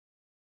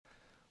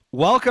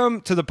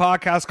Welcome to the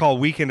podcast called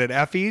Weekend at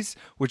Effie's,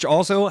 which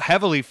also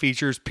heavily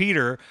features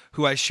Peter,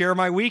 who I share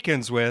my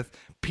weekends with.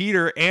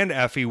 Peter and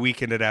Effie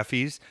Weekend at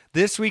Effie's.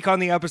 This week on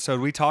the episode,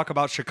 we talk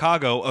about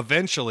Chicago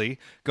eventually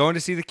going to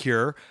see The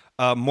Cure,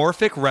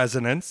 Morphic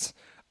Resonance,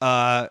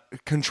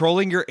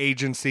 controlling your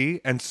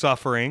agency and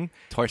suffering,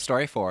 Toy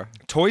Story 4.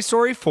 Toy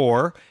Story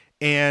 4,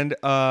 and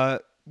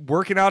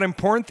working out in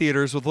porn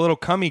theaters with little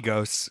cummy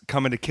ghosts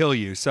coming to kill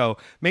you. So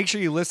make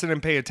sure you listen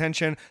and pay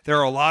attention. There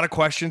are a lot of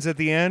questions at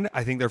the end.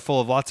 I think they're full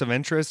of lots of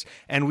interest.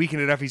 And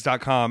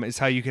weekendateffies.com is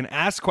how you can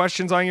ask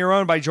questions on your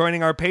own by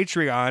joining our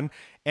Patreon.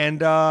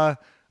 And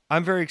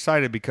I'm very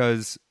excited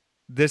because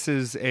this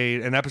is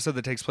an episode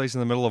that takes place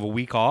in the middle of a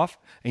week off.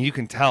 And you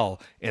can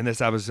tell in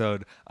this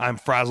episode, I'm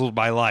frazzled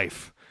by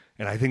life.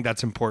 And I think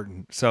that's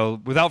important.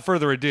 So without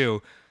further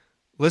ado,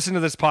 listen to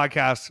this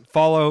podcast,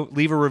 follow,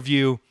 leave a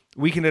review,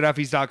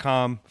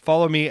 weekendateffies.com.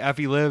 Follow me,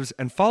 Effie Lives,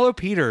 and follow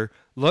Peter,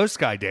 Low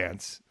Sky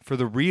Dance, for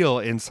the real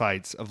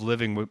insights of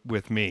living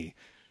with me.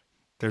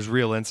 There's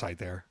real insight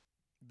there.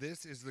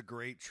 This is the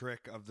great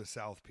trick of the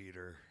South,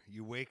 Peter.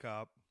 You wake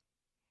up,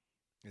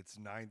 it's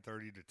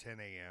 9:30 to 10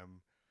 a.m.,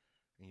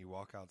 and you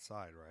walk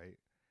outside, right?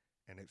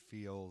 And it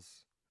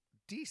feels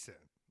decent.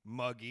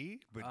 Muggy,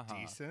 but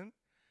decent.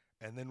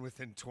 And then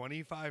within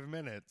 25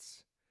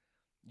 minutes,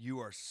 you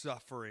are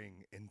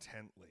suffering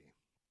intently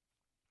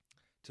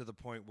to the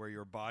point where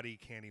your body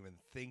can't even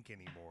think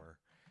anymore,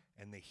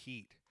 and the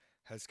heat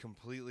has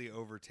completely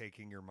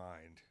overtaken your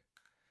mind.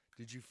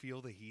 Did you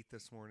feel the heat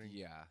this morning?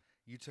 Yeah.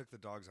 You took the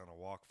dogs on a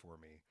walk for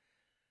me.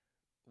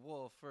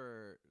 Well,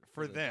 for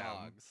them,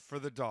 dogs. for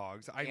the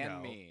dogs, I know.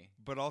 And me.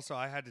 But also,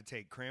 I had to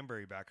take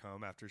Cranberry back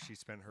home after she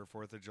spent her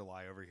 4th of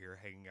July over here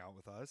hanging out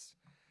with us.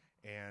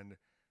 And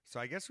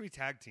so I guess we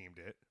tag teamed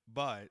it,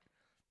 but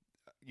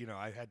you know,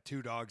 I had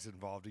 2 dogs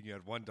involved and you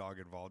had 1 dog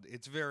involved.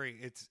 It's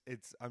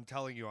I'm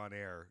telling you on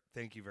air,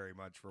 thank you very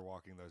much for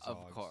walking those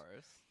dogs. Of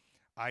course.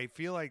 I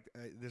feel like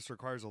this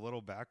requires a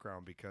little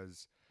background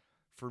because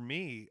for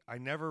me, I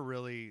never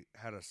really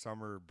had a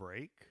summer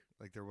break.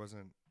 Like it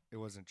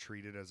wasn't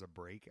treated as a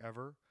break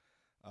ever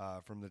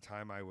from the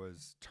time I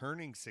was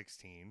turning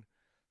 16.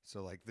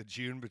 So like the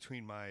June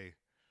between my,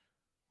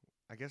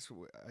 I guess,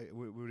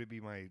 would it be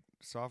my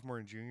sophomore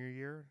and junior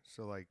year?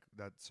 So like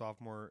that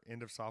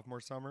end of sophomore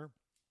summer,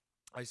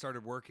 I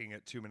started working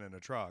at 2 Men in a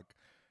Truck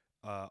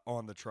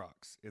on the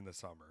trucks in the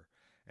summer.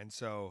 And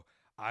so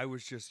I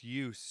was just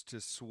used to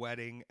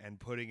sweating and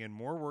putting in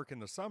more work in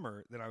the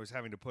summer than I was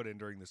having to put in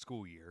during the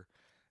school year.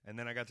 And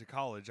then I got to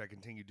college. I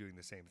continued doing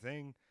the same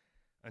thing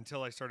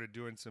until I started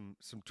doing some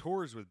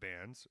tours with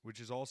bands, which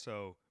is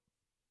also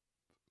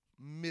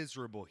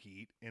miserable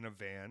heat in a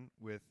van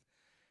with,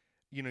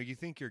 you know, you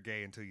think you're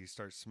gay until you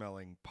start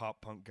smelling pop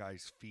punk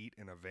guys' feet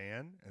in a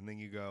van. And then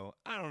you go,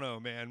 I don't know,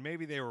 man,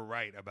 maybe they were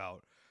right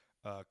about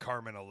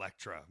Carmen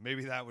Electra.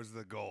 Maybe that was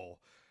the goal.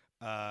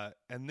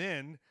 And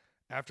then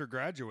after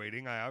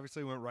graduating, I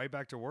obviously went right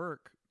back to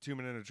work, 2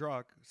 Men in a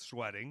Truck,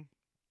 sweating.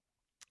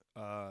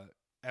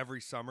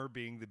 Every summer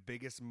being the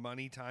biggest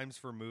money times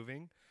for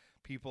moving.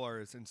 People are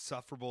as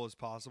insufferable as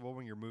possible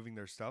when you're moving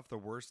their stuff. The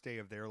worst day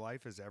of their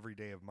life is every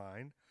day of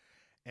mine.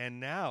 And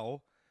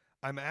now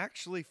I'm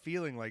actually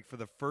feeling like for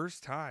the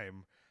first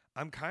time,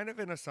 I'm kind of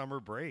in a summer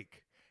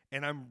break.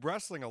 And I'm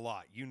wrestling a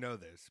lot. You know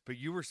this. But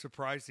you were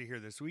surprised to hear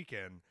this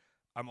weekend,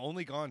 I'm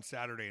only gone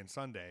Saturday and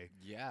Sunday.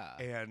 Yeah.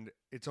 And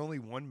it's only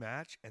 1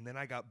 match. And then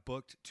I got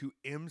booked to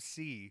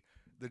MC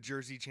the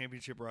Jersey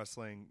Championship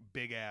Wrestling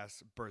big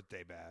ass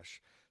birthday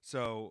bash.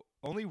 So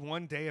only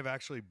 1 day of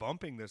actually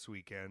bumping this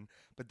weekend.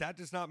 But that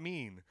does not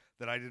mean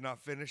that I did not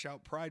finish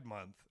out Pride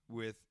Month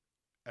with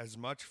as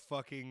much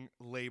fucking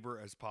labor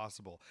as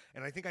possible.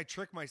 And I think I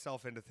tricked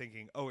myself into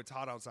thinking, oh, it's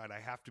hot outside. I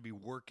have to be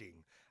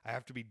working. I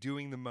have to be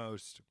doing the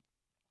most.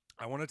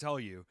 I want to tell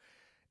you,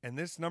 and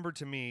this number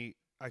to me,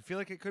 I feel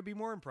like it could be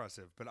more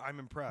impressive, but I'm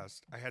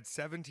impressed. I had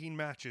 17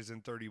 matches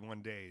in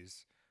 31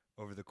 days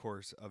over the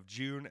course of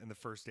June and the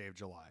first day of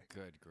July.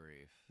 Good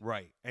grief.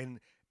 Right. And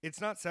it's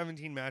not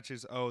 17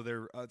 matches,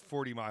 they're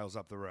 40 miles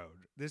up the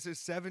road. This is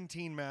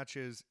 17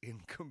 matches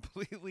in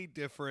completely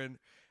different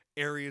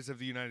areas of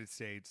the United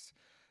States.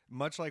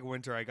 Much like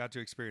winter, I got to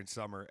experience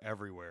summer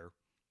everywhere.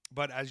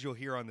 But as you'll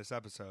hear on this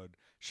episode,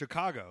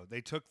 Chicago,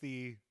 they took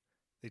the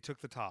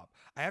top.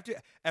 I have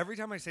to, every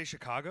time I say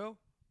Chicago,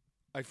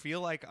 I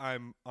feel like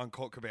I'm on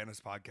Colt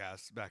Cabana's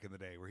podcast back in the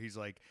day where he's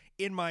like,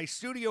 in my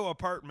studio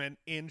apartment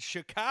in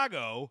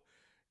Chicago.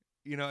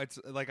 You know, it's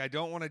like I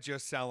don't want to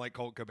just sound like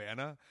Colt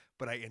Cabana,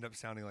 but I end up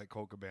sounding like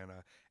Colt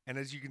Cabana. And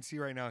as you can see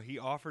right now, he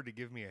offered to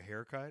give me a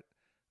haircut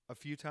a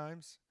few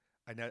times.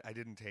 I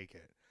didn't take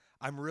it.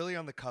 I'm really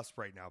on the cusp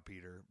right now,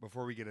 Peter,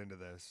 before we get into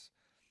this.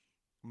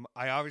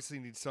 I obviously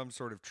need some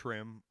sort of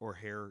trim or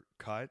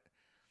haircut,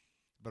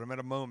 but I'm at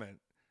a moment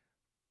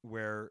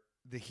where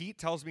the heat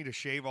tells me to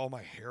shave all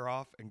my hair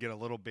off and get a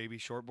little baby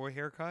short boy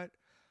haircut,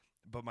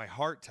 but my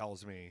heart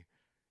tells me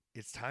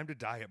it's time to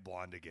dye it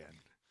blonde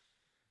again.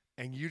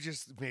 And you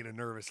just made a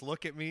nervous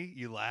look at me.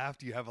 You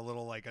laughed. You have a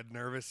little like a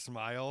nervous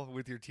smile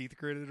with your teeth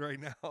gritted right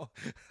now.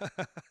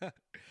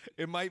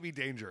 It might be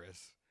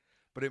dangerous.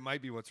 but it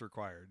might be what's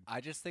required.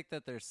 I just think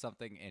that there's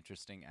something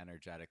interesting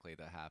energetically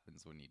that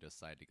happens when you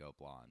decide to go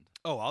blonde.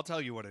 Oh, I'll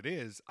tell you what it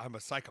is. I'm a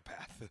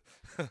psychopath.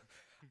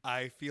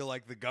 I feel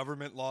like the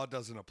government law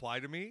doesn't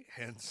apply to me,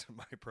 hence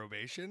my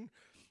probation.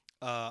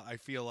 I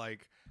feel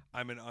like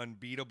I'm an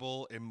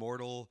unbeatable,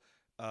 immortal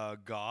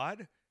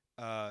god,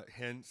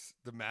 hence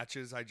the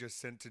matches I just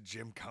sent to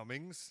Jim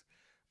Cummings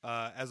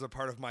as a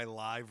part of my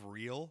live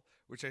reel,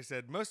 which I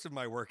said most of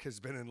my work has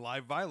been in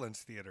live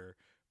violence theater,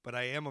 but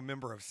I am a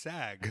member of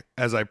SAG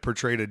as I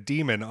portrayed a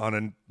demon on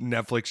a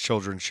Netflix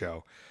children's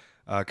show.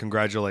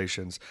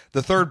 Congratulations.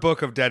 The third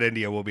book of Dead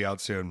India will be out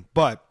soon,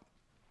 but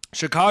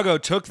Chicago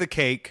took the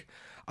cake.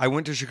 I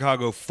went to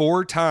Chicago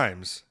 4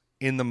 times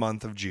in the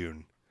month of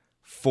June.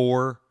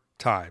 4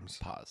 times.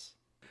 Pause.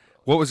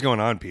 What was going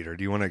on, Peter?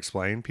 Do you want to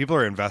explain? People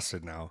are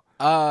invested now.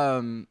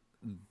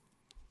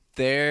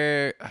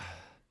 There,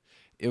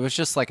 it was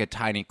just like a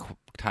tiny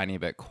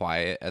bit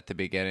quiet at the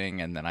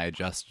beginning, and then I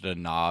adjusted a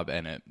knob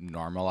and it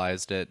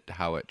normalized it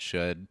how it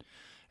should.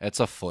 It's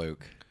a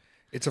fluke.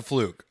 It's a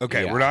fluke.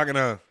 Okay, Yeah. we're not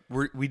gonna.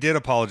 We did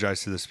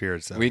apologize to the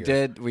spirits. Though,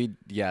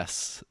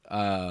 Yes.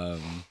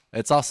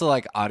 It's also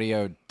like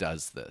audio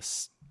does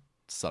this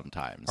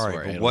sometimes. All where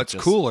right, but it'll what's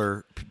just-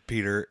 cooler,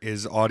 Peter,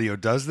 is audio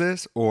does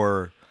this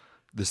or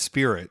the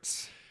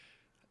spirits?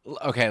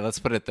 Okay, let's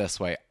put it this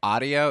way.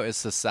 Audio is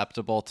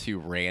susceptible to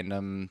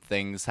random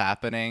things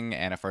happening,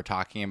 and if we're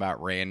talking about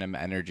random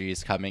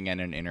energies coming in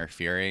and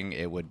interfering,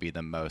 it would be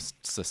the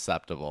most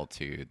susceptible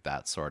to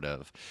that sort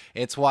of.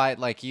 It's why,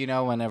 like,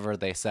 whenever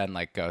they send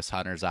like ghost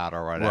hunters out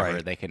or whatever,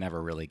 Right. they can never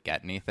really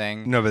get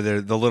anything. No,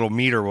 but the little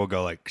meter will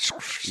go like,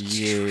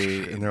 Yeah,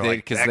 and they're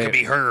like, that could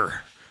be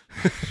her.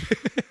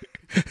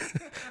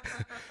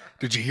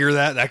 Did you hear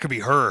that? That could be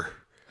her.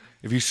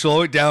 If you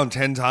slow it down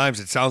 10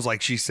 times, it sounds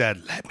like she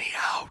said, "Let me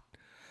out.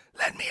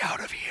 Let me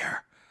out of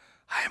here.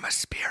 I am a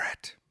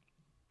spirit."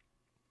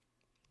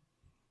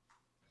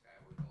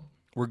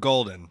 We're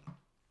golden.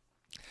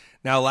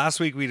 Now, last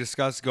week we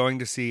discussed going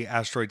to see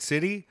Asteroid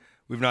City.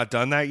 We've not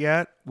done that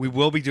yet. We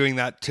will be doing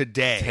that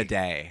today.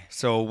 Today.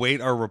 So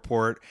await our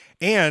report.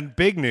 And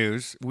big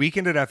news,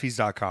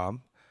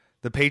 weekend@effies.com.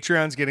 The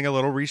Patreon's getting a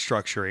little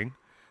restructuring.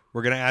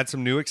 We're going to add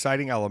some new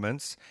exciting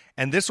elements.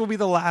 And this will be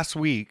the last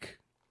week,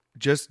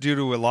 just due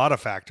to a lot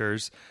of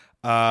factors,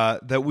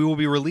 that we will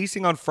be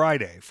releasing on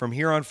Friday. From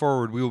here on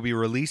forward, we will be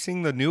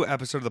releasing the new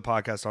episode of the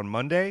podcast on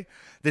Monday.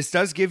 This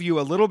does give you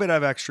a little bit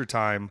of extra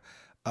time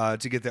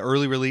to get the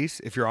early release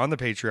if you're on the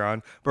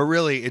Patreon. But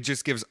really, it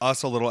just gives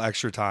us a little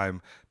extra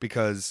time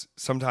because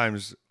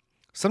sometimes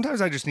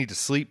I just need to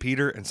sleep,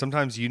 Peter, and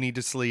sometimes you need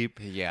to sleep.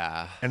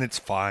 Yeah. And it's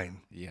fine.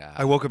 Yeah.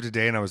 I woke up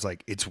today and I was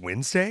like, it's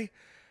Wednesday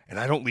and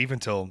I don't leave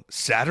until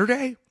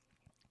Saturday?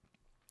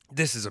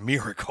 This is a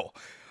miracle.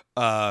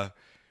 I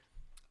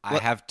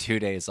have 2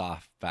 days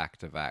off back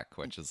to back,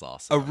 which is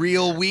also A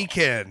real miracle.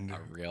 weekend. A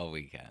real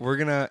weekend. We're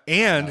going to,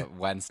 and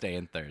Wednesday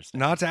and Thursday.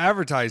 not to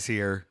advertise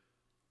here,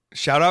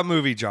 shout out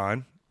Movie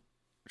John.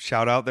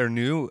 Shout out their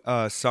new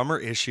summer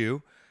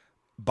issue,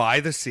 By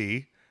the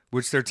Sea,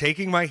 which they're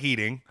taking my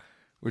heating,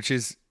 which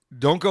is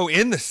don't go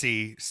in the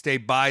sea, stay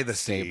by the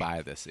sea. Stay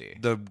by the sea.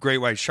 The great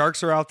white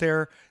sharks are out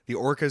there, the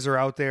orcas are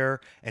out there,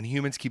 and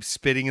humans keep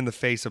spitting in the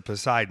face of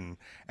Poseidon,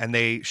 and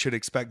they should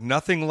expect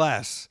nothing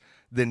less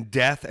than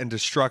death and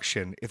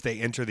destruction if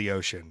they enter the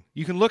ocean.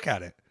 You can look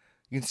at it.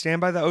 You can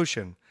stand by the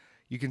ocean.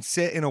 You can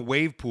sit in a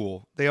wave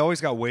pool. They always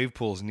got wave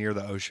pools near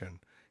the ocean,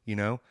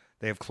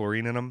 They have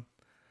chlorine in them.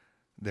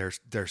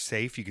 They're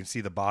safe. You can see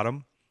the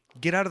bottom.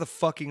 Get out of the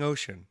fucking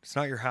ocean. It's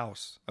not your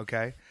house,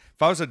 okay?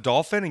 If I was a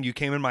dolphin and you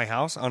came in my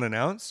house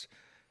unannounced,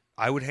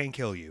 I would hang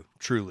kill you,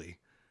 truly.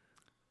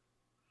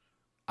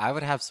 I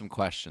would have some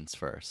questions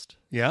first.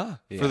 Yeah?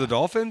 For Yeah. the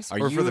dolphins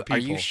or for the people? Are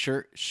you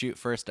sure shoot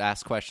first,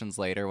 ask questions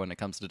later when it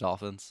comes to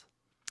dolphins?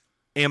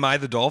 Am I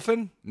the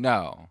dolphin?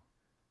 No.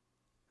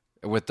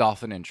 With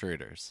dolphin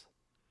intruders.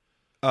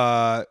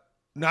 No,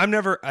 I'm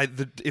never.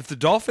 If the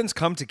dolphins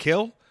come to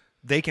kill,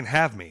 they can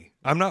have me.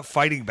 I'm not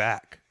fighting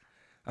back.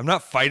 I'm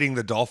not fighting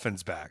the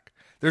dolphins back.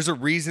 There's a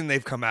reason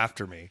they've come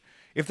after me.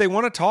 If they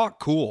want to talk,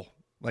 cool.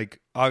 Like,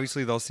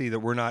 obviously, they'll see that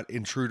we're not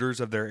intruders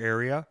of their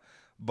area.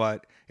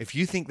 But if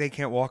you think they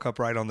can't walk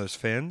upright on those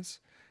fins,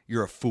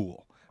 you're a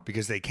fool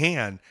because they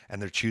can,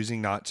 and they're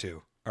choosing not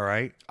to. All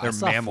right? They're I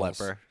saw mammals.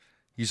 Flipper.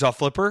 You saw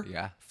Flipper?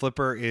 Yeah.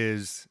 Flipper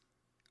is,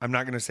 I'm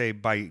not going to say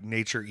by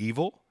nature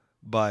evil,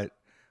 but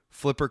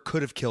Flipper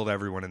could have killed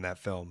everyone in that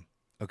film.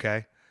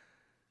 Okay?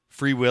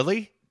 Free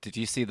Willy? Did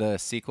you see the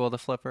sequel to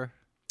Flipper?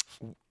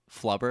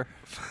 Flubber?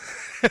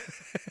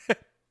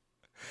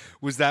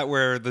 Was that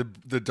where the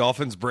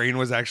dolphin's brain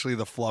was actually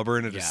the flubber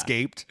and it Yeah.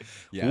 escaped?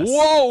 Yes.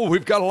 Whoa,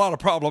 we've got a lot of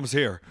problems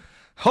here.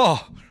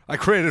 Oh, I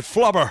created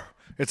flubber.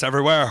 It's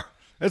everywhere.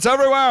 It's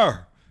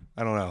everywhere.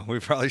 I don't know. We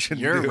probably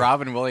shouldn't Your do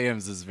Robin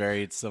Williams is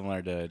very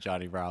similar to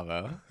Johnny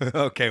Bravo.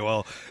 Okay,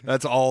 well,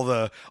 that's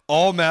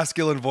all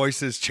masculine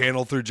voices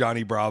channeled through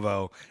Johnny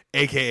Bravo,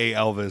 aka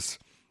Elvis.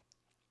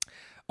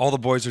 All the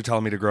boys are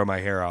telling me to grow my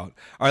hair out.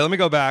 All right, let me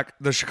go back.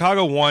 The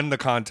Chicago won the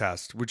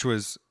contest, which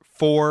was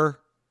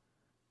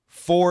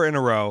 4 in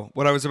a row.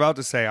 What I was about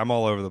to say, I'm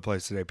all over the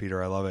place today,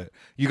 Peter. I love it.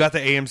 You got the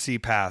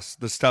AMC pass,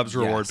 the Stubbs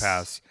reward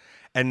pass,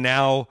 and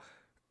now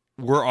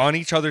we're on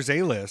each other's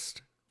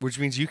A-list, which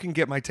means you can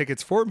get my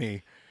tickets for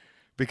me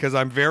because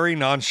I'm very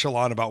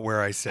nonchalant about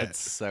where I sit. That's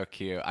so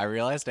cute. I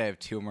realized I have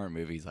 2 more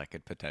movies I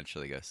could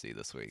potentially go see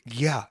this week.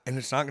 Yeah, and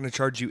it's not going to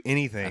charge you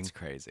anything. That's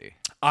crazy.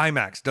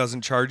 IMAX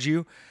doesn't charge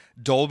you.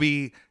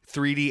 Dolby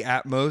 3D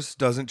Atmos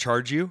doesn't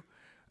charge you.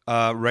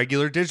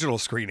 Regular digital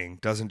screening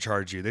doesn't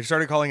charge you. They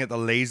started calling it the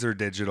laser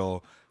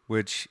digital,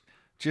 which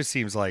just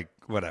seems like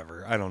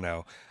whatever. I don't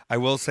know. I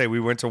will say we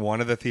went to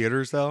one of the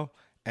theaters though,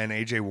 and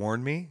AJ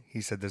warned me.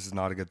 He said this is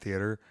not a good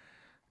theater.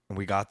 And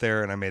we got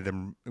there and I made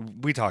them,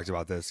 we talked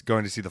about this,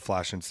 going to see The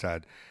Flash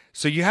instead.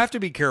 So you have to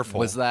be careful.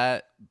 Was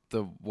that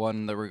the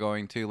one that we're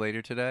going to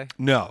later today?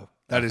 No,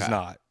 that is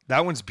not.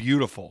 That one's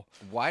beautiful.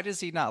 Why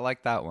does he not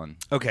like that one?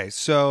 Okay,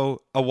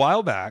 so a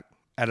while back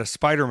at a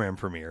Spider-Man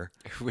premiere.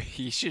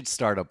 He should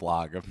start a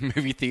blog of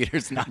movie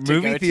theaters not to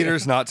movie go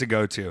theaters to. not to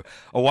go to.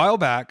 A while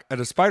back at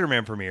a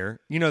Spider-Man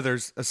premiere, you know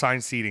there's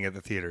assigned seating at the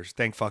theaters.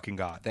 Thank fucking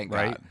God. Thank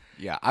right? God.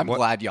 Yeah, I'm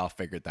glad y'all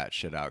figured that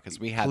shit out because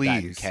we had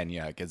that in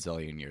Kenya a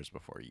gazillion years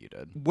before you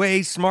did.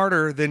 Way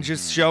smarter than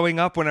just showing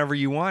up whenever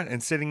you want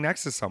and sitting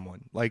next to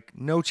someone. Like,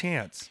 no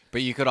chance.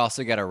 But you could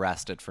also get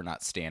arrested for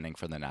not standing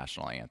for the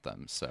national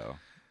anthem, so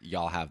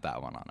y'all have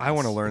that one on us. I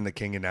want to learn the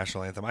Kenyan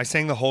national anthem. I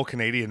sang the whole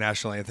Canadian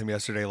national anthem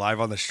yesterday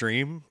live on the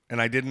stream,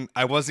 and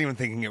I wasn't even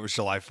thinking it was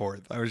July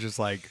 4th. I was just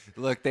like...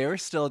 Look, they were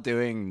still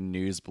doing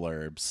news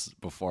blurbs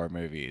before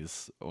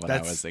movies when I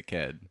was a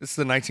kid. This is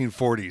the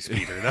 1940s,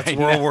 Peter. That's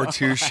World War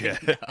II shit.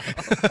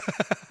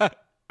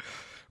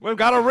 We've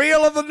got a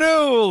reel of the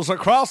news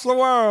across the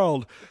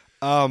world.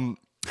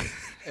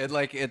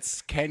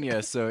 It's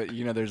Kenya, so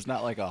there's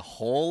not like a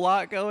whole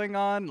lot going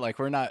on. Like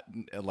we're not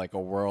like a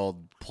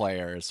world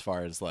player as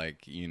far as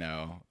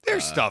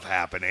there's stuff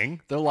happening.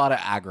 There's a lot of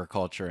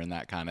agriculture and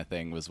that kind of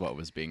thing was what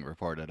was being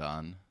reported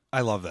on. I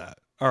love that.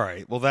 All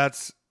right, well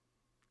that's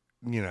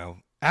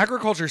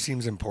agriculture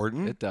seems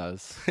important. It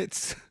does.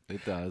 It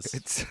does.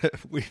 It's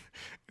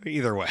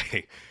either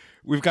way,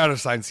 we've got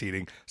assigned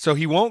seating, so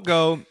he won't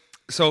go.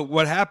 So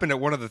what happened at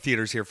one of the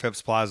theaters here,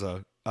 Phipps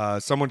Plaza?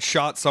 Someone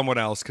shot someone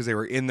else because they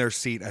were in their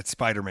seat at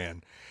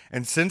Spider-Man.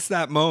 And since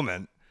that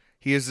moment,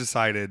 he has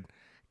decided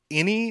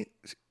any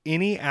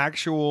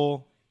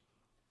actual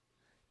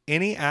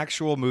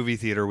movie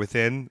theater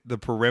within the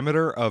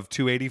perimeter of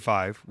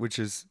 285, which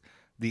is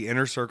the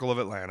inner circle of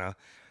Atlanta,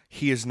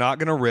 he is not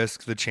going to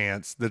risk the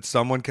chance that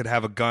someone could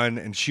have a gun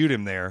and shoot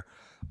him there.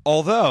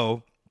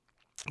 Although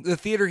the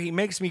theater he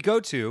makes me go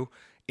to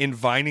in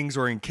Vinings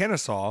or in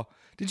Kennesaw,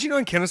 did you know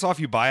in Kennesaw, if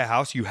you buy a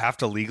house, you have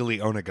to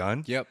legally own a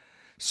gun? Yep.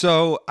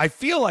 So I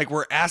feel like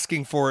we're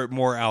asking for it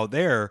more out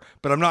there,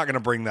 but I'm not going to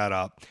bring that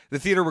up. The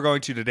theater we're going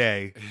to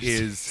today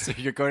is... So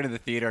you're going to the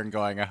theater and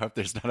going, I hope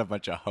there's not a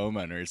bunch of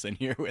homeowners in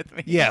here with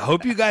me. Yeah,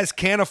 hope you guys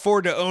can't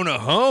afford to own a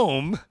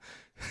home,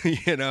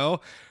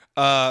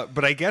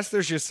 But I guess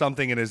there's just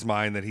something in his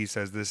mind that he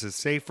says this is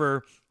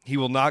safer. He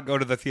will not go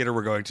to the theater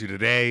we're going to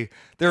today.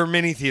 There are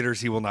many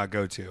theaters he will not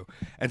go to.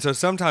 And so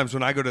sometimes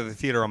when I go to the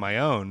theater on my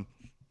own,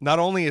 not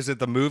only is it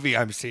the movie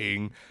I'm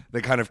seeing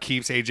that kind of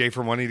keeps AJ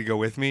from wanting to go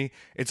with me,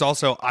 it's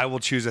also I will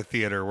choose a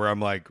theater where I'm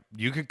like,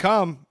 you could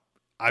come.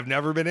 I've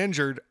never been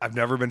injured. I've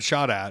never been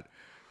shot at.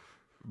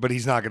 But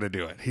he's not going to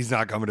do it. He's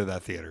not coming to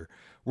that theater.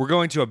 We're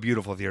going to a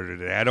beautiful theater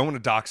today. I don't want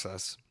to dox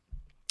us,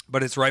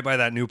 but it's right by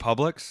that new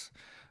Publix.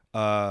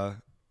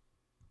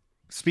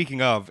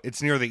 Speaking of,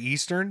 it's near the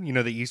Eastern,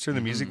 the Eastern,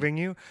 the music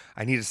venue.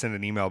 I need to send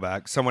an email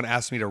back. Someone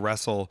asked me to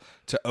wrestle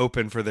to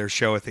open for their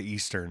show at the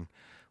Eastern,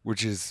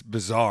 which is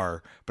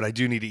bizarre, but I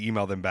do need to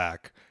email them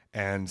back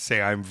and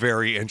say I'm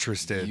very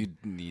interested. You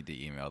need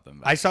to email them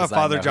back. I saw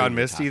Father John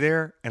Misty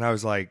there, and I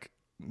was like,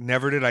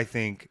 never did I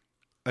think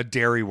a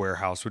dairy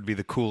warehouse would be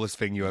the coolest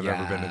thing you have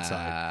ever been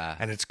inside.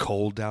 And it's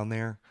cold down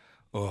there.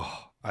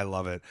 Oh, I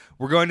love it.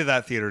 We're going to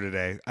that theater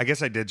today. I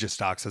guess I did just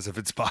dox us if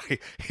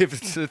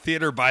it's a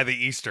theater by the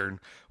Eastern,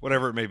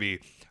 whatever it may be.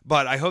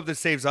 But I hope this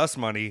saves us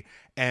money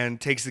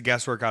and takes the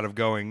guesswork out of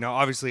going. Now,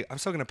 obviously, I'm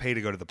still going to pay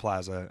to go to the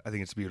Plaza. I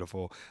think it's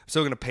beautiful. I'm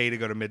still going to pay to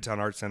go to Midtown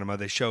Art Cinema.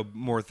 They show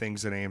more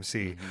things than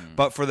AMC.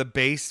 But for the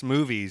base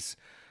movies,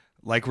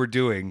 like we're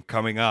doing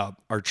coming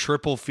up, our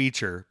triple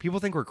feature, people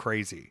think we're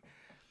crazy.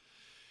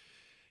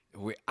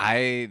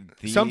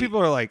 Some people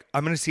are like,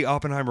 I'm going to see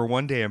Oppenheimer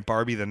one day and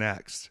Barbie the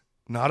next.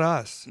 Not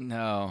us.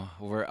 No,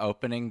 we're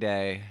opening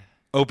day.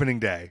 Opening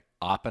day.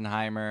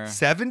 Oppenheimer.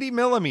 70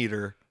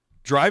 millimeter.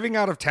 Driving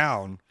out of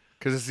town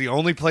because it's the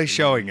only place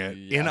showing it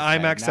in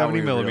IMAX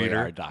 70 millimeter. We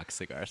really are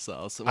doxing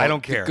ourselves. Well, I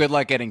don't care. Good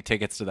luck getting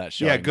tickets to that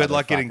show. Yeah, good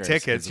luck getting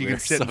tickets. You can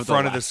sit in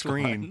front of the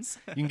screen.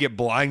 You can get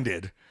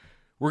blinded.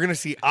 We're going to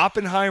see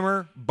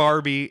Oppenheimer,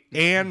 Barbie,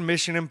 and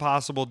Mission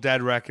Impossible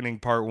Dead Reckoning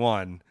Part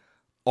 1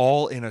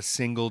 all in a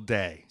single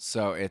day.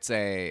 So it's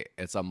a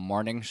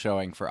morning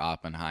showing for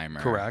Oppenheimer.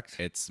 Correct.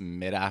 It's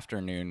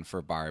mid-afternoon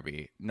for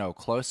Barbie. No,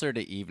 closer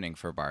to evening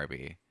for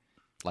Barbie.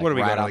 like What are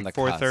we right going, on like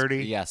the cusp.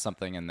 4:30? Yeah,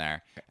 something in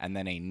there, and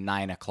then a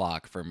 9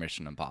 o'clock for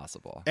Mission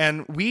Impossible.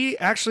 And we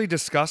actually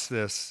discussed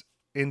this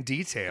in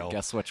detail.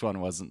 Guess which one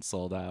wasn't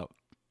sold out?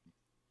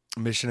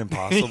 Mission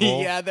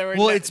Impossible. Yeah, there were.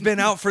 Well, it's been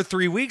out for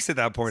 3 weeks at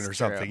that point or It's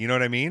something. true. You know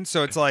what I mean?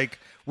 So it's like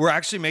we're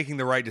actually making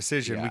the right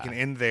decision. We Yeah. can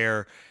end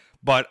there,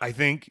 but I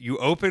think you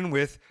open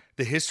with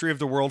the history of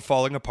the world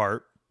falling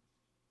apart.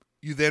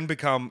 You then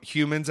become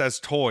humans as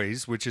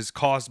toys, which is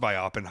caused by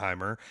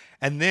Oppenheimer.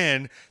 And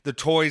then the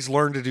toys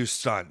learn to do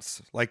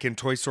stunts, like in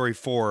Toy Story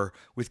 4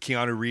 with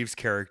Keanu Reeves'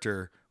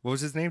 character. What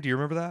was his name? Do you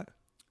remember that?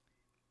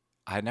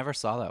 I never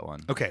saw that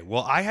one. Okay,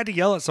 well, I had to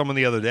yell at someone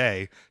the other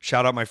day.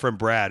 Shout out my friend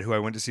Brad, who I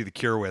went to see The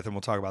Cure with, and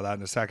we'll talk about that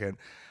in a second.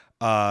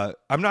 I'm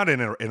not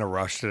in a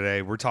rush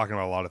today. We're talking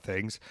about a lot of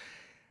things.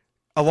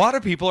 A lot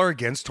of people are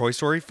against Toy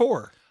Story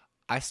 4.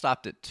 I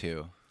stopped at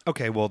 2.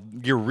 Okay, well,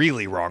 you're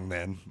really wrong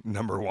then,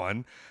 number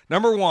one.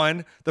 Number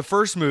one, the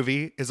first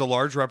movie is a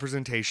large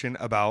representation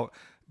about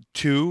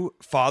a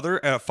father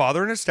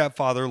and a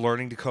stepfather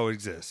learning to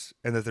coexist,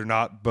 and that they're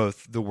not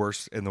both the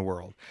worst in the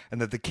world,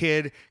 and that the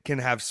kid can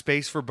have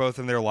space for both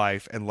in their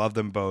life and love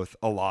them both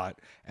a lot,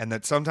 and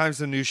that sometimes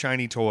the new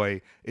shiny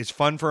toy is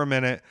fun for a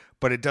minute,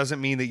 but it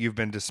doesn't mean that you've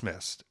been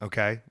dismissed,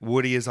 okay?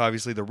 Woody is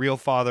obviously the real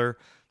father.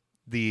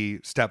 The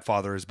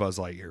stepfather is Buzz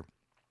Lightyear.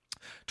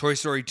 Toy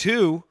Story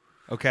 2,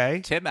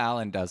 okay? Tim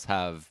Allen does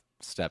have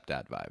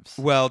stepdad vibes.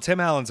 Well, Tim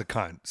Allen's a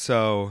cunt,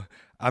 so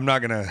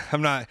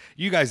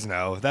you guys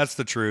know, that's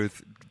the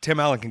truth. Tim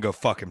Allen can go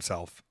fuck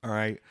himself, all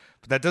right?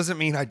 But that doesn't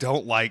mean I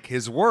don't like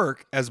his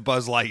work as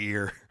Buzz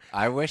Lightyear.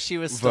 I wish he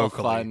was still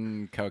Vocally.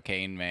 fun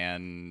cocaine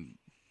man.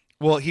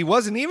 Well, he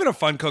wasn't even a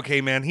fun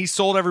cocaine man. He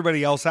sold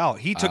everybody else out.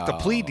 He took the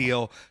plea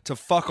deal to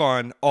fuck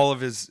on all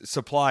of his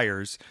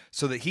suppliers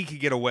so that he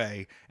could get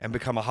away and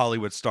become a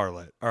Hollywood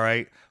starlet, all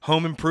right?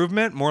 Home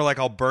Improvement, more like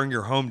I'll burn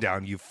your home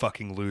down, you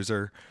fucking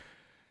loser.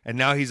 And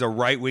now he's a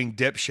right-wing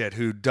dipshit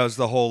who does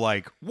the whole,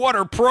 like, what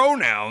are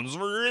pronouns?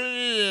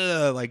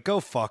 Like, go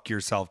fuck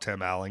yourself,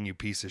 Tim Allen, you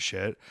piece of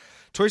shit.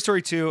 Toy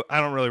Story 2,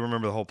 I don't really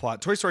remember the whole plot.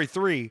 Toy Story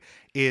 3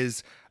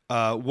 is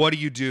what do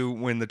you do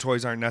when the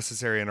toys aren't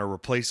necessary and are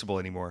replaceable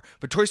anymore?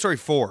 But Toy Story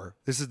 4,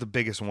 this is the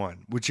biggest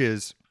one, which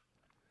is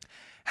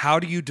how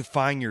do you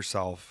define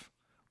yourself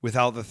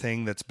without the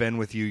thing that's been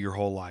with you your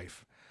whole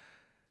life?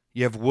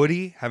 You have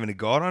Woody having to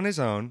go out on his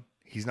own.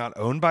 He's not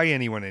owned by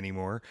anyone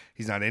anymore.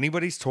 He's not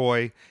anybody's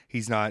toy.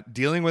 He's not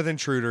dealing with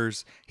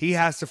intruders. He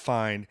has to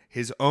find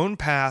his own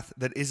path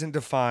that isn't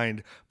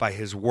defined by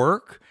his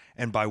work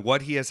and by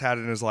what he has had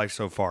in his life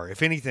so far.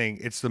 If anything,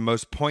 it's the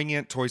most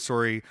poignant Toy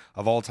Story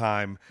of all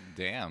time.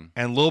 Damn.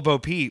 And Lil Bo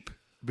Peep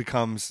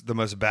becomes the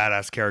most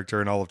badass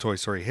character in all of Toy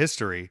Story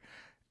history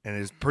and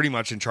is pretty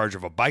much in charge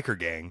of a biker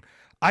gang.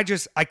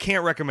 I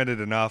can't recommend it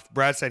enough.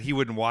 Brad said he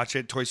wouldn't watch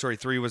it. Toy Story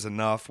 3 was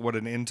enough. What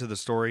an end to the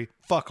story.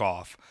 Fuck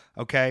off.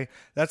 Okay?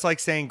 That's like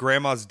saying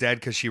grandma's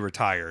dead because she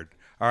retired.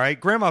 All right?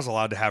 Grandma's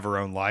allowed to have her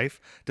own life.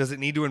 Does it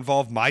need to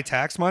involve my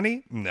tax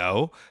money?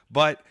 No.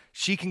 But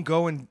she can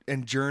go and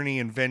journey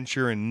and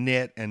venture and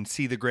knit and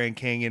see the Grand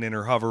Canyon in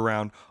her hover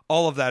round.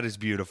 All of that is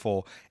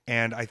beautiful.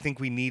 And I think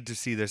we need to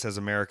see this as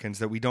Americans,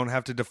 that we don't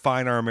have to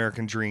define our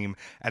American dream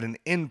at an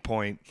end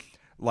point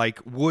like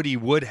Woody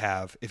would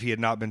have if he had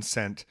not been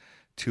sent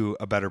to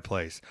a better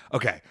place.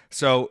 Okay,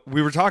 so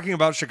we were talking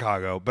about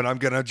Chicago, but I'm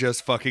going to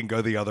just fucking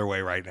go the other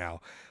way right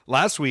now.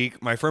 Last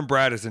week, my friend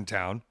Brad is in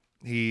town.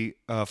 He,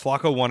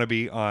 Flacco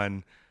Wannabe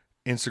on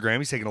Instagram.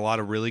 He's taking a lot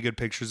of really good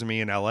pictures of me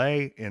in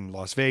LA, in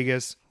Las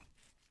Vegas,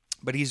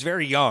 but he's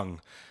very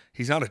young.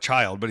 He's not a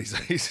child, but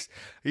he's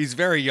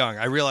very young.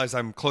 I realize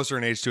I'm closer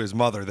in age to his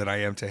mother than I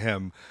am to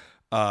him.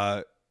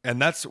 And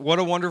that's what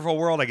a wonderful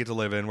world I get to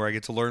live in, where I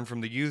get to learn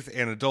from the youth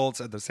and adults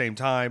at the same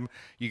time.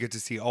 You get to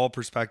see all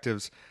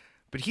perspectives.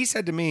 But he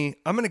said to me,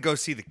 I'm going to go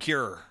see The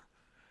Cure.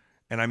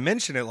 And I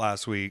mentioned it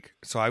last week,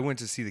 so I went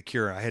to see The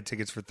Cure. I had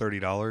tickets for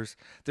 $30.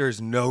 There is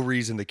no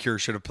reason The Cure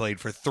should have played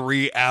for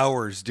 3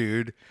 hours,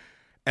 dude.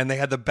 And they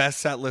had the best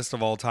set list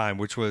of all time,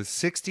 which was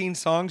 16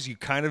 songs you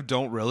kind of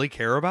don't really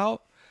care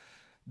about.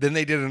 Then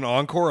they did an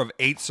encore of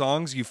 8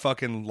 songs you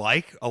fucking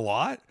like a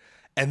lot.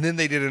 And then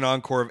they did an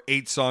encore of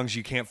 8 songs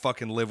you can't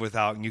fucking live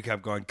without, and you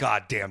kept going,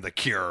 God damn, The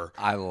Cure.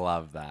 I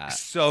love that.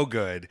 So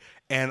good.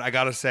 And I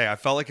gotta say, I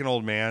felt like an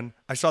old man.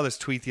 I saw this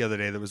tweet the other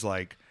day that was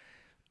like,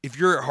 if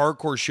you're at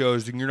hardcore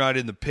shows and you're not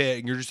in the pit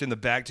and you're just in the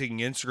back taking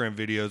Instagram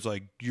videos,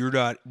 like, you're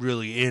not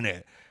really in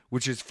it,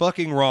 which is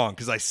fucking wrong.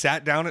 Because I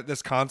sat down at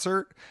this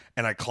concert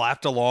and I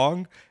clapped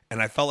along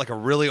and I felt like a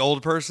really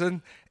old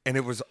person, and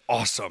it was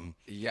awesome.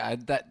 Yeah,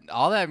 that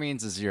all that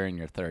means is you're in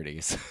your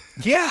 30s.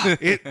 Yeah,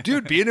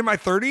 dude, being in my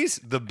 30s,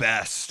 the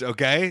best,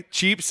 okay?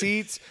 Cheap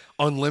seats,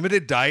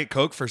 unlimited Diet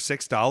Coke for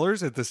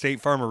 $6 at the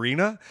State Farm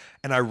Arena,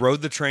 and I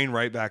rode the train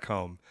right back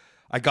home.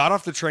 I got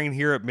off the train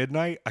here at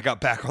midnight. I got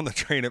back on the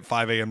train at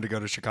 5 a.m. to go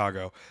to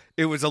Chicago.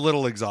 It was a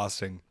little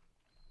exhausting.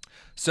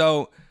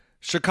 So,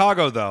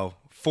 Chicago, though,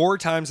 4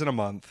 times in a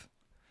month.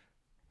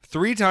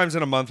 3 times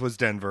in a month was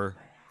Denver.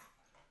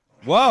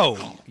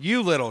 Whoa,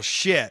 you little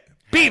shit.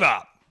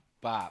 Bebop.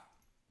 Bop.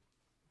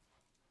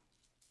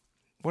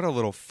 What a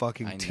little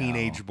fucking I know.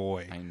 teenage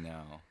boy. I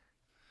know.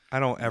 I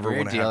don't ever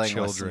want to have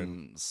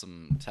children. With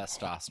some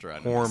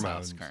testosterone Hormones. in this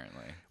house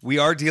currently. We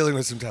are dealing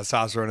with some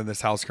testosterone in this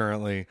house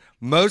currently,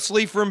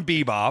 mostly from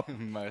Bebop,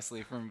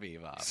 Mostly from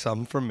Bebop.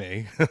 some from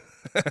me.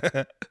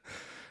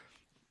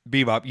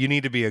 Bebop, you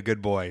need to be a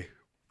good boy.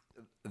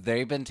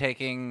 They've been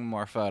taking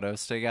more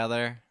photos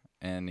together,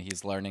 and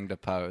he's learning to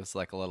pose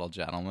like a little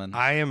gentleman.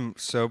 I am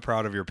so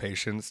proud of your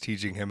patience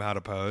teaching him how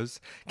to pose.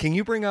 Can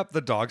you bring up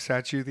the dog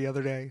statue the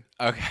other day?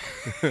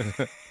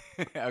 Okay.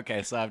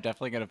 Okay, so I'm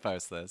definitely going to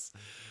post this.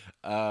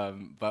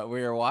 But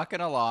we were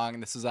walking along.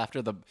 This was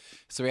after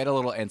so we had a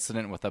little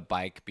incident with a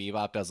bike.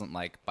 Bebop doesn't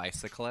like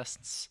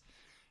bicyclists,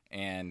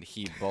 and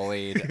he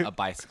bullied a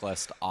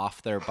bicyclist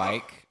off their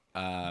bike,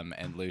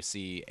 and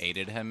Lucy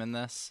aided him in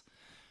this.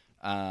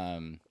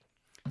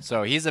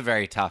 So he's a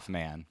very tough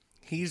man.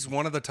 He's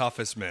one of the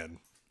toughest men.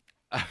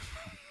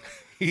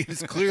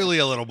 He's clearly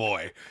a little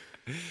boy.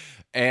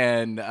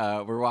 And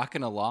we're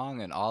walking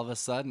along, and all of a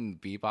sudden,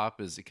 Bebop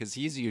is, because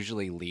he's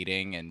usually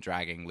leading and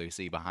dragging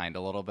Lucy behind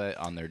a little bit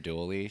on their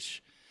dual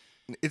leash.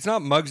 It's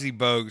not Muggsy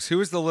Bogues.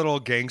 Who is the little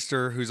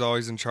gangster who's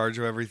always in charge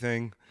of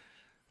everything?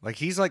 Like,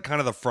 he's like kind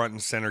of the front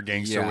and center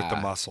gangster with the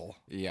muscle.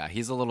 Yeah,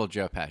 he's a little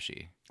Joe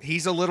Pesci.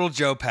 He's a little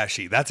Joe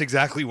Pesci. That's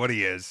exactly what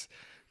he is.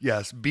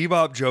 Yes,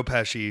 Bebop Joe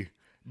Pesci.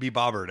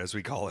 Bebobbert, as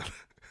we call him.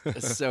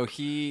 So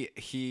he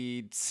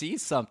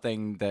sees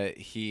something that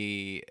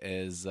he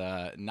is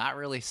not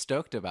really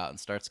stoked about and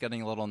starts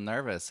getting a little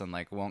nervous and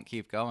like won't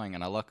keep going.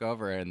 And I look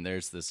over and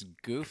there's this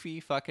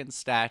goofy fucking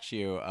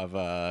statue of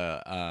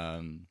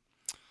a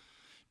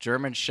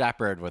German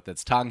Shepherd with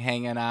its tongue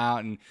hanging out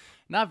and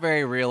not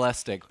very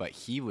realistic, but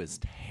he was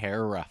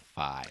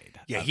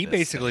terrified. Yeah, he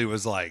basically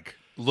was like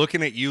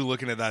looking at you,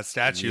 looking at that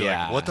statue,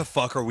 Yeah. like, what the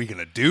fuck are we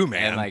gonna do,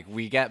 man? And like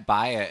we get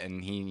by it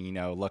and he,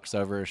 looks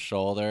over his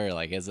shoulder,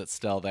 like, is it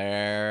still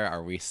there?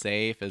 Are we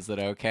safe? Is it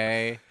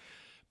okay?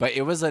 But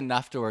it was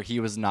enough to where he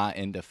was not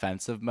in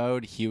defensive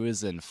mode. He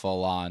was in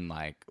full on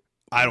like,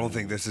 I don't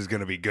think this is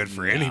gonna be good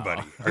for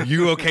anybody. Are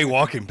you okay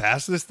walking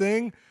past this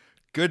thing?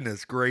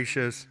 Goodness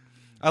gracious.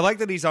 I like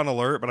that he's on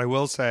alert, but I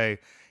will say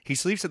he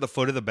sleeps at the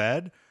foot of the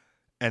bed,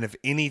 and if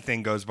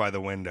anything goes by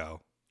the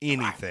window,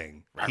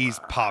 anything, he's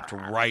popped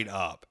right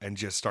up and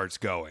just starts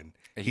going.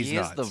 He's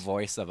nuts. He is the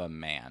voice of a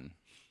man.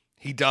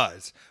 He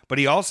does, but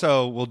he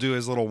also will do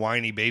his little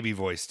whiny baby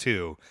voice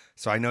too.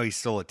 So I know he's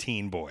still a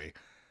teen boy.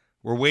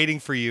 We're waiting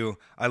for you.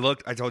 I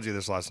told you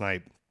this last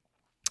night.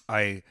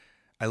 I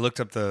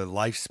looked up the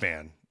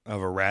lifespan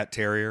of a rat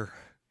terrier.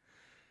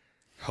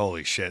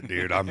 Holy shit,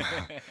 dude.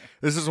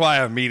 This is why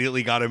I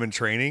immediately got him in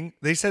training.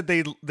 They said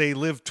they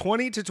live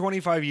 20 to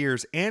 25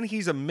 years, and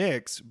he's a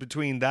mix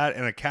between that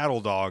and a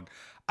cattle dog.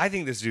 I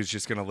think this dude's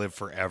just going to live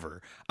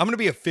forever. I'm going to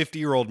be a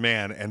 50-year-old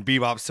man, and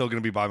Bebop's still going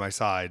to be by my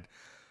side.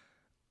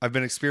 I've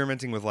been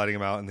experimenting with letting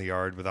him out in the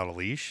yard without a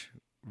leash.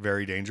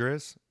 Very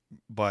dangerous,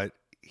 but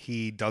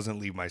he doesn't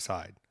leave my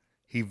side.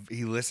 He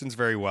listens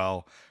very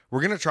well.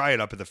 We're going to try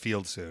it up at the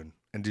field soon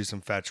and do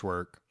some fetch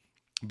work,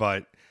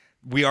 but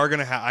we are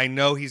going to I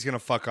know he's going to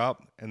fuck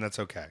up, and that's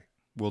okay.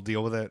 We'll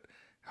deal with it.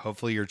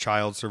 Hopefully your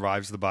child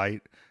survives the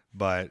bite,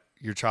 but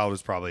your child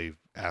is probably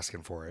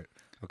asking for it,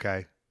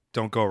 okay?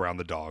 Don't go around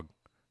the dog.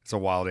 It's a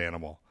wild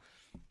animal.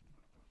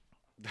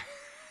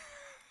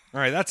 All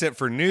right, that's it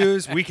for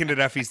news. Weekend at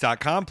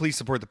Effies.com. Please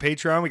support the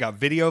Patreon. We got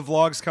video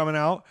vlogs coming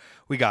out.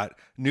 We got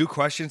new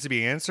questions to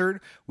be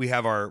answered. We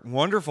have our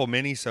wonderful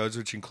mini-sodes,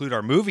 which include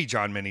our Movie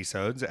John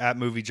mini-sodes at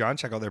Movie John.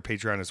 Check out their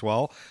Patreon as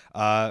well.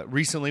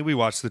 Recently, we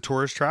watched The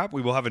Tourist Trap.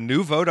 We will have a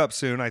new vote up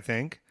soon, I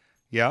think.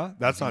 Yeah,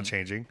 that's not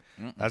changing.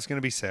 That's going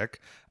to be sick.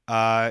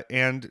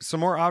 And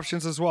some more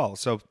options as well.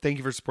 So thank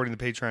you for supporting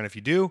the Patreon if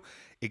you do.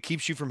 It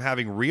keeps you from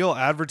having real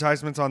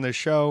advertisements on this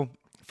show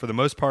for the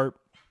most part.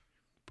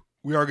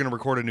 We are going to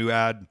record a new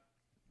ad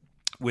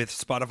with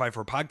Spotify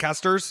for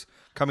podcasters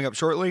coming up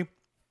shortly.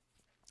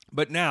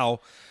 But now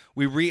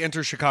we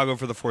re-enter Chicago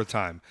for the fourth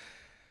time.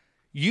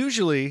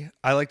 Usually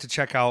I like to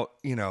check out,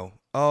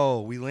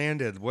 we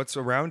landed. What's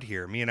around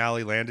here? Me and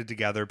Allie landed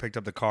together, picked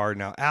up the car.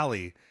 Now,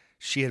 Allie,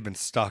 she had been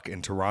stuck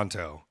in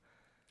Toronto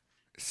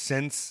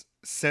since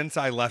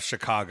I left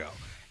Chicago.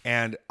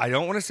 And I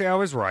don't want to say I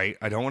was right.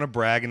 I don't want to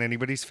brag in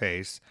anybody's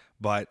face,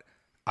 but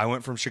I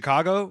went from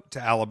Chicago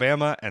to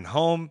Alabama and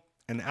home.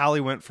 And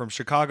Allie went from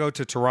Chicago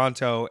to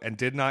Toronto and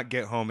did not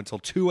get home until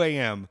 2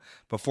 a.m.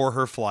 before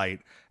her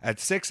flight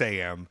at 6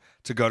 a.m.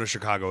 to go to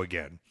Chicago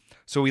again.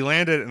 So we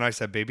landed and I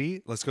said,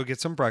 baby, let's go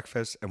get some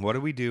breakfast. And what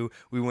did we do?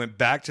 We went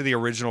back to the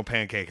original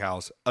Pancake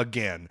House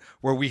again,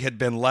 where we had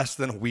been less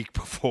than a week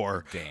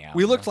before. Damn.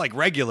 We looked like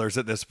regulars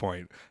at this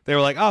point. They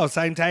were like, oh,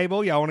 same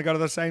table? Y'all want to go to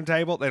the same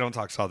table? They don't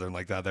talk Southern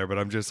like that there, but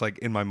I'm just like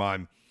in my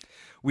mind.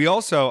 We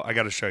also, I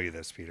got to show you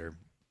this, Peter.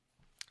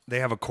 They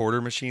have a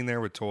quarter machine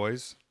there with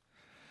toys.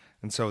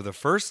 And so the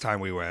first time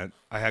we went,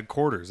 I had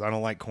quarters. I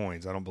don't like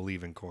coins. I don't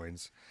believe in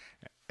coins.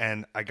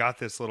 And I got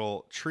this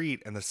little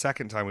treat. And the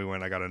second time we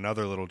went, I got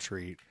another little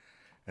treat.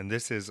 And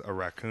this is a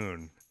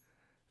raccoon.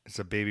 It's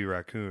a baby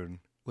raccoon.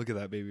 Look at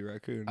that baby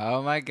raccoon.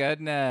 Oh my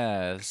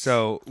goodness.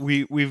 So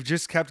we've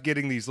just kept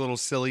getting these little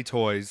silly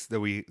toys that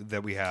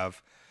we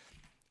have.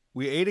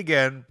 We ate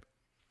again.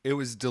 It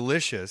was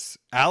delicious.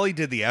 Allie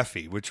did the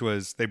Effie, which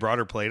was they brought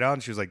her plate out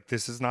and she was like,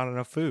 "This is not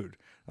enough food."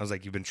 I was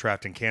like, "You've been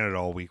trapped in Canada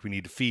all week. We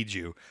need to feed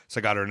you." So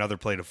I got her another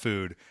plate of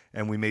food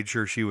and we made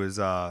sure she was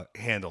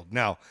handled.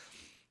 Now,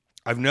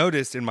 I've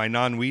noticed in my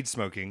non-weed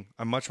smoking,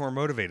 I'm much more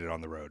motivated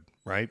on the road,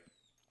 right?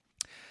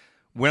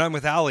 When I'm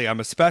with Allie, I'm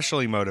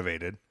especially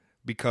motivated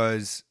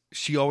because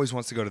she always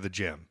wants to go to the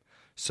gym.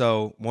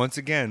 So once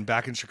again,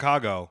 back in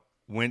Chicago,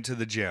 went to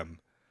the gym,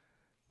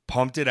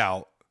 pumped it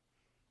out,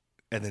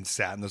 and then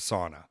sat in the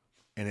sauna.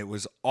 And it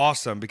was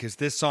awesome because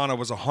this sauna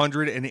was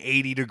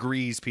 180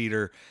 degrees,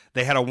 Peter.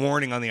 They had a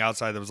warning on the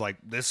outside that was like,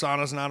 this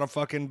sauna's not a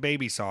fucking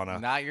baby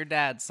sauna. Not your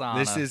dad's sauna.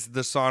 This is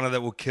the sauna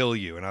that will kill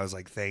you. And I was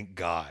like, thank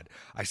God.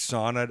 I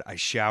saunaed, I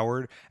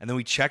showered, and then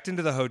we checked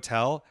into the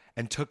hotel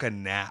and took a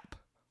nap.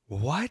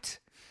 What?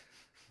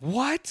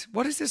 What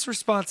is this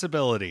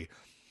responsibility?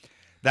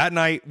 That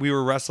night, we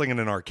were wrestling in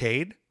an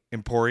arcade,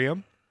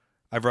 Emporium.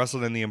 I've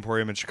wrestled in the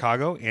Emporium in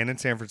Chicago and in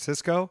San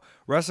Francisco.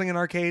 Wrestling in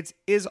arcades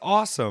is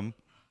awesome.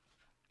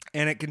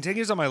 And it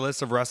continues on my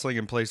list of wrestling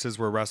in places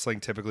where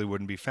wrestling typically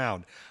wouldn't be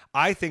found.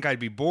 I think I'd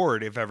be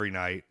bored if every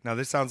night, now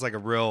this sounds like a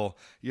real,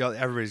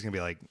 everybody's going to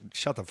be like,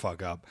 shut the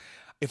fuck up.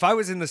 If I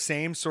was in the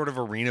same sort of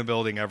arena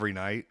building every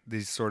night,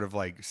 these sort of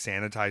like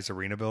sanitized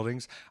arena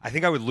buildings, I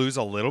think I would lose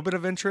a little bit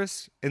of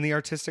interest in the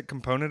artistic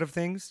component of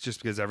things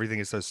just because everything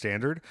is so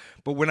standard.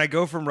 But when I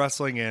go from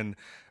wrestling in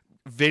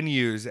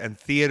venues and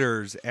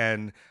theaters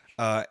and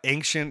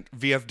ancient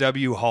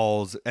VFW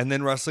halls and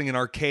then wrestling in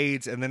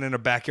arcades and then in a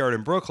backyard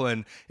in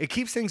Brooklyn, it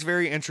keeps things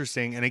very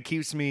interesting and it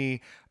keeps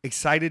me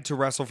excited to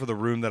wrestle for the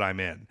room that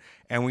I'm in.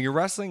 And when you're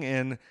wrestling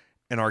in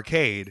an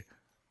arcade,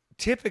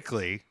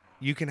 typically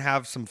you can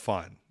have some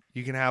fun.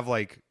 You can have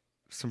like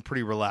some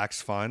pretty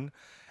relaxed fun.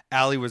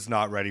 Allie was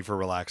not ready for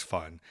relaxed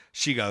fun.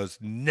 She goes,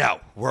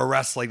 "No, we're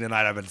wrestling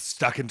tonight. I've been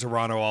stuck in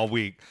Toronto all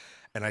week."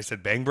 And I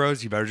said, "Bang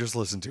Bros, you better just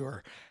listen to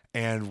her."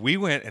 And we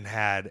went and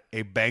had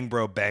a Bang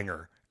Bro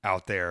banger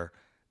out there.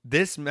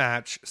 This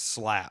match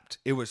slapped.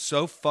 It was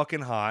so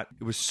fucking hot.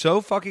 It was so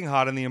fucking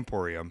hot in the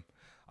Emporium.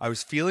 I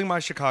was feeling my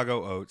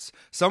Chicago oats.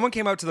 Someone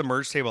came out to the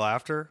merch table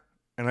after,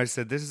 and I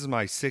said, "This is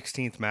my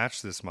 16th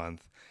match this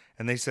month."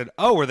 And they said,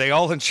 "Oh, were they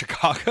all in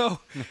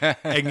Chicago?"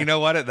 And you know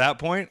what? At that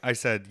point, I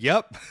said,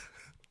 "Yep."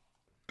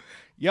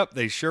 Yep,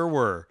 they sure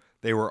were.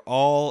 They were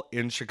all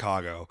in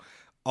Chicago.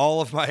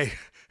 All of my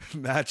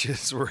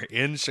matches were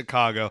in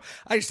Chicago.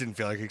 I just didn't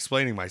feel like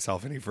explaining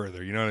myself any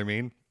further. You know what I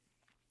mean?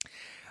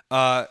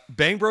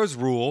 Bang Bros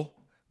rule.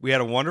 We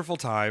had a wonderful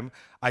time.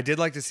 I did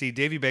like to see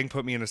Davey Bang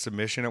put me in a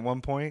submission at one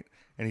point,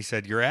 and he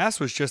said, "Your ass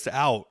was just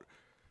out."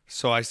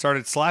 So I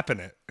started slapping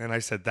it, and I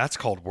said, "That's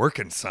called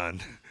working,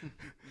 son."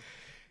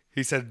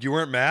 He said, "You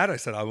weren't mad?" I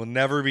said, "I will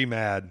never be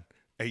mad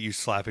at you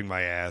slapping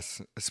my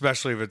ass,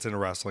 especially if it's in a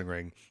wrestling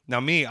ring." Now,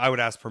 me, I would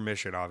ask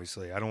permission,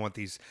 obviously. I don't want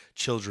these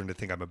children to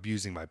think I'm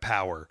abusing my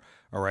power,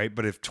 all right?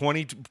 But if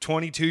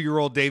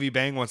 22-year-old Davey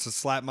Bang wants to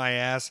slap my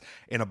ass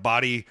in a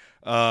body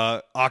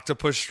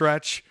octopus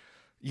stretch,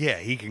 yeah,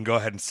 he can go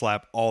ahead and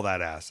slap all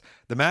that ass.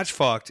 The match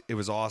fucked. It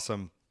was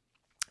awesome.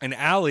 And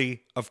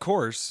Allie, of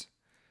course,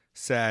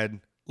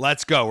 said,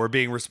 "Let's go. We're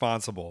being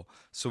responsible."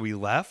 So we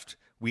left,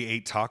 we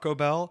ate Taco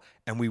Bell,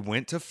 and we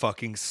went to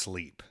fucking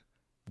sleep.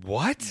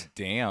 What?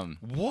 Damn.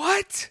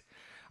 What?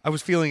 I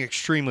was feeling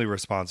extremely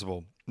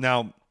responsible.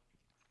 Now,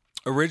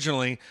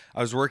 originally,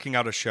 I was working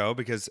out a show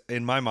because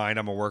in my mind,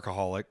 I'm a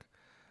workaholic.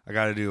 I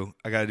gotta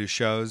do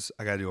shows.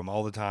 I gotta do them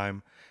all the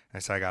time.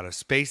 And so I got a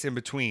space in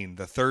between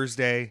the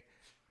Thursday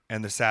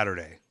and the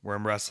Saturday where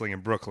I'm wrestling in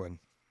Brooklyn.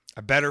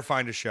 I better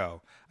find a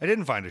show. I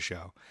didn't find a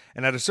show.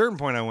 And at a certain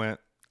point, I went,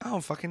 "I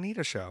don't fucking need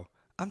a show.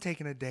 I'm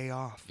taking a day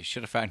off." You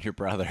should have found your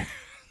brother.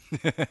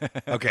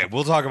 Okay,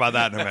 we'll talk about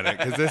that in a minute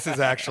because this is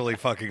actually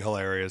fucking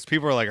hilarious.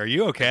 People are like, "Are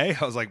you okay?"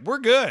 I was like, "We're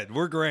good.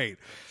 We're great."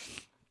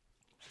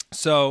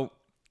 So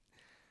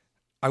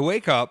I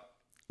wake up,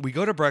 we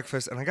go to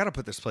breakfast, and I got to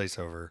put this place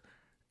over.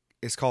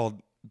 It's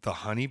called the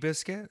Honey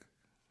Biscuit,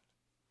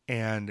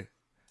 and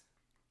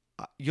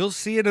you'll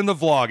see it in the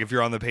vlog if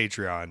you're on the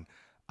Patreon.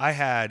 I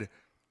had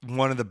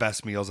one of the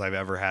best meals I've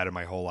ever had in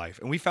my whole life,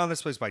 and we found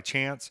this place by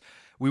chance.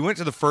 We went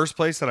to the first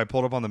place that I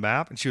pulled up on the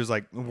map, and she was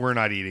like, "We're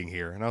not eating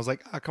here." And I was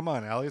like, "Come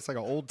on, Allie. It's like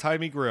an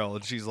old-timey grill."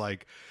 And she's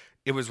like,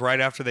 it was right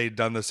after they'd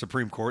done the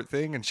Supreme Court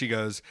thing. And she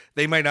goes,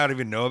 "They might not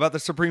even know about the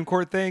Supreme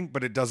Court thing,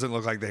 but it doesn't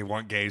look like they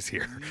want gays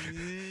here."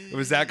 It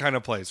was that kind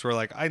of place where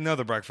like, I know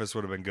the breakfast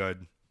would have been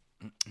good,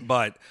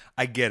 but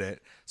I get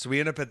it. So we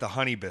end up at the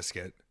Honey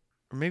Biscuit.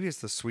 Or maybe it's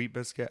the Sweet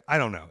Biscuit. I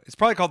don't know. It's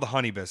probably called the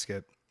Honey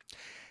Biscuit.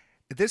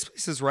 This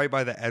place is right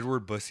by the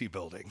Edward Bussey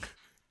building.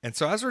 And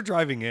so as we're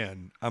driving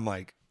in, I'm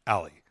like,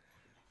 "Allie,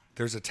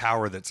 there's a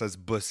tower that says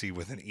Bussey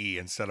with an E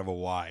instead of a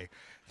Y."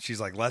 She's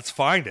like, "Let's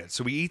find it."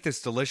 So we eat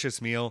this delicious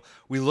meal.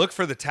 We look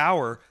for the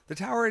tower. The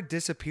tower had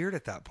disappeared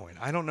at that point.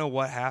 I don't know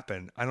what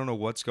happened. I don't know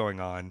what's going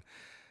on.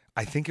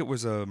 I think it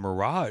was a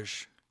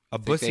mirage, a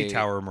Bussey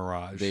Tower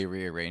mirage. They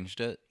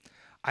rearranged it.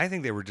 I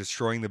think they were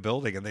destroying the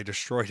building, and they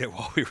destroyed it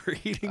while we were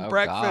eating Oh,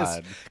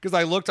 breakfast. God. Because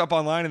I looked up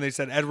online and they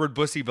said Edward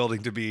Bussey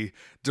building to be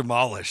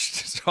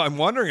demolished. So I'm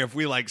wondering if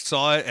we like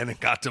saw it and it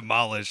got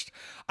demolished.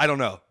 I don't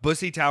know.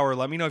 Bussey Tower.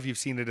 Let me know if you've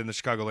seen it in the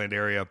Chicagoland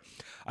area.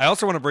 I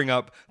also want to bring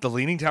up the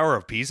Leaning Tower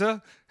of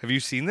Pisa. Have you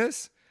seen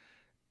this?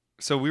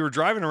 So we were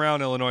driving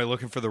around Illinois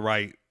looking for the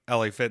right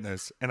LA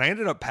Fitness, and I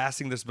ended up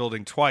passing this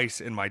building twice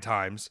in my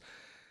times.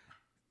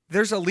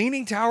 There's a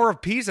Leaning Tower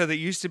of Pisa that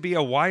used to be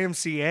a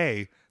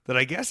YMCA that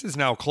I guess is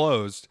now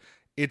closed.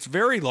 It's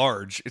very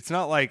large. It's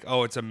not like,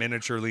 oh, it's a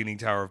miniature Leaning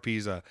Tower of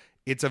Pisa.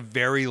 It's a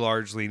very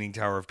large Leaning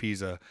Tower of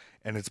Pisa,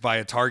 and it's by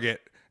a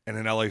Target and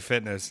an LA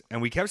Fitness.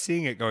 And we kept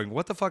seeing it going,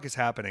 what the fuck is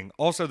happening?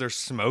 Also, there's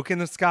smoke in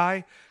the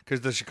sky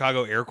because the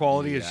Chicago air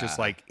quality is just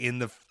like in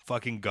the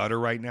fucking gutter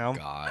right now.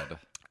 God.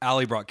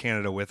 Allie brought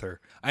Canada with her.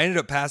 I ended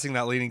up passing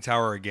that Leaning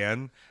Tower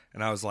again,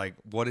 and I was like,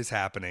 what is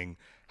happening?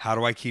 How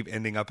do I keep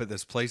ending up at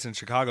this place in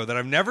Chicago that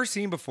I've never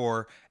seen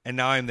before, and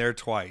now I'm there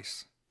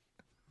twice?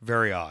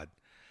 Very odd.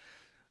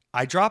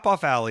 I drop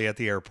off Allie at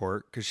the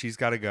airport because she's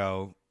got to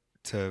go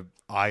to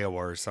Iowa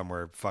or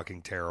somewhere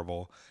fucking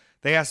terrible.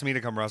 They asked me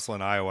to come wrestle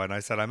in Iowa, and I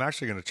said, I'm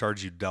actually going to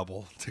charge you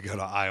double to go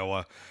to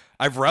Iowa.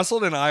 I've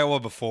wrestled in Iowa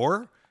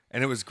before,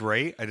 and it was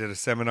great. I did a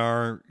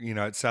seminar,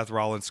 at Seth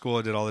Rollins School.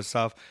 I did all this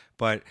stuff,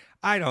 but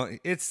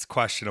it's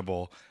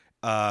questionable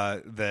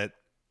that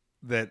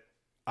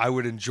I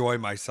would enjoy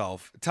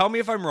myself. Tell me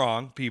if I'm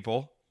wrong,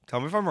 people. Tell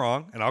me if I'm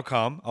wrong, and I'll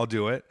come. I'll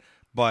do it.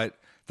 But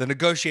the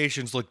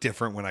negotiations look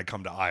different when I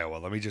come to Iowa.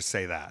 Let me just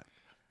say that.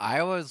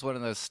 Iowa is one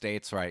of those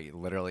states where I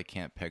literally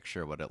can't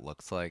picture what it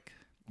looks like.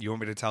 You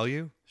want me to tell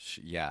you?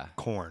 Yeah.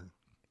 Corn.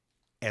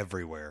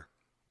 Everywhere.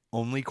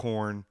 Only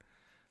corn.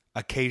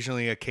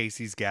 Occasionally a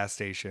Casey's gas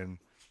station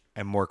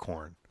and more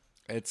corn.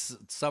 It's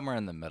somewhere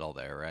in the middle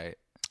there, right?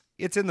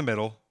 It's in the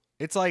middle.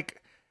 It's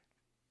like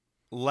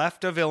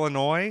left of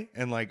Illinois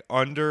and like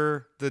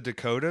under the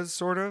Dakotas,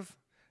 sort of,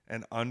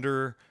 and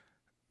under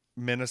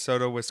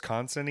Minnesota,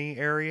 Wisconsin-y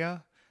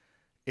area.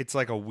 It's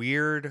like a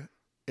weird,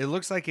 it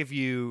looks like if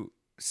you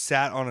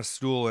sat on a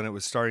stool and it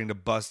was starting to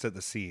bust at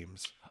the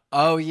seams.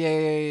 Oh,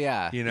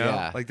 yeah.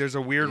 Yeah. Like there's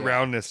a weird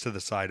roundness to the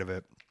side of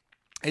it.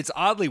 It's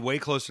oddly way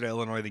closer to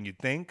Illinois than you'd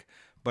think,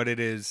 but it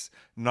is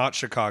not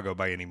Chicago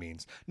by any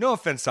means. No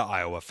offense to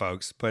Iowa,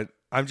 folks, but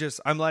I'm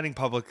letting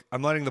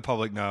the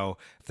public know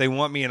if they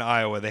want me in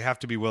Iowa, they have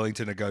to be willing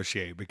to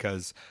negotiate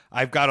because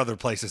I've got other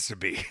places to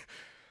be.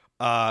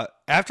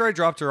 After I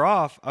dropped her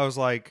off, I was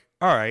like,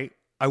 all right,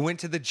 I went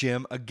to the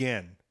gym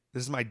again.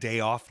 This is my day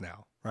off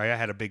now, right? I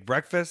had a big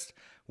breakfast,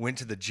 went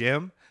to the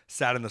gym,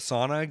 sat in the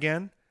sauna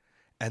again.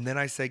 And then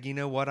I said, you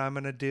know what I'm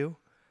going to do?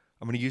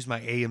 I'm going to use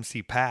my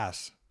AMC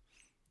pass.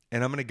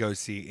 And I'm going to go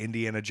see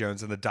Indiana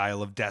Jones and the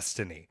Dial of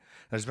Destiny.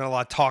 There's been a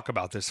lot of talk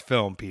about this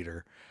film,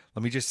 Peter.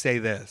 Let me just say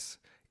this.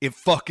 It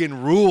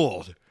fucking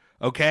ruled,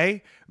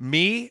 okay?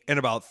 Me and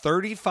about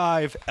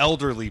 35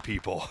 elderly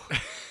people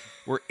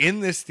were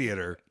in this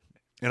theater.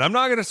 And I'm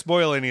not going to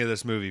spoil any of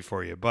this movie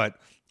for you, but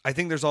I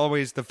think there's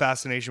always the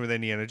fascination with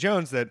Indiana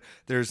Jones that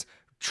there's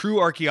true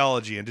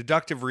archaeology and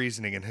deductive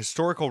reasoning and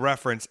historical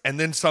reference, and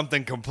then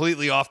something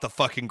completely off the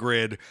fucking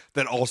grid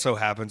that also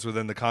happens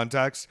within the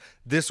context.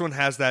 This one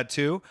has that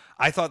too.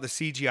 I thought the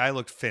CGI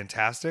looked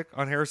fantastic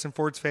on Harrison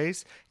Ford's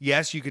face.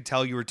 Yes, you could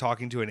tell you were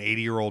talking to an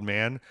 80-year-old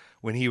man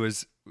when he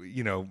was,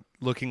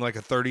 looking like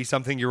a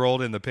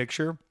 30-something-year-old in the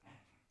picture.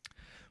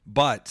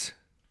 But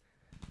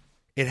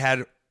it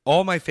had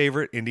all my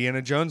favorite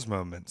Indiana Jones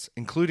moments,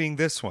 including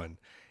this one.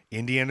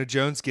 Indiana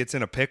Jones gets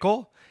in a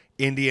pickle.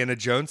 Indiana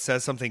Jones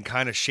says something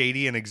kind of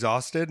shady and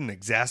exhausted and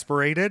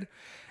exasperated.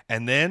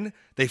 And then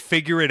they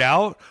figure it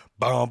out.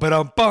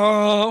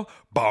 Bum-ba-dum-bum,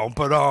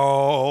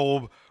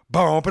 bum-ba-dum,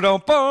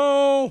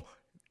 bum-ba-dum-bum.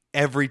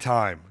 Every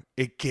time.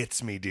 It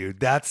gets me, dude.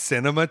 That's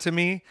cinema to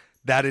me.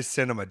 That is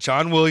cinema.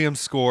 John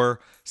Williams' score.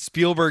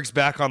 Spielberg's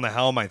back on the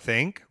helm, I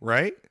think.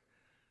 Right?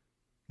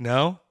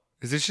 No?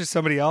 Is this just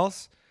somebody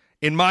else?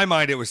 In my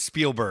mind, it was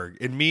Spielberg.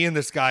 In me and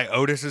this guy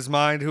Otis's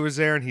mind who was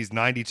there, and he's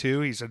 92,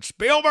 he said,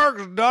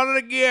 Spielberg's done it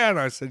again.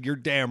 I said, you're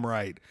damn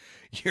right.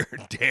 You're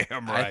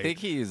damn right. I think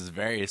he's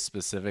very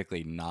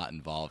specifically not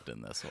involved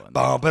in this one.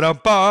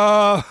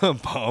 Bum-ba-dum-bum,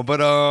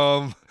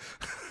 bum-ba-dum.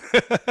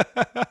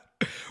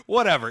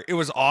 Whatever. It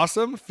was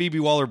awesome. Phoebe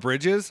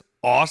Waller-Bridges,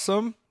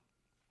 awesome.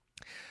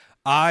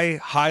 I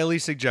highly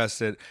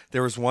suggest it.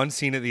 There was one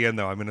scene at the end,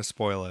 though, I'm going to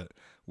spoil it,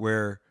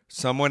 where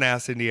someone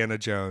asked Indiana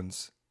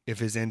Jones if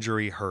his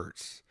injury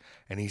hurts.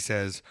 And he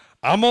says,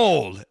 I'm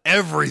old.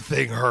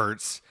 Everything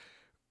hurts.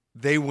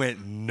 They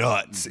went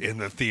nuts in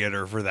the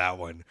theater for that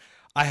one.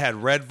 I had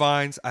red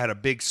vines. I had a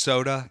big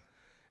soda.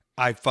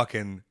 I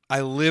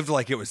lived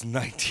like it was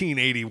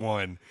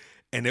 1981,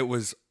 and it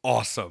was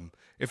awesome.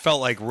 It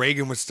felt like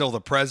Reagan was still the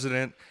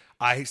president.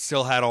 I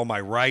still had all my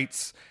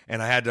rights,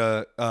 and I had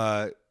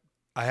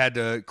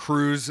to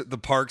cruise the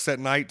parks at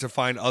night to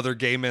find other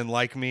gay men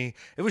like me.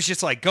 It was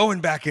just like going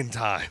back in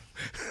time.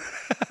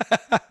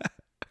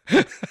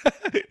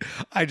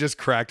 I just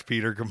cracked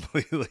Peter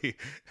completely.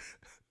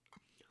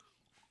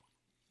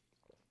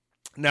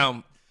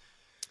 Now,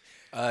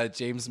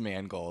 James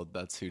Mangold,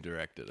 that's who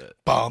directed it.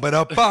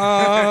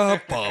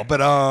 Ba-ba-da-ba,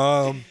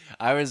 ba-ba-dum.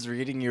 I was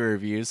reading your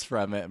reviews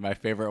from it. My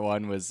favorite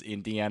one was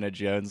Indiana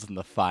Jones and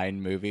the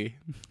Fine movie.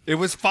 It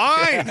was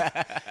fine.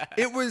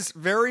 It was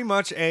very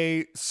much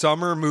a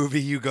summer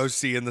movie you go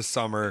see in the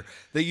summer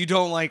that you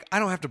don't like. I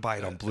don't have to buy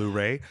it on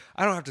Blu-ray.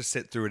 I don't have to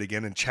sit through it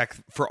again and check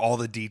for all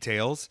the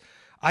details.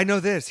 I know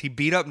this. He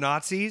beat up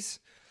Nazis.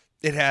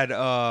 It had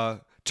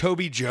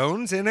Toby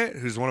Jones in it,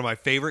 who's one of my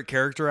favorite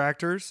character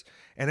actors.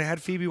 And it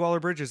had Phoebe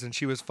Waller-Bridges, and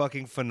she was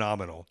fucking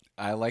phenomenal.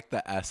 I like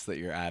the S that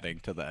you're adding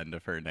to the end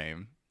of her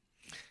name.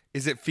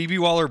 Is it Phoebe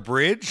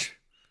Waller-Bridge?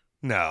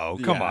 No,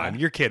 come on.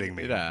 You're kidding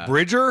me. Yeah.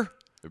 Bridger?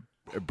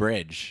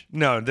 Bridge.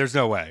 No, there's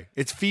no way.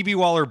 It's Phoebe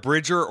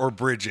Waller-Bridger or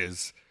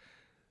Bridges.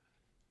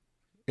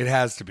 It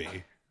has to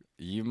be.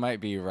 You might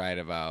be right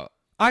about...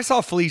 I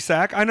saw Flea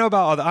Sack. I know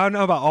about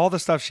all the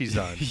stuff she's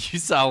done. You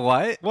saw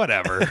what?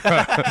 Whatever.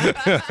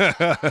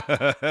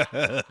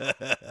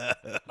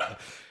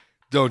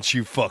 Don't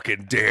you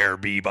fucking dare,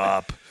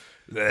 Bebop.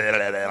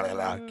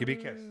 Give me a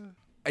kiss.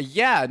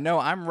 Yeah, no,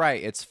 I'm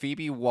right. It's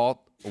Phoebe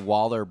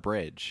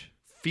Waller-Bridge.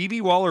 Phoebe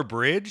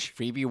Waller-Bridge?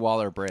 Phoebe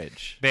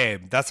Waller-Bridge.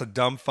 Babe, that's a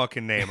dumb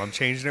fucking name. I'm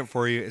changing it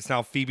for you. It's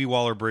now Phoebe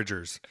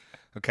Waller-Bridgers.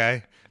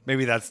 Okay?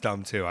 Maybe that's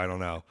dumb too. I don't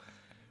know.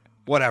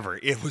 Whatever.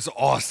 It was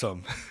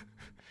awesome.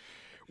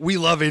 We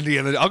love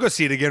Indiana. I'll go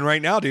see it again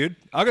right now, dude.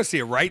 I'll go see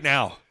it right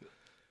now.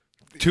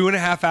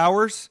 2.5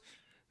 hours?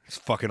 It's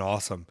fucking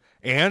awesome.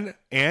 And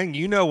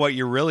you know what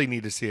you really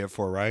need to see it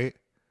for, right?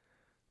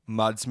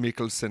 Mads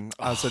Mikkelsen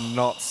as a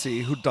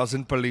Nazi who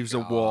doesn't believe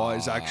the war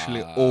is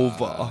actually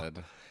over.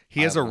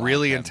 He has a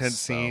really intense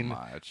scene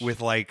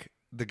with like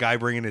the guy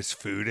bringing his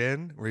food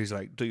in where he's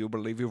like, "Do you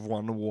believe you've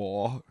won the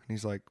war?" And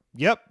he's like,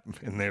 "Yep."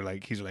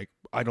 And he's like,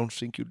 "I don't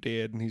think you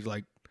did." And he's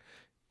like,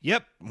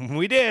 "Yep,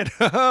 we did."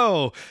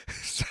 Oh,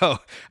 so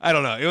I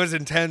don't know. It was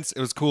intense. It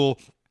was cool.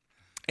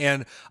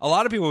 And a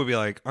lot of people would be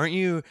like, weren't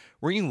you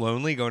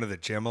lonely going to the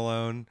gym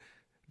alone,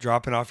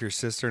 dropping off your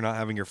sister, not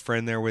having your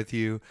friend there with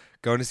you,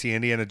 going to see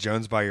Indiana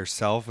Jones by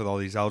yourself with all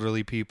these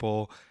elderly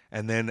people,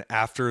 and then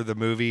after the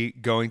movie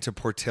going to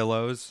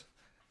Portillo's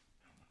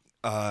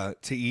to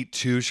eat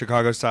 2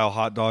 Chicago-style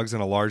hot dogs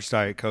and a large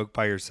Diet Coke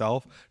by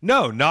yourself?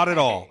 No, not at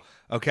all,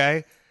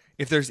 okay?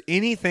 If there's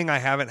anything I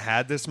haven't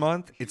had this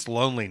month, it's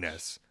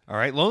loneliness. All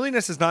right.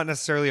 Loneliness is not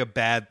necessarily a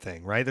bad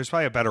thing, right? There's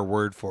probably a better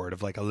word for it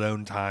of like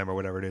alone time or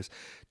whatever it is.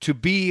 To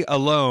be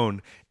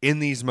alone in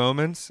these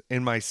moments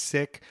in my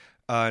sick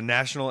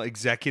National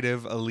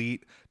Executive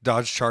Elite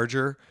Dodge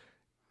Charger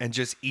and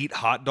just eat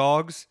hot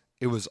dogs,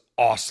 it was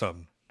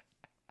awesome.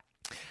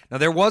 Now,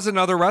 there was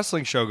another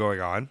wrestling show going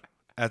on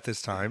at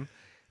this time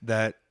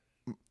that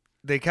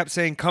they kept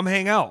saying, come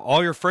hang out.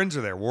 All your friends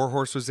are there.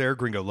 Warhorse was there.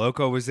 Gringo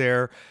Loco was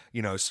there.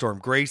 You know, Storm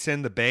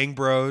Grayson, the Bang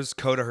Bros,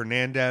 Coda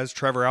Hernandez,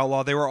 Trevor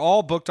Outlaw. They were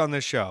all booked on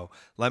this show.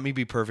 Let me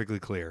be perfectly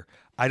clear.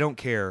 I don't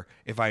care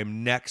if I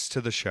am next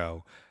to the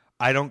show.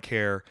 I don't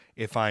care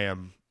if I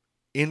am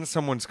in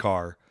someone's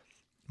car.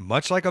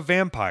 Much like a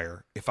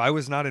vampire, if I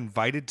was not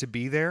invited to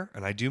be there,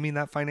 and I do mean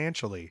that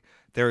financially,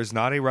 there is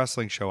not a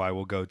wrestling show I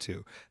will go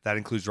to. That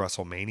includes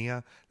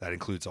WrestleMania. That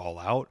includes All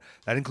Out.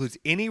 That includes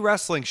any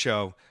wrestling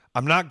show.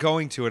 I'm not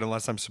going to it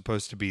unless I'm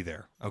supposed to be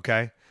there,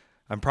 okay?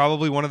 I'm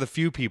probably one of the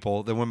few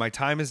people that when my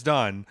time is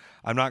done,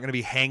 I'm not going to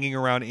be hanging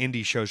around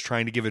indie shows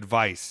trying to give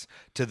advice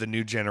to the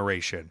new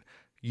generation.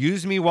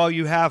 Use me while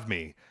you have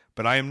me,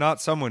 but I am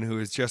not someone who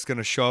is just going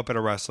to show up at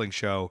a wrestling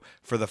show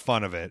for the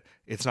fun of it.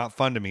 It's not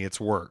fun to me.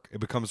 It's work. It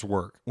becomes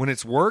work. When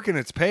it's work and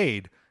it's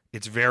paid,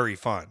 it's very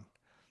fun.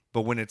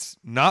 But when it's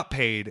not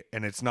paid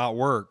and it's not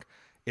work,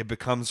 it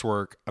becomes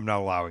work. I'm not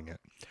allowing it.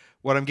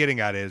 What I'm getting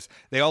at is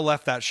they all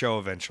left that show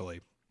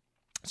eventually.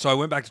 So I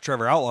went back to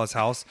Trevor Outlaw's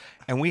house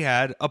and we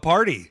had a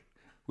party.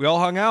 We all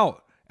hung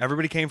out.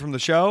 Everybody came from the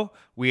show.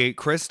 We ate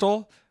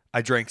Crystal.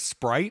 I drank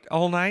Sprite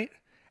all night.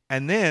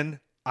 And then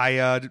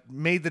I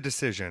made the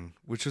decision,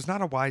 which was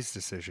not a wise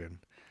decision,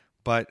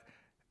 but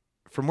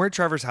from where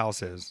Trevor's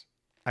house is,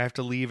 I have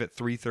to leave at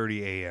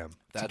 3:30 a.m.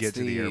 to get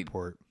to the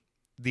airport.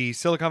 The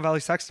Silicon Valley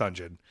sex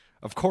dungeon,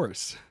 of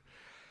course.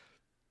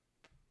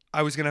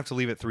 I was going to have to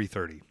leave at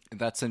 3:30.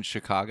 That's in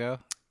Chicago?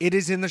 It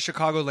is in the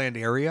Chicagoland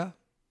area,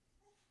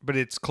 but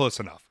it's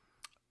close enough.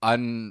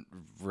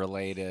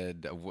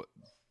 Unrelated,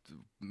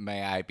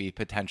 may I be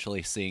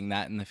potentially seeing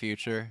that in the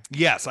future?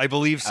 Yes, I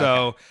believe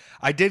so. Okay.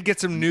 I did get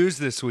some news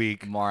this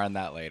week. More on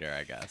that later,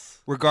 I guess.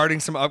 Regarding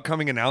some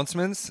upcoming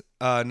announcements,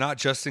 not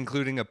just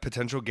including a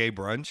potential gay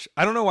brunch.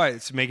 I don't know why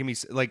it's making me,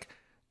 like,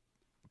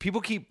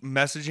 people keep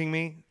messaging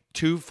me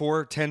 2,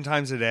 4, 10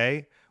 times a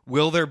day.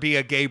 Will there be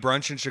a gay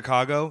brunch in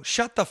Chicago?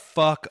 Shut the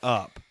fuck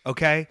up,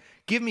 okay?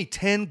 Give me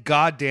 10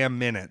 goddamn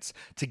minutes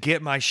to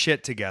get my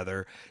shit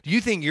together. Do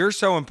you think you're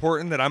so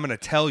important that I'm going to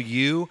tell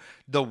you,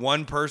 the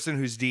one person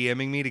who's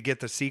DMing me, to get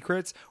the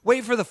secrets?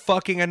 Wait for the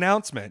fucking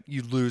announcement,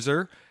 you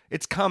loser.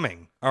 It's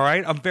coming, all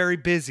right? I'm very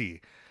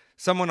busy.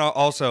 Someone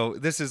also,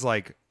 this is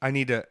like, I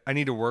need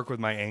to work with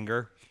my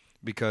anger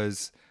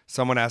because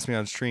someone asked me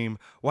on stream,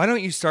 why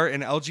don't you start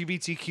an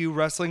LGBTQ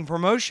wrestling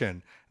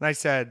promotion? And I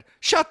said,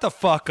 shut the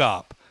fuck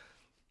up.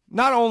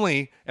 Not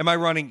only am I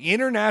running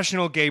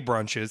international gay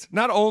brunches,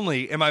 not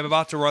only am I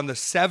about to run the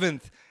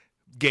 7th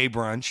gay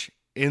brunch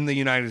in the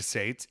United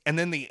States, and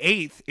then the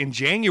 8th in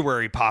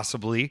January,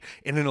 possibly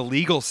in an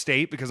illegal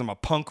state because I'm a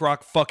punk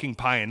rock fucking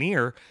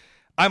pioneer,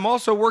 I'm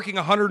also working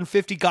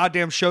 150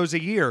 goddamn shows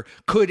a year.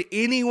 Could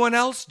anyone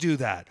else do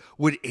that?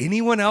 Would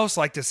anyone else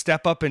like to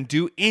step up and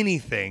do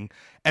anything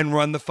and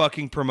run the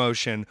fucking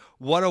promotion?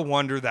 What a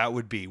wonder that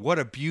would be. What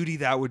a beauty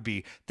that would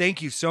be.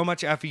 Thank you so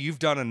much, Effie. You've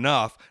done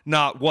enough.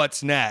 Not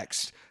what's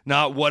next.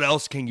 Not what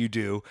else can you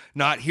do.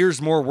 Not here's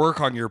more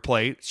work on your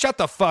plate. Shut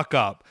the fuck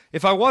up.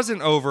 If I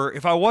wasn't over,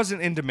 if I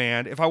wasn't in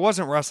demand, if I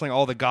wasn't wrestling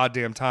all the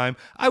goddamn time,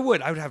 I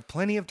would have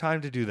plenty of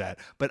time to do that.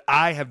 But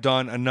I have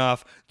done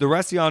enough. The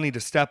rest of y'all need to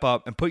step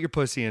up and put your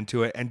pussy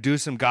into it and do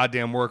some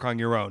goddamn work on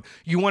your own.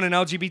 You want an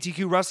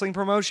LGBTQ wrestling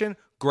promotion?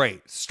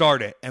 Great.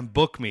 Start it and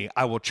book me.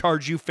 I will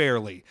charge you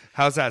fairly.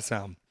 How's that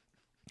sound?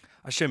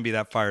 I shouldn't be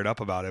that fired up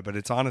about it, but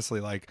it's honestly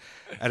like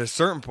at a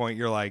certain point,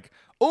 you're like,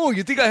 oh,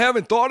 you think I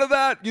haven't thought of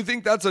that? You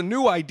think that's a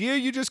new idea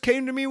you just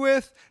came to me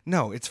with?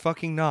 No, it's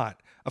fucking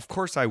not. Of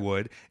course I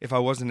would if I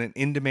wasn't an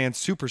in-demand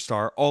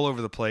superstar all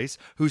over the place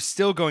who's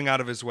still going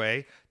out of his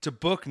way to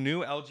book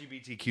new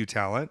LGBTQ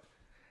talent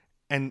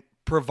and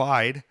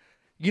provide.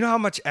 You know how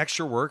much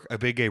extra work a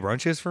big gay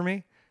brunch is for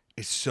me?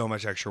 It's so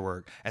much extra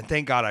work. And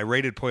thank God I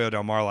rated Pollo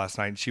Del Mar last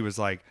night and she was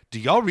like, do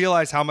y'all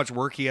realize how much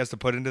work he has to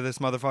put into this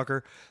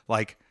motherfucker?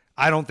 Like,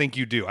 I don't think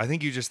you do. I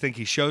think you just think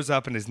he shows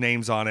up and his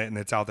name's on it and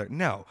it's out there.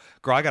 No.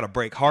 Girl, I got to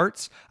break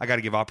hearts. I got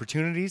to give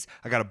opportunities.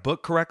 I got to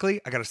book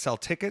correctly. I got to sell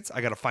tickets.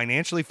 I got to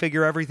financially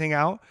figure everything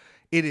out.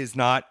 It is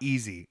not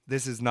easy.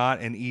 This is not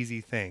an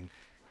easy thing.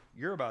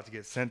 You're about to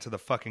get sent to the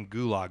fucking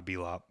gulag,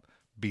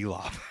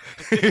 B-Lop.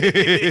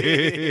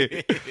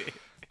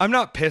 I'm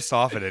not pissed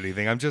off at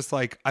anything. I'm just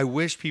like, I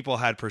wish people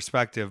had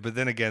perspective, but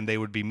then again, they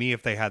would be me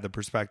if they had the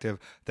perspective.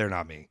 They're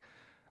not me.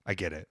 I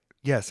get it.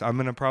 Yes, I'm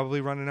going to probably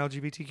run an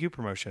LGBTQ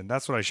promotion.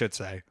 That's what I should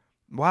say.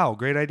 Wow,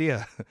 great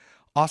idea.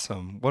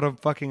 Awesome. What a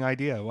fucking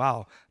idea.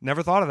 Wow.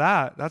 Never thought of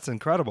that. That's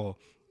incredible.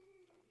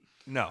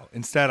 No,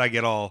 instead I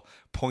get all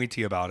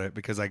pointy about it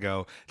because I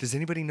go, does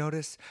anybody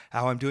notice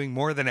how I'm doing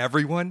more than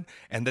everyone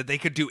and that they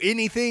could do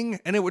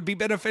anything and it would be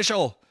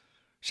beneficial?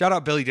 Shout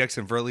out Billy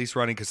Dixon for at least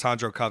running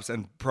Cassandro Cups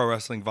and Pro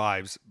Wrestling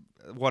Vibes.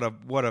 What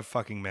a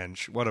fucking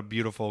mensch. What a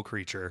beautiful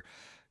creature.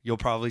 You'll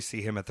probably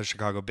see him at the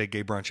Chicago Big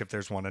Gay Brunch if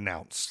there's one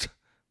announced.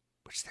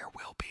 Which there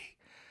will be.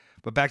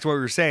 But back to what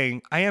we were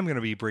saying, I am going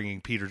to be bringing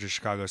Peter to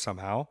Chicago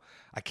somehow.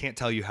 I can't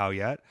tell you how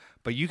yet,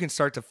 but you can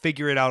start to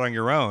figure it out on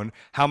your own,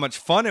 how much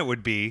fun it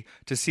would be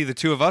to see the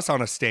two of us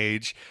on a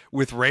stage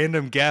with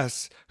random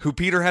guests who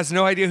Peter has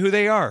no idea who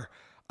they are.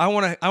 I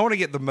want to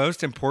get the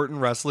most important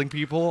wrestling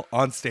people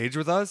on stage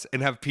with us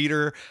and have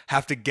Peter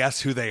have to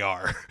guess who they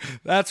are.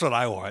 That's what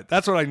I want.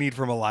 That's what I need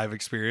from a live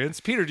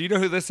experience. Peter, do you know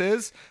who this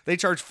is? They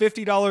charge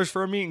 $50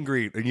 for a meet and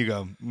greet. And you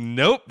go,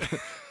 nope.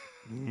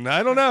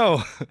 I don't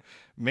know.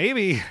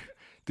 Maybe.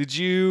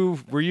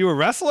 Were you a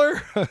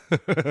wrestler?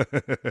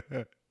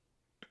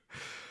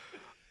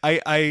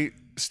 I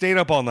stayed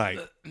up all night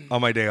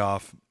on my day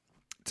off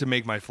to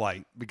make my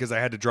flight because I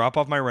had to drop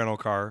off my rental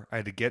car. I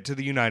had to get to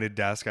the United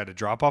desk. I had to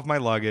drop off my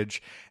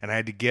luggage and I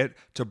had to get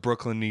to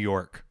Brooklyn, New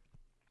York.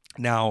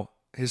 Now,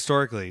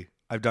 historically,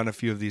 I've done a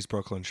few of these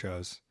Brooklyn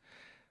shows.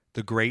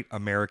 The Great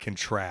American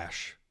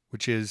Trash,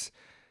 which is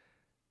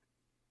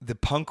the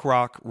punk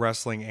rock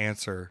wrestling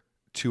answer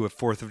to a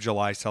 4th of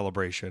July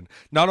celebration.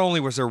 Not only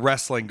was there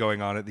wrestling going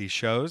on at these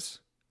shows,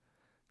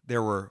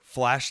 there were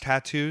flash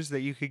tattoos that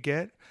you could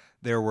get.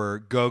 There were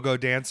go-go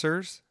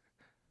dancers.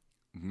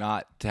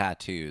 Not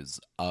tattoos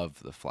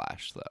of the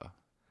Flash, though.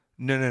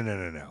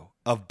 No.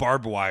 Of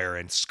barbed wire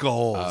and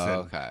skulls and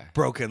okay.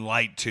 broken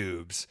light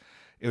tubes.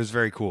 It was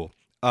very cool.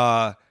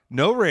 No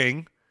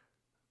ring,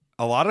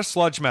 a lot of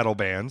sludge metal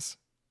bands,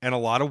 and a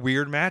lot of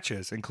weird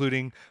matches,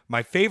 including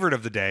my favorite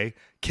of the day,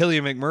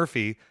 Killian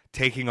McMurphy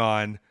taking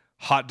on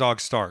Hot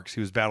Dog Starks,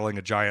 who was battling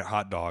a giant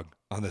hot dog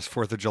on this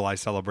 4th of July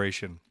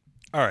celebration.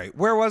 All right,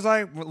 where was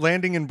I?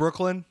 Landing in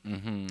Brooklyn?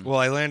 Mm-hmm. Well,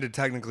 I landed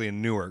technically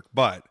in Newark,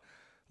 but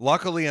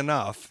luckily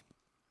enough,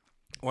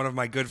 one of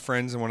my good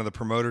friends and one of the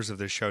promoters of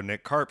this show,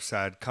 Nick Karp,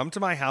 said, come to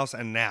my house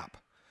and nap,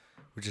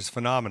 which is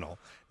phenomenal.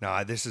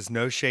 Now, this is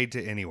no shade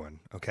to anyone,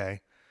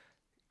 okay?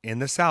 In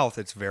the South,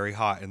 it's very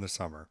hot in the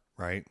summer,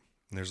 right?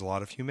 And there's a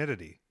lot of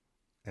humidity,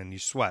 and you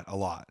sweat a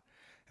lot.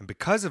 And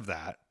because of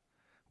that,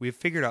 we have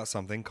figured out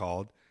something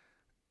called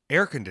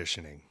air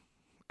conditioning,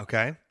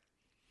 okay?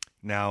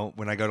 Now,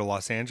 when I go to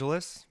Los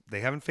Angeles,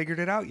 they haven't figured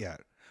it out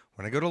yet.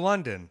 When I go to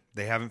London,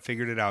 they haven't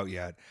figured it out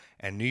yet.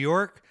 And New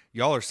York,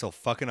 y'all are still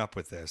fucking up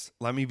with this.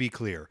 Let me be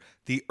clear.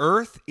 The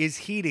earth is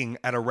heating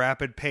at a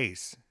rapid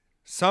pace.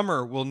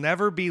 Summer will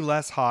never be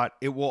less hot.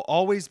 It will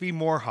always be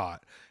more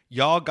hot.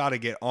 Y'all got to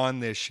get on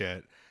this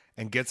shit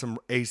and get some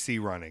AC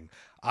running.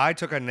 I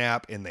took a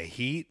nap in the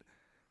heat.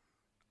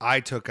 I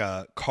took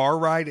a car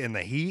ride in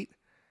the heat.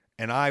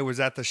 And I was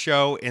at the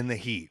show in the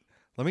heat.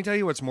 Let me tell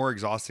you what's more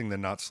exhausting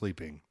than not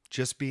sleeping.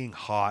 Just being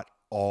hot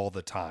all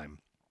the time.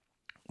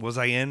 Was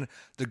I in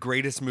the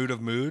greatest mood of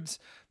moods?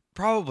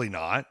 Probably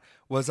not.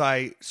 was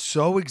I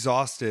so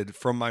exhausted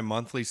from my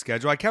monthly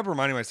schedule. I kept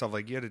reminding myself,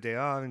 like, you had a day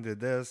off and did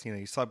this. You know,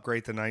 you slept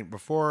great the night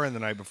before and the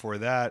night before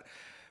that.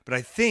 But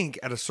I think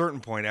at a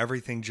certain point,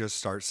 everything just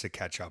starts to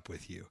catch up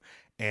with you.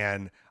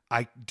 And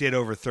I did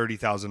over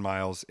 30,000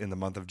 miles in the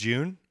month of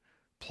June,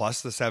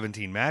 plus the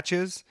 17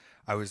 matches.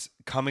 I was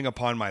coming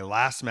upon my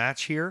last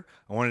match here.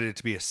 I wanted it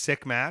to be a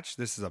sick match.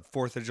 This is a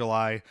 4th of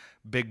July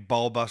big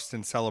ball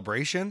busting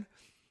celebration.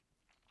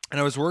 And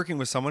I was working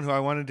with someone who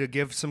I wanted to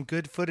give some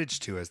good footage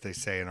to, as they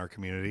say in our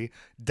community,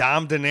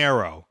 Dom De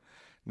Niro.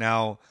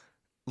 Now,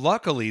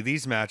 luckily,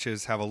 these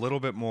matches have a little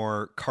bit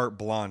more carte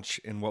blanche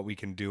in what we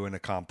can do and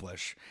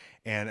accomplish.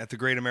 And at the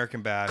Great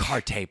American Bash...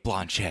 Carte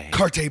blanche.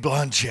 Carte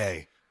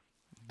blanche.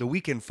 The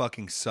weekend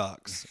fucking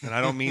sucks. And I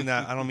don't mean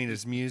that. I don't mean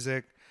his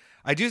music.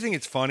 I do think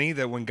it's funny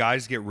that when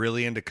guys get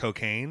really into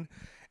cocaine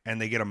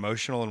and they get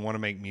emotional and want to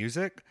make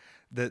music,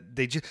 that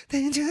they just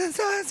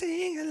start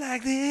singing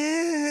like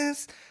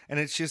this. And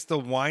it's just the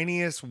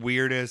whiniest,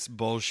 weirdest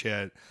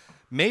bullshit.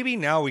 Maybe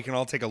now we can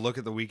all take a look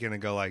at the weekend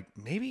and go like,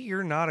 maybe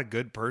you're not a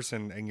good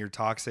person and you're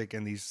toxic,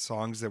 and these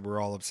songs that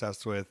we're all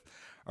obsessed with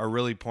are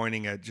really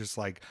pointing at just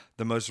like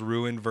the most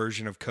ruined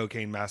version of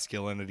cocaine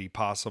masculinity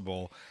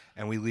possible,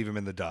 and we leave them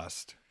in the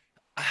dust.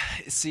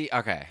 See,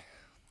 okay.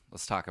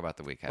 Let's talk about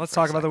the weekend. Let's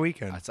talk about the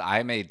weekend.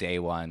 I'm a day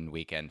one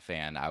weekend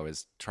fan. I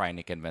was trying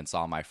to convince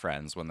all my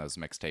friends when those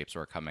mixtapes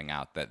were coming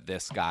out that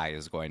this guy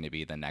is going to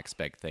be the next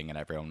big thing, and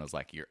everyone was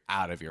like, you're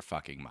out of your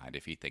fucking mind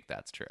if you think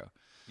that's true.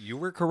 You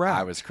were correct.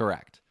 I was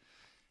correct.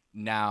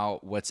 Now,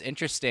 what's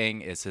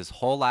interesting is his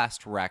whole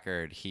last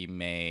record he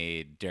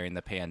made during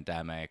the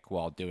pandemic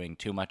while doing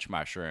too much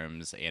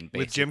mushrooms and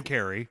with Jim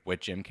Carrey. With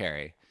Jim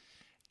Carrey.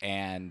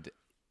 And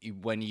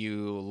when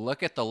you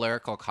look at the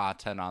lyrical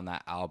content on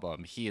that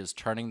album, he is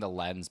turning the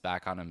lens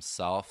back on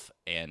himself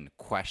and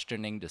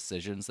questioning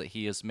decisions that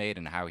he has made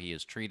and how he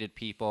has treated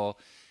people.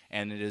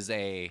 And it is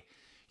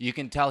you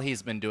can tell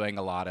he's been doing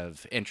a lot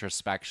of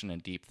introspection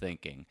and deep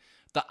thinking.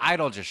 The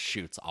Idol just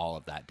shoots all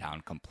of that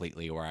down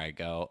completely, where I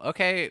go,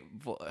 okay,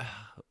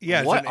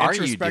 yeah, what it's an are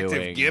you introspective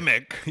doing?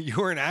 Gimmick. You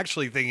weren't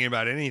actually thinking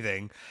about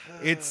anything.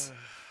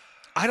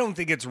 I don't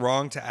think it's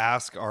wrong to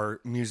ask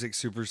our music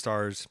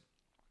superstars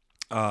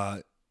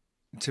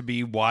to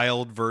be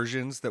wild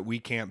versions that we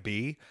can't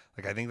be.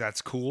 Like, I think that's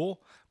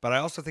cool, but I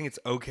also think it's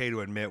okay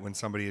to admit when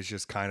somebody is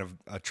just kind of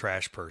a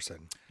trash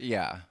person.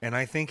 Yeah. And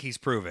I think he's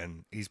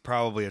proven he's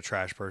probably a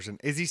trash person.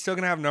 Is he still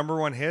going to have number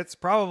one hits?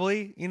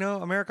 Probably. You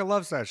know, America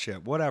loves that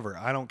shit. Whatever.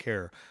 I don't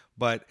care.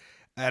 But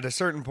at a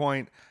certain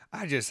point,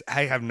 I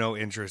have no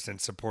interest in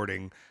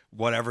supporting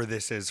whatever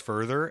this is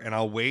further. And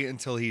I'll wait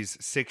until he's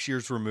 6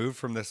 years removed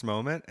from this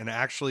moment and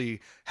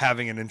actually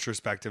having an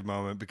introspective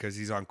moment because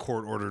he's on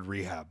court-ordered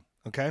rehab.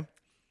 Okay?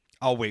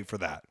 I'll wait for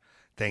that.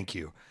 Thank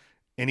you.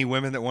 Any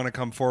women that want to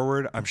come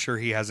forward, I'm sure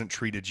he hasn't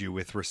treated you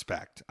with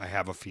respect. I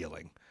have a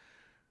feeling.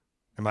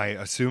 Am I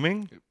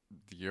assuming?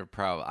 You're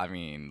probably, I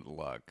mean,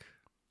 look.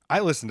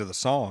 I listen to the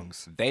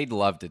songs. They'd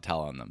love to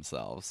tell on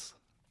themselves.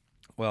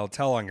 Well,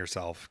 tell on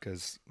yourself,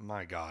 because,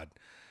 my God.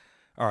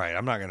 All right,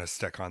 I'm not going to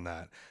stick on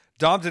that.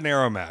 Dom De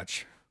Niro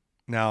match.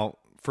 Now,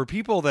 for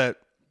people that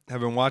have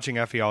been watching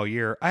Effie all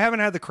year, I haven't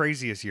had the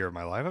craziest year of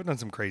my life. I've done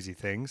some crazy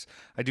things.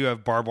 I do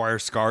have barbed wire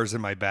scars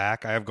in my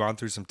back. I have gone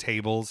through some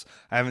tables.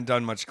 I haven't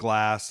done much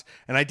glass.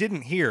 And I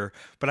didn't hear,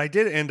 but I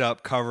did end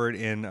up covered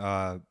in,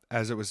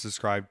 as it was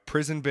described,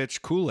 prison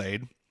bitch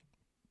Kool-Aid,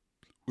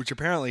 which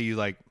apparently you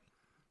like,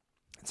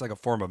 it's like a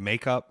form of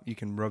makeup. You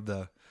can rub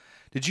the...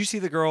 Did you see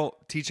the girl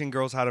teaching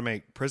girls how to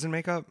make prison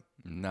makeup?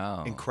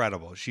 No.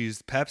 Incredible. She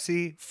used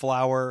Pepsi,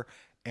 flour,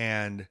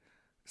 and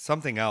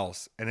something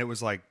else, and it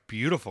was like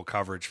beautiful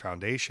coverage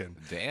foundation.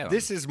 Damn.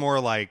 This is more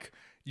like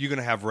you're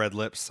gonna have red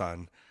lips,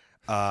 son.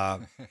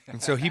 And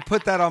so he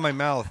put that on my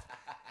mouth,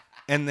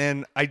 and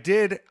then I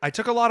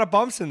took a lot of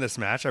bumps in this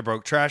match. I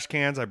broke trash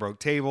cans, I broke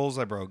tables,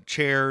 I broke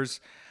chairs.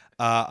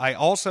 I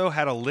also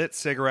had a lit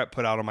cigarette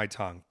put out on my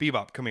tongue.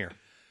 Bebop, come here.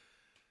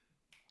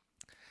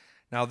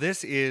 Now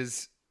this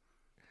is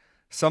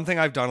something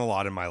I've done a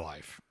lot in my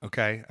life,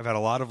 okay? I've had a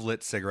lot of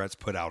lit cigarettes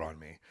put out on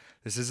me.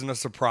 This isn't a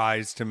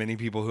surprise to many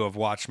people who have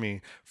watched me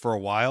for a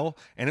while,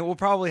 and it will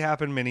probably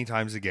happen many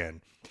times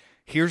again.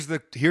 Here's the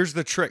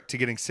trick to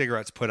getting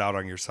cigarettes put out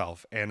on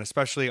yourself, and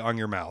especially on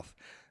your mouth.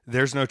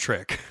 There's no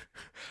trick.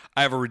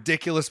 I have a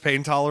ridiculous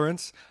pain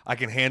tolerance. I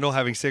can handle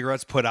having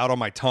cigarettes put out on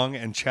my tongue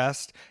and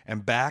chest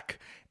and back,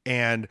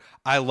 and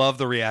I love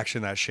the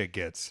reaction that shit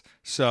gets.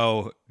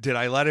 So, did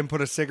I let him put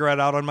a cigarette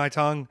out on my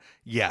tongue?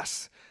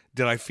 Yes.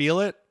 Did I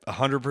feel it?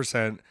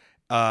 100%.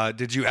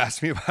 Did you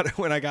ask me about it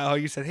when I got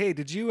home? You said, hey,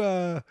 did you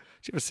have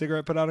a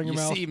cigarette put out on your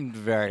mouth? You seemed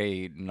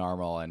very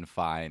normal and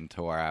fine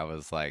to where I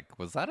was like,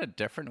 was that a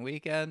different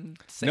weekend?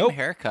 Same Nope.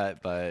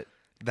 haircut, but...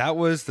 That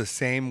was the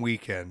same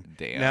weekend.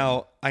 Damn.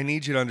 Now, I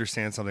need you to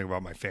understand something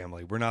about my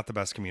family. We're not the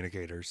best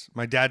communicators.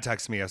 My dad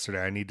texted me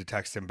yesterday. I need to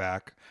text him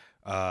back.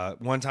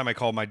 One time I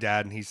called my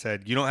dad and he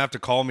said, "You don't have to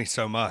call me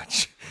so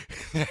much,"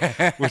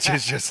 which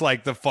is just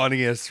like the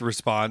funniest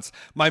response.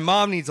 My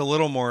mom needs a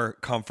little more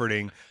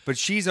comforting, but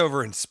she's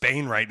over in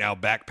Spain right now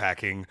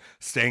backpacking,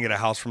 staying at a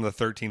house from the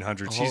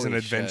 1300s. She's an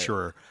Holy shit.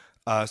 adventurer.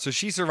 So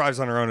she survives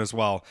on her own as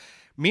well.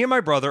 Me and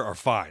my brother are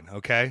fine,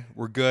 okay?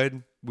 We're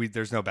good.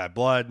 There's no bad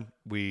blood.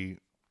 We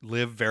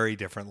live very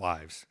different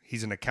lives.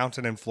 He's an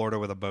accountant in Florida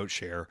with a boat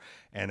share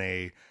and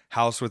a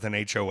house with an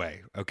HOA,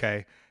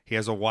 okay? He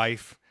has a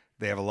wife.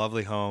 They have a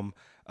lovely home.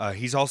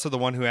 He's also the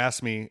one who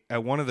asked me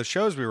at one of the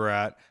shows we were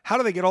at, how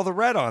do they get all the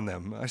red on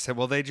them? I said,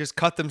 well, they just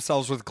cut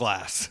themselves with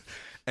glass.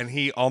 And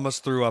he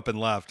almost threw up and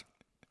left.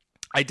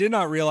 I did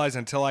not realize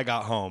until I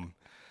got home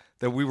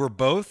that we were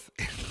both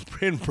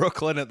in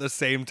Brooklyn at the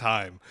same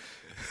time.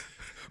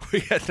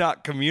 We had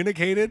not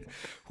communicated.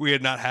 We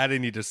had not had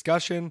any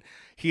discussion.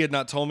 He had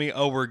not told me,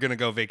 oh, we're going to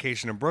go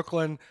vacation in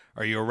Brooklyn.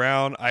 Are you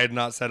around? I had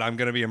not said, I'm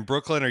going to be in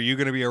Brooklyn. Are you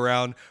going to be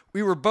around?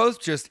 We were both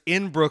just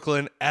in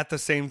Brooklyn at the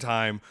same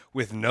time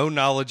with no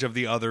knowledge of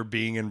the other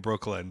being in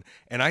Brooklyn.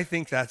 And I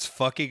think that's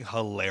fucking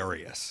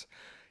hilarious.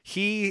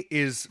 He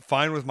is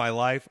fine with my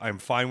life. I'm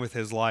fine with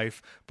his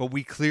life. But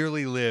we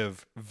clearly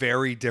live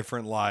very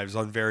different lives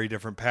on very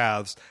different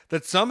paths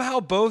that somehow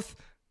both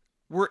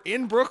were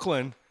in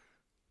Brooklyn,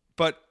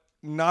 but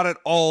not at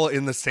all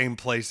in the same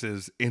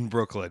places in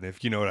Brooklyn,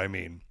 if you know what I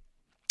mean.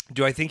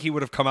 Do I think he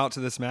would have come out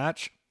to this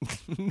match?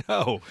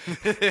 No.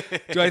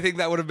 Do I think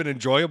that would have been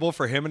enjoyable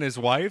for him and his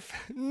wife?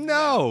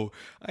 No.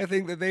 I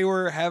think that they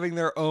were having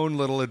their own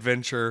little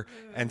adventure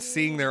and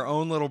seeing their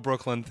own little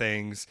Brooklyn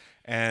things.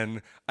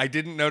 And I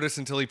didn't notice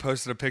until he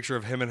posted a picture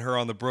of him and her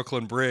on the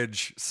Brooklyn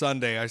Bridge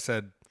Sunday. I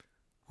said,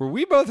 were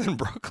we both in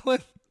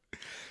Brooklyn?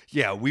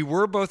 Yeah, we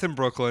were both in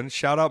Brooklyn.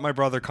 Shout out my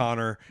brother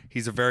Connor.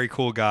 He's a very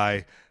cool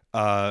guy.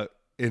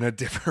 In a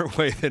different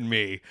way than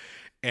me.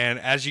 And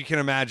as you can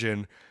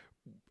imagine,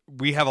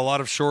 we have a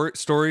lot of short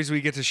stories we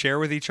get to share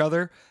with each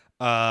other.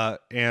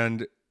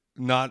 And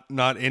not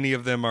any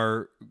of them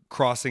are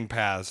crossing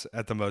paths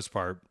at the most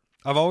part.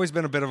 I've always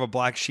been a bit of a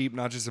black sheep,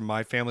 not just in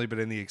my family, but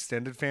in the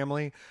extended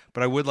family.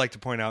 But I would like to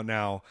point out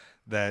now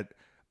that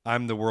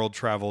I'm the world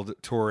traveled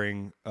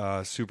touring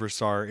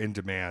superstar in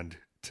demand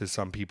to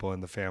some people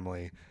in the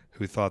family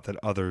who thought that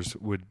others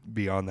would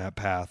be on that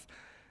path.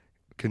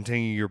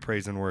 Continue your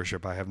praise and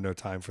worship. I have no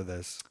time for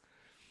this.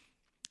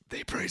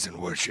 They praise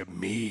and worship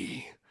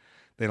me.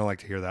 They don't like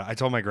to hear that. I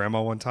told my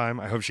grandma one time,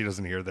 I hope she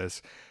doesn't hear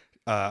this.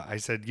 I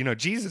said,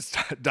 Jesus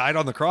died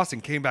on the cross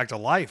and came back to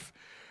life.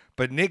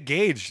 But Nick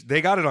Gage,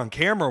 they got it on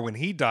camera when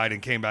he died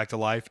and came back to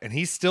life, and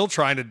he's still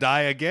trying to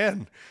die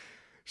again.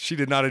 She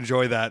did not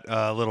enjoy that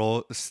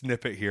little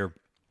snippet here.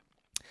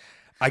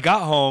 I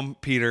got home,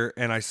 Peter,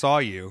 and I saw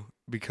you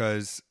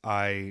because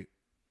I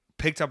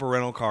picked up a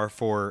rental car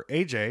for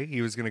AJ.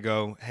 He was going to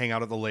go hang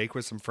out at the lake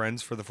with some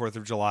friends for the 4th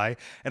of July.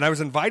 And I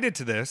was invited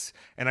to this.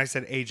 And I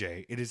said,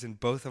 AJ, it is in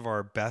both of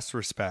our best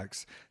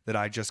respects that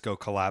I just go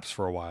collapse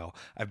for a while.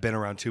 I've been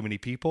around too many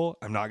people.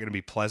 I'm not going to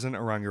be pleasant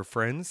around your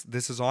friends.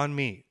 This is on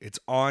me. It's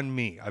on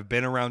me. I've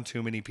been around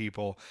too many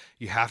people.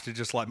 You have to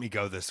just let me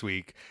go this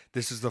week.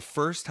 This is the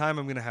first time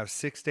I'm going to have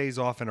 6 days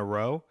off in a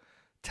row,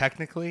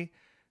 technically,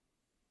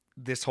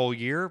 this whole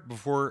year.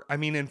 Before, I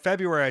mean, in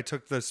February I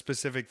took the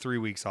specific 3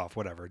 weeks off,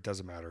 whatever, it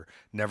doesn't matter,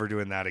 never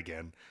doing that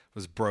again.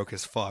 Was broke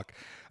as fuck.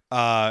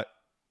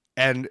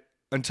 And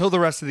until the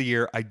rest of the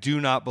year, I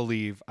do not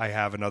believe I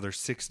have another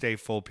 6-day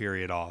full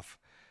period off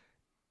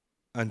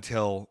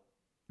until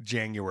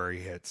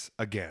January hits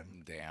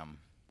again. Damn.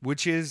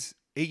 Which is,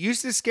 it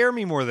used to scare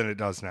me more than it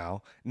does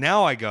now.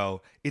 Now I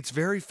go, it's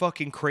very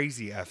fucking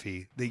crazy,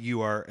 Effie, that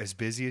you are as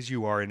busy as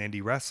you are in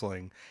indie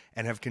wrestling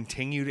and have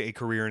continued a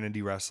career in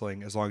indie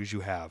wrestling as long as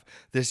you have.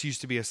 This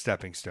used to be a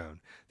stepping stone.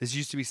 This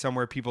used to be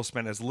somewhere people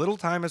spent as little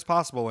time as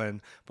possible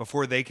in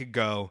before they could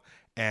go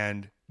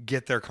and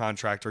get their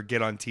contract or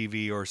get on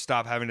TV or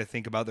stop having to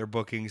think about their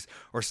bookings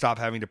or stop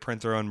having to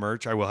print their own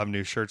merch. I will have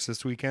new shirts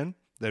this weekend.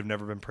 They've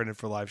never been printed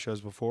for live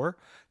shows before.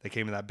 They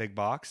came in that big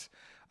box.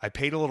 I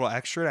paid a little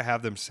extra to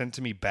have them sent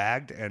to me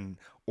bagged and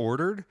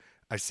ordered.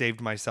 I saved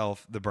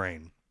myself the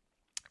brain.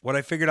 What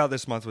I figured out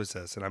this month was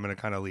this, and I'm going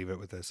to kind of leave it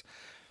with this.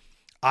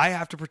 I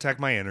have to protect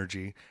my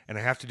energy, and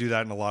I have to do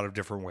that in a lot of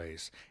different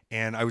ways.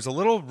 And I was a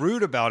little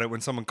rude about it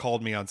when someone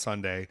called me on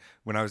Sunday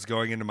when I was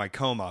going into my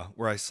coma,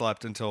 where I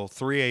slept until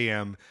 3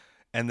 a.m.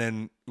 and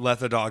then let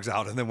the dogs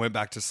out and then went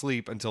back to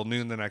sleep until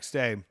noon the next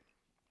day.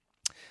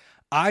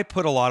 I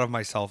put a lot of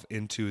myself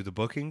into the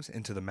bookings,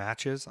 into the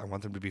matches. I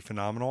want them to be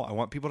phenomenal. I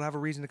want people to have a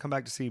reason to come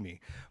back to see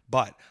me.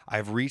 But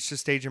I've reached a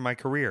stage in my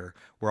career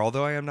where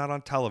although I am not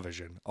on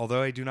television,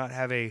 although I do not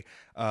have a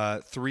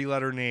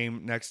 3-letter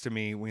name next to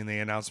me when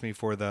they announce me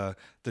for the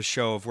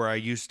show of where I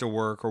used to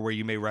work or where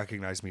you may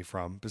recognize me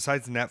from,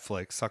 besides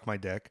Netflix, suck my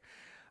dick,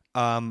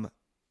 I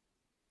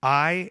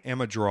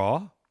am a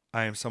draw.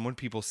 I am someone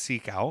people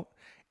seek out.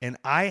 And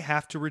I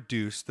have to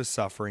reduce the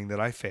suffering that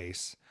I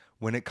face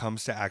when it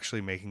comes to actually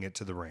making it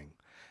to the ring.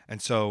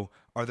 And so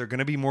Are there going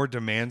to be more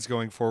demands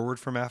going forward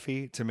from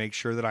Effie to make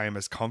sure that I am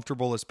as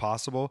comfortable as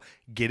possible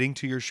getting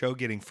to your show,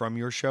 getting from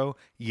your show?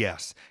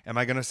 Yes. Am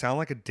I going to sound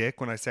like a dick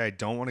when I say I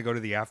don't want to go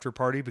to the after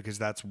party because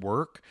that's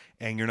work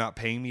and you're not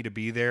paying me to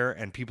be there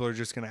and people are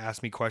just going to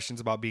ask me questions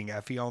about being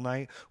Effie all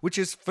night, which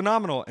is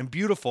phenomenal and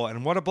beautiful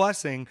and what a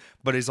blessing,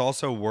 but is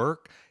also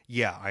work?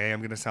 Yeah, I am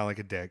going to sound like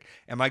a dick.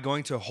 Am I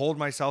going to hold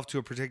myself to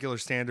a particular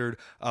standard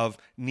of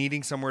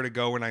needing somewhere to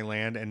go when I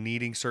land and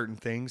needing certain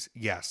things?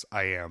 Yes,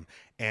 I am.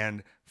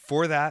 And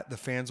for that, the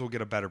fans will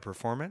get a better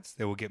performance.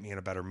 They will get me in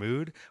a better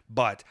mood,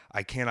 but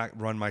I cannot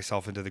run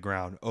myself into the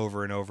ground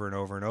over and over and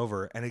over and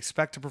over and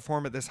expect to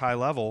perform at this high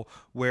level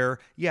where,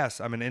 yes,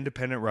 I'm an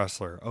independent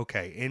wrestler.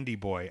 Okay, indie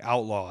boy,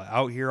 outlaw,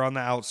 out here on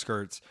the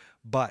outskirts.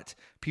 But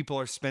people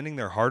are spending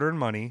their hard-earned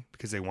money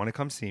because they want to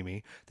come see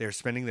me. They're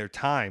spending their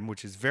time,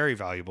 which is very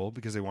valuable,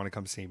 because they want to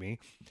come see me.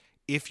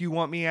 If you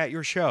want me at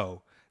your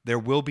show, there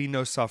will be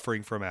no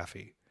suffering from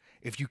Effie.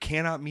 If you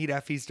cannot meet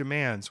Effie's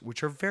demands,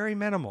 which are very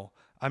minimal,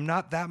 I'm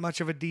not that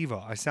much of a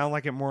diva, I sound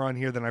like it more on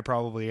here than I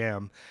probably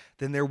am,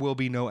 then there will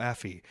be no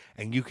Effie.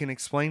 And you can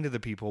explain to the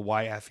people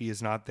why Effie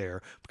is not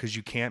there because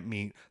you can't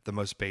meet the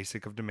most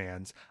basic of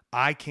demands.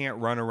 I can't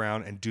run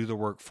around and do the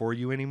work for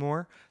you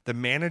anymore. The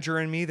manager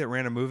in me that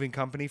ran a moving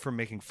company from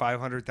making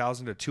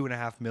 $500,000 to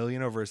 $2.5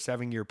 million over a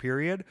 7-year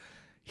period,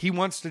 he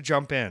wants to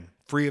jump in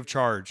free of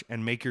charge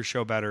and make your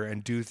show better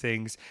and do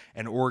things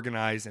and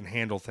organize and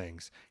handle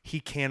things. He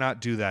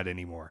cannot do that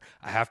anymore.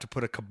 I have to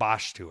put a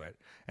kibosh to it.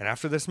 And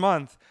after this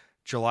month,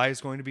 July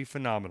is going to be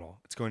phenomenal.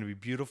 It's going to be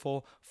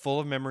beautiful, full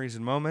of memories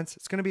and moments.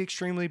 It's going to be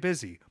extremely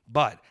busy.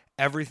 But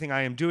everything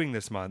I am doing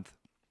this month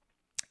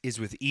is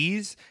with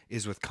ease,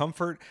 is with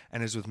comfort,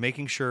 and is with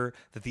making sure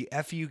that the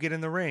Effie you get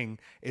in the ring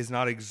is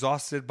not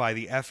exhausted by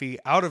the Effie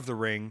out of the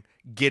ring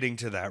getting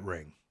to that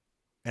ring.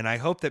 And I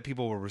hope that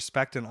people will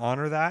respect and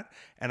honor that.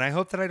 And I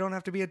hope that I don't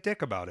have to be a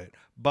dick about it.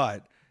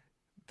 But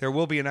there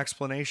will be an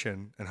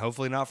explanation, and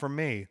hopefully not from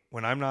me,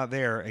 when I'm not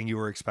there and you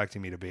were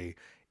expecting me to be,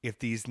 if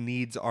these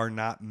needs are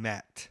not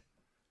met.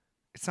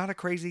 It's not a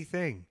crazy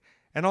thing.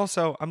 And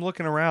also, I'm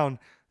looking around,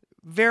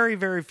 very,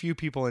 very few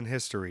people in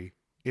history,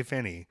 if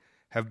any,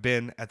 have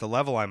been at the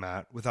level I'm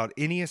at without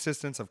any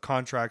assistance of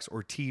contracts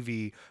or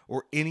TV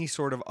or any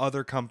sort of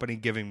other company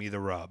giving me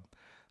the rub.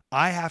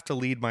 I have to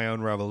lead my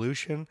own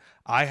revolution.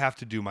 I have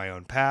to do my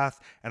own path.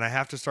 And I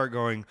have to start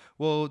going,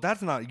 well,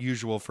 that's not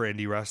usual for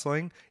indie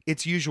wrestling.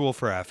 It's usual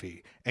for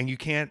Effie. And you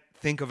can't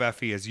think of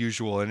Effie as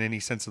usual in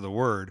any sense of the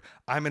word.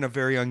 I'm in a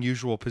very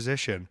unusual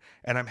position.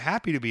 And I'm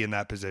happy to be in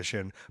that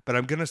position. But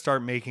I'm going to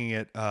start making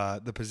it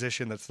the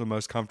position that's the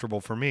most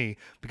comfortable for me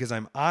because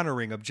I'm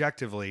honoring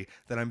objectively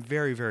that I'm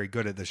very, very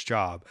good at this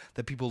job.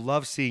 That people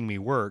love seeing me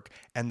work.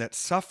 And that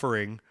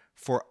suffering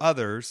for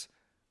others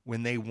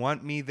when they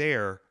want me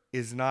there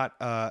is not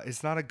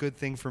it's not a good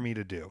thing for me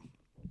to do.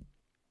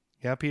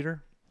 Yeah,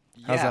 Peter?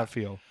 How's that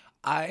feel?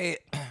 I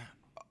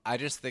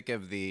just think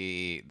of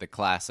the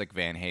classic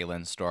Van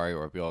Halen story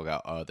where people go,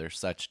 "Oh, they're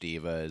such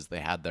divas. They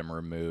had them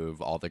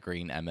remove all the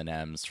green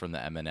M&Ms from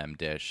the M&M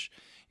dish."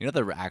 You know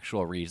the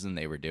actual reason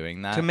they were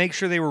doing that? To make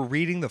sure they were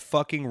reading the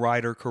fucking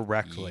rider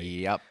correctly.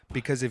 Yep.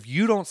 Because if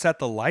you don't set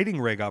the lighting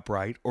rig up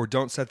right, or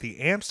don't set the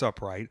amps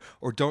up right,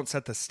 or don't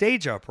set the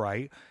stage up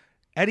right,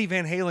 Eddie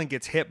Van Halen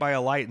gets hit by a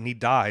light and he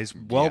dies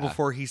well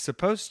before he's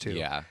supposed to.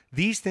 Yeah.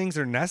 These things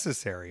are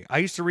necessary. I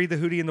used to read the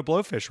Hootie and the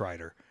Blowfish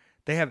rider.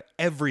 They have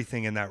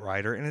everything in that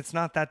rider, and it's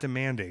not that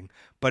demanding,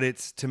 but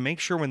it's to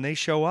make sure when they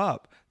show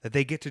up that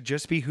they get to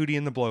just be Hootie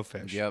and the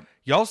Blowfish. Yep.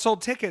 Y'all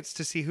sold tickets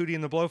to see Hootie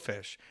and the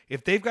Blowfish.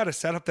 If they've got to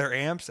set up their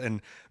amps and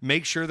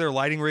make sure their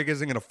lighting rig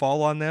isn't going to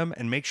fall on them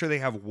and make sure they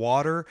have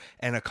water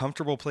and a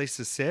comfortable place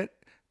to sit,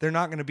 they're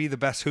not going to be the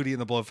best Hootie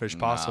and the Blowfish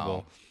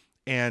possible.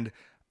 No. And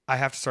I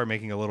have to start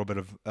making a little bit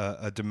of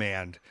a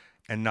demand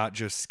and not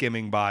just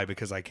skimming by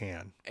because I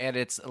can. And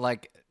it's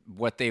like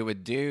what they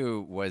would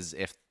do was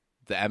if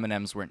the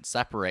M&Ms weren't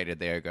separated,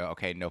 they would go,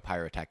 okay, no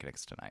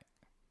pyrotechnics tonight.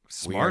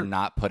 Smart. We are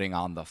not putting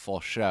on the full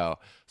show.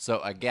 So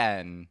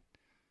again,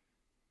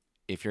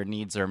 if your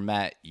needs are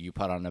met, you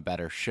put on a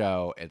better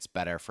show. It's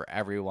better for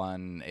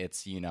everyone.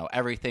 It's,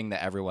 everything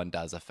that everyone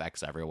does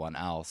affects everyone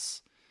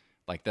else.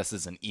 Like this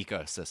is an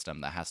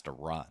ecosystem that has to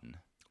run.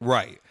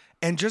 Right.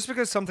 And just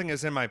because something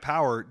is in my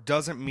power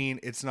doesn't mean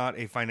it's not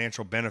a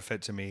financial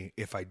benefit to me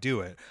if I do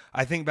it.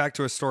 I think back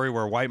to a story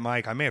where White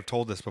Mike, I may have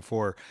told this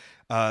before,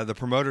 the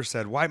promoter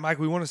said, "White Mike,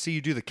 we want to see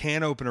you do the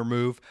can opener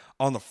move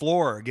on the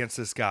floor against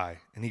this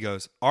guy." And he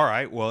goes, "All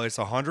right, well, it's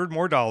 $100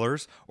 more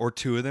or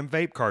 2 of them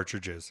vape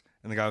cartridges."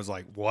 And the guy was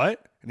like,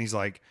 "What?" And he's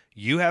like,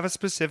 "You have a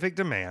specific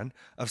demand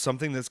of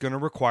something that's going to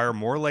require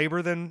more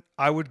labor than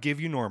I would give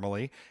you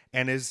normally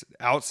and is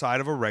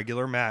outside of a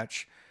regular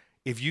match.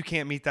 If you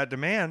can't meet that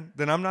demand,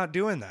 then I'm not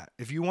doing that.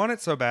 If you want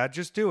it so bad,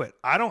 just do it.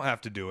 I don't have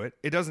to do it.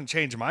 It doesn't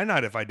change my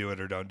night if I do it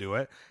or don't do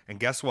it."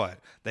 And guess what?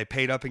 They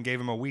paid up and gave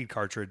him a weed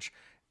cartridge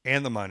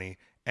and the money,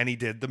 and he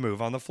did the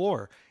move on the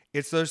floor.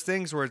 It's those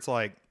things where it's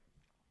like,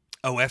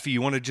 Oh, Effie,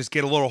 you want to just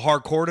get a little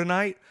hardcore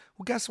tonight?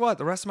 Well, guess what?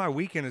 The rest of my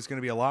weekend is going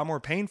to be a lot more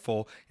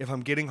painful if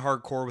I'm getting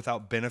hardcore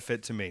without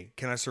benefit to me.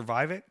 Can I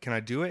survive it? Can I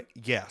do it?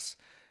 Yes.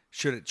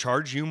 Should it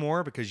charge you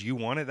more because you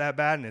want it that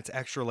bad and it's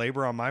extra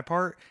labor on my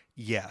part?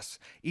 Yes.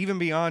 Even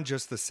beyond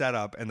just the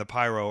setup and the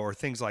pyro or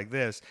things like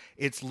this,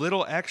 it's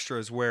little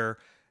extras where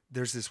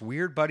there's this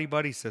weird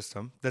buddy-buddy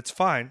system that's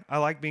fine. I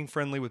like being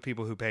friendly with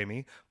people who pay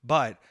me,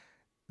 but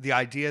the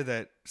idea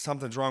that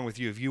something's wrong with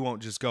you if you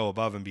won't just go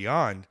above and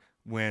beyond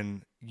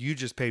when you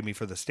just paid me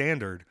for the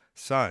standard,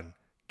 son,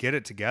 get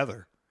it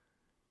together.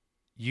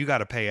 You got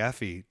to pay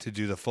Effie to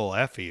do the full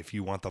Effie if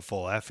you want the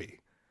full Effie.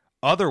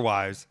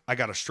 Otherwise, I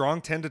got a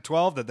strong 10 to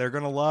 12 that they're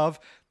going to love.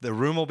 The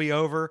room will be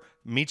over.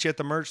 Meet you at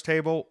the merch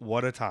table.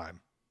 What a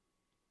time.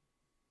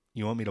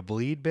 You want me to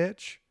bleed,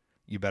 bitch?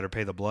 You better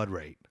pay the blood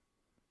rate.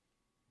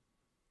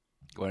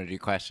 Want to do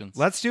questions?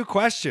 Let's do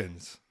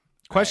questions.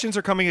 Questions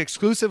are coming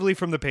exclusively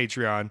from the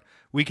Patreon,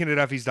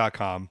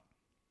 weekend@effies.com.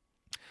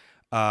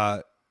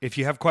 If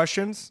you have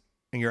questions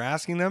and you're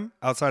asking them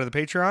outside of the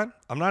Patreon,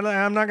 I'm not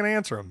going to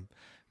answer them.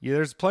 Yeah,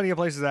 there's plenty of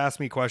places to ask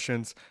me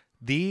questions.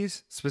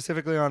 These,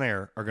 specifically on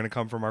air, are going to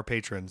come from our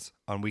patrons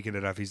on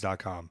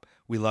weekend@effies.com.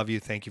 We love you.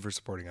 Thank you for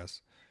supporting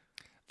us.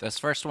 This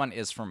first one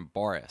is from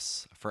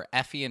Boris. For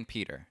Effie and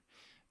Peter.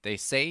 They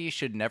say you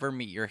should never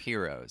meet your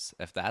heroes.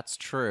 If that's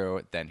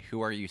true, then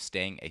who are you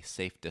staying a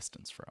safe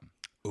distance from?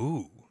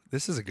 Ooh,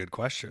 this is a good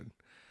question.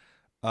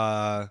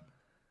 I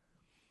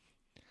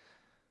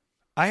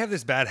have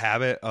this bad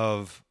habit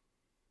of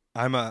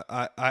I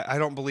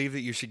don't believe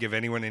that you should give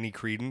anyone any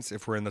credence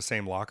if we're in the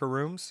same locker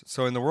rooms.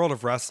 So in the world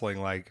of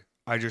wrestling, like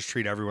I just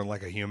treat everyone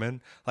like a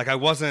human. Like I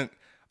wasn't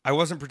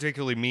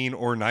particularly mean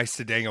or nice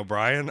to Daniel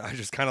Bryan. I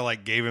just kind of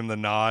like gave him the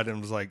nod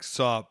and was like,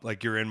 "Sup,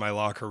 like you're in my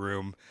locker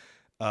room."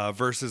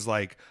 Versus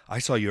like, I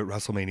saw you at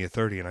WrestleMania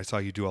 30 and I saw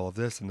you do all of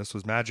this and this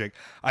was magic.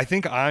 I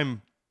think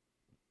I'm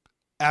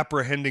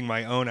apprehending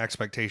my own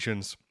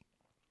expectations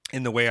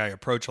in the way I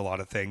approach a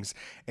lot of things.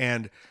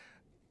 And,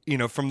 you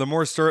know, from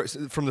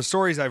the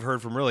stories I've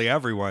heard from really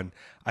everyone,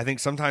 I think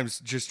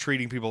sometimes just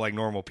treating people like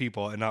normal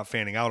people and not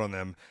fanning out on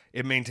them,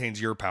 it maintains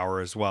your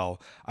power as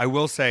well. I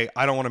will say,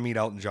 I don't want to meet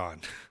Elton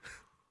John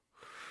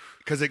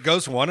because it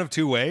goes one of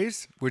two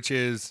ways, which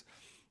is,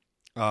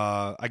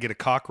 I get a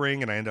cock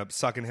ring and I end up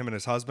sucking him and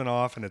his husband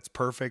off and it's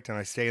perfect and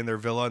I stay in their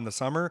villa in the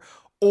summer,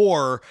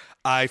 or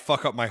I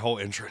fuck up my whole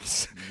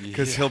entrance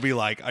because he'll be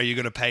like, are you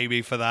going to pay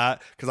me for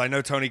that? Because I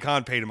know Tony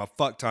Khan paid him a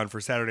fuck ton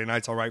for Saturday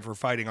Night's All Right for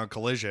Fighting on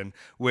Collision,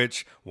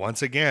 which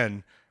once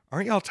again,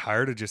 aren't y'all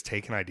tired of just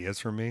taking ideas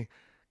from me?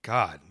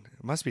 God,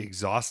 it must be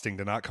exhausting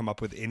to not come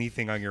up with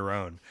anything on your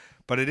own.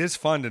 But it is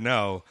fun to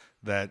know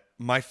that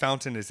my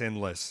fountain is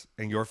endless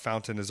and your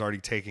fountain is already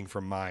taking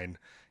from mine,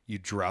 you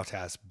drought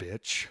ass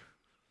bitch.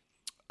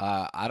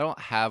 I don't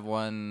have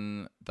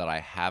one that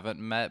I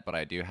haven't met, but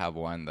I do have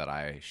one that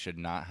I should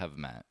not have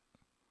met.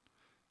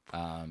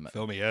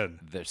 Fill me in.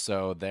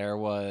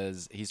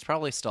 He's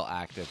probably still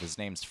active. His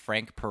name's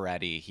Frank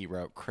Peretti. He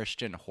wrote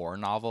Christian horror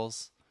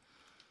novels.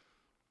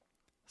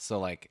 So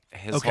like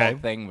his whole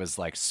thing was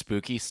like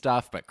spooky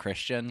stuff, but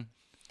Christian.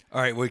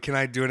 All right, wait, can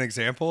I do an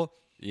example?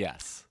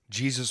 Yes.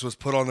 Jesus was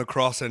put on the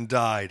cross and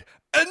died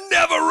and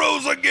never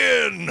rose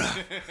again.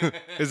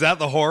 Is that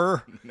the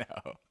horror? No.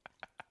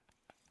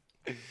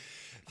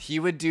 He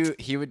would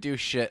do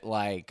shit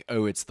like,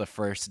 oh, it's the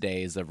first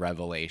days of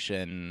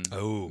Revelation,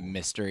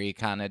 mystery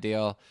kind of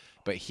deal.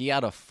 But he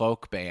had a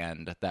folk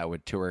band that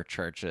would tour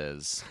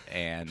churches,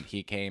 and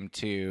he came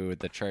to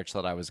the church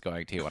that I was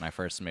going to when I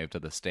first moved to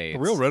the States. A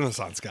real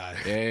Renaissance guy.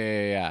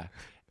 Yeah.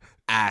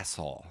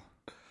 Asshole.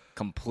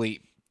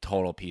 Complete,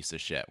 total piece of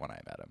shit when I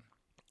met him.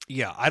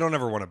 Yeah, I don't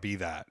ever want to be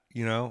that,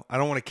 you know? I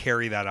don't want to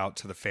carry that out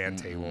to the fan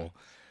table.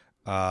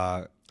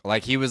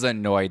 Like, he was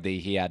annoyed that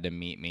he had to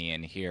meet me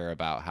and hear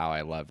about how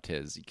I loved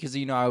his... Because,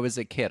 you know, I was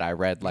a kid. I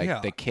read,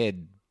 like, the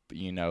kid,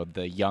 you know,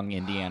 the young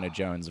Indiana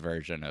Jones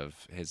version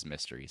of his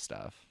mystery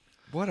stuff.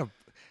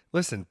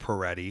 Listen,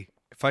 Peretti,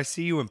 if I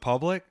see you in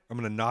public, I'm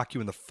going to knock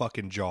you in the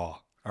fucking jaw,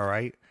 all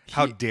right?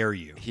 How dare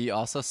you? He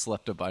also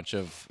slipped a bunch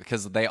of...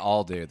 Because they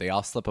all do. They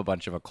all slip a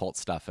bunch of occult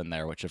stuff in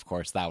there, which, of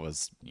course, that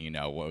was, you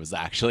know, what was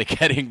actually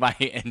getting my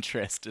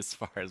interest as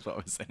far as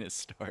what was in his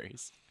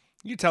stories.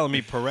 You telling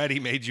me Peretti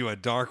made you a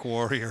dark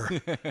warrior?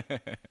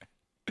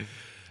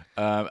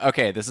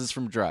 Okay, this is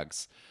from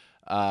Drugs.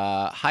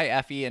 Hi,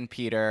 Effie and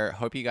Peter.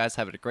 Hope you guys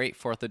have a great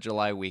 4th of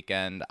July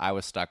weekend. I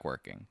was stuck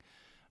working.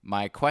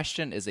 My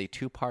question is a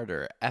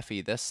two-parter. Effie,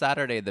 this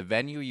Saturday, the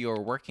venue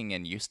you're working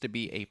in used to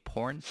be a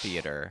porn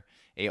theater,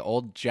 a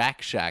old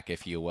Jack Shack,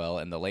 if you will,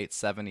 in the late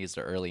 70s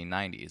to early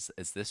 90s.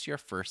 Is this your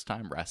first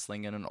time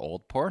wrestling in an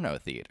old porno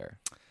theater?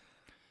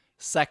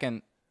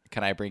 Second,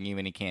 can I bring you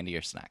any candy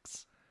or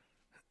snacks?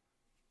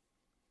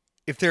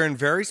 If they're in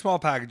very small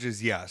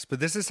packages, yes. But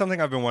this is something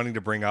I've been wanting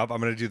to bring up.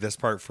 I'm going to do this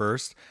part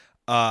first.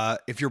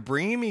 If you're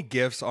bringing me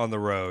gifts on the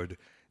road,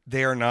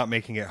 they are not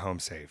making it home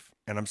safe.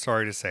 and I'm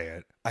sorry to say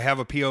it. I have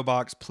a P.O.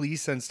 box.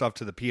 Please send stuff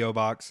to the P.O.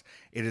 box.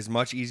 It is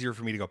much easier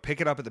for me to go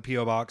pick it up at the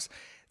P.O. box.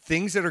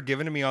 Things that are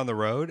given to me on the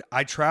road,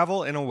 I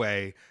travel in a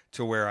way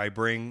to where I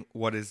bring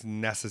what is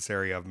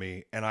necessary of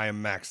me, and I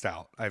am maxed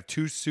out. I have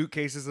 2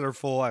 suitcases that are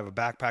full. I have a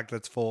backpack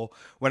that's full.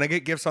 When I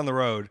get gifts on the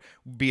road,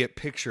 be it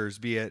pictures,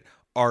 be it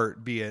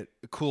art, be it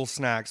cool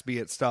snacks, be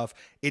it stuff,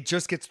 it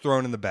just gets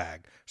thrown in the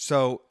bag.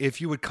 So if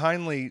you would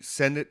kindly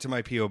send it to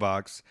my P.O.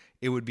 box,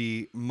 it would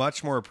be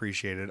much more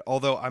appreciated.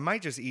 Although I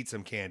might just eat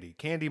some candy.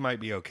 Candy might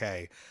be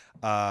okay.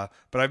 But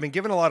I've been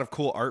given a lot of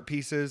cool art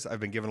pieces.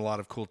 I've been given a lot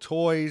of cool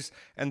toys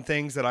and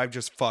things that I've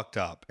just fucked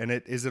up. And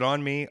is it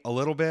on me? A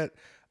little bit.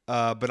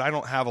 But I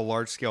don't have a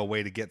large scale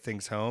way to get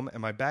things home.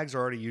 And my bags are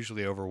already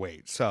usually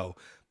overweight. So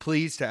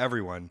please, to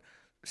everyone,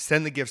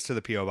 send the gifts to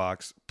the P.O.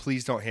 box.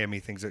 Please don't hand me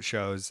things at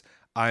shows.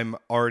 I'm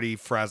already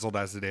frazzled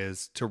as it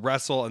is to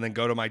wrestle and then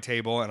go to my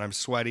table and I'm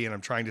sweaty and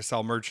I'm trying to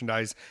sell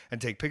merchandise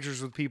and take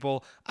pictures with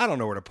people. I don't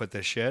know where to put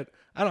this shit.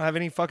 I don't have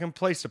any fucking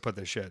place to put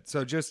this shit.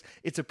 So just,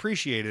 it's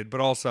appreciated,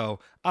 but also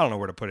I don't know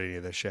where to put any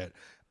of this shit.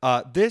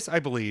 This, I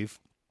believe,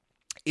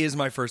 is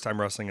my first time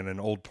wrestling in an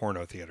old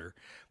porno theater.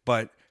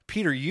 But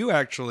Peter,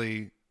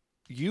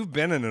 you've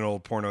been in an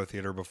old porno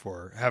theater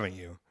before, haven't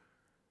you?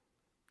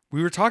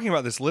 We were talking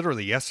about this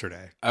literally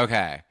yesterday.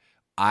 Okay.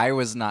 I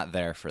was not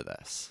there for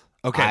this.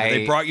 Okay, but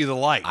they brought you the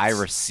lights. I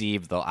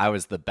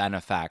was the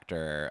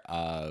benefactor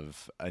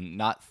of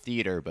not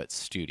theater but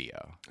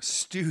studio.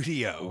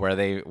 Studio.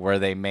 Where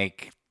they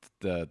make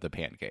the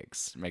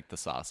pancakes, make the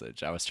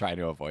sausage. I was trying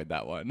to avoid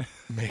that one.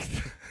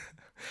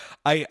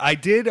 I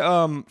did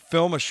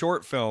film a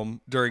short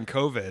film during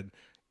COVID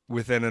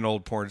within an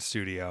old porn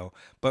studio,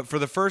 but for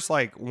the first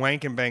like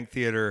Wank and Bank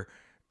theater,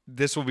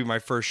 this will be my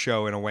first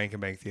show in a Wank and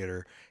Bank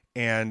theater,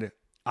 and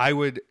I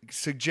would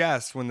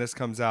suggest when this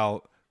comes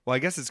out. Well, I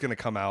guess it's going to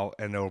come out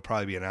and it'll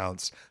probably be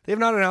announced. They have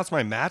not announced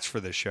my match for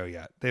this show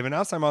yet. They've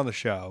announced I'm on the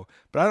show,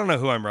 but I don't know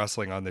who I'm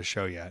wrestling on this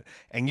show yet.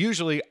 And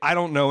usually I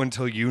don't know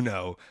until you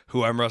know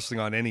who I'm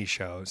wrestling on any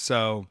show.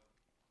 So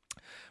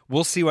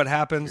we'll see what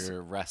happens.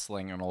 You're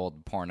wrestling an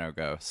old porno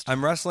ghost.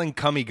 I'm wrestling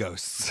cummy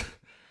ghosts.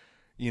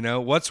 You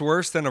know, what's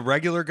worse than a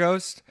regular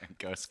ghost?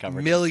 Ghost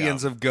covered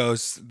Millions of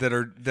ghosts that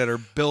are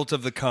built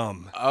of the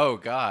cum. Oh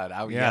God!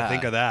 Oh yeah,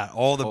 think of that.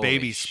 All the Holy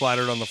babies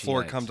splattered on the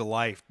floor shit. come to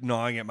life,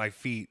 gnawing at my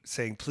feet,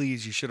 saying,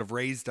 "Please, you should have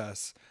raised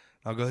us."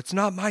 I'll go, "It's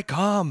not my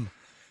cum."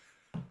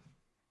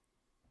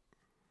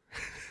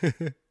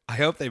 I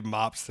hope they've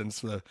mopped since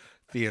the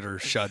theater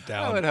shut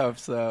down. I would hope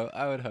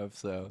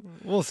so.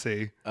 We'll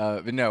see.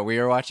 But no, we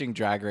were watching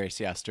Drag Race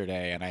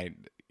yesterday, and I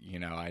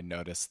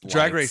noticed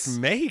Drag lights. Race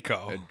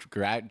Mexico.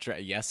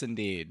 Yes,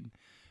 indeed.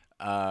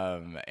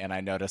 And I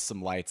noticed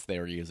some lights they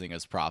were using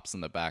as props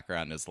in the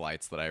background as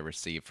lights that I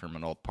received from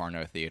an old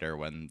porno theater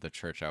when the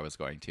church I was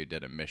going to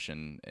did a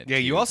mission. Yeah,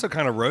 you also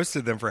kind of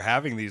roasted them for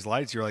having these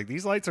lights. You're like,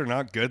 these lights are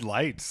not good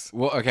lights.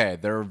 Well, okay,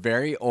 they're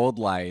very old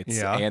lights,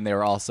 Yeah. and they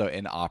were also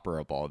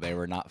inoperable. They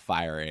were not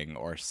firing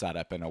or set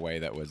up in a way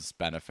that was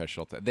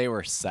beneficial to. They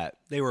were set.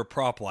 They were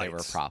prop lights. They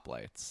were prop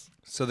lights.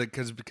 So that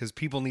because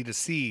people need to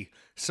see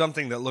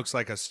something that looks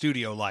like a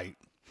studio light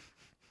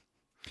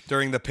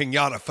during the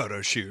piñata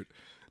photo shoot.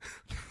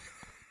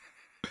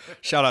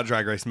 Shout out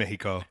Drag Race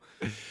Mexico.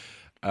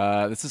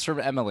 This is from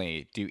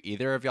Emily. Do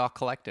either of y'all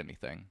collect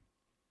anything?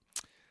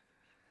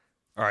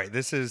 All right,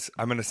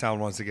 I'm going to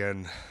sound once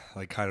again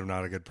like kind of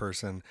not a good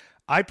person.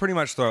 I pretty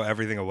much throw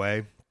everything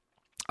away.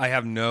 I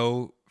have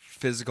no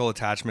physical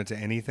attachment to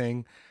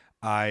anything.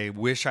 I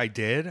wish I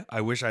did.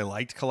 I wish I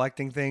liked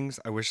collecting things.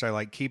 I wish I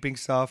liked keeping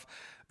stuff.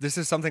 This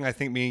is something I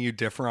think me and you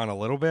differ on a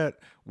little bit,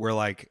 where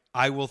like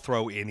I will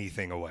throw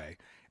anything away.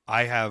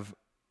 I have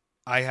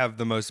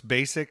the most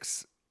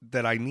basics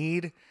that I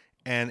need,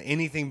 and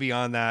anything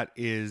beyond that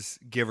is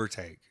give or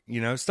take. You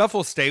know, stuff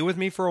will stay with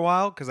me for a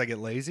while because I get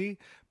lazy,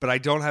 but I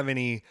don't have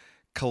any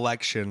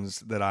collections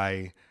that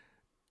I,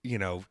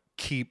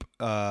 keep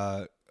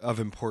of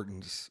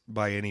importance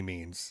by any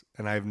means,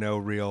 and I have no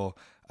real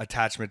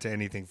attachment to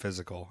anything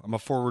physical. I'm a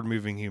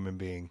forward-moving human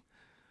being.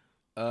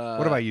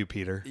 What about you,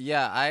 Peter?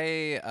 Yeah,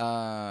 I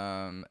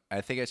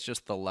think it's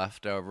just the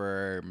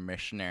leftover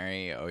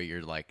missionary. Oh,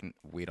 you're like,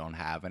 we don't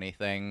have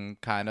anything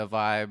kind of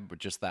vibe.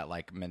 Just that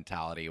like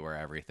mentality where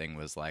everything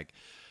was like,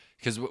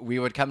 because we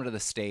would come to the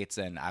States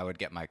and I would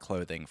get my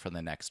clothing for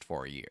the next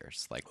 4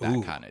 years, like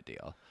that kind of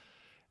deal.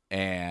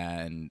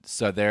 And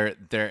so there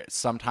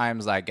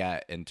sometimes I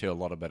get into a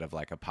little bit of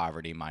like a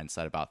poverty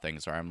mindset about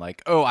things where I'm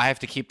like, oh, I have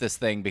to keep this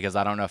thing because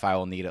I don't know if I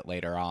will need it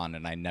later on,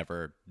 and I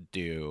never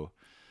do.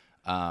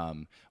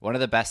 One of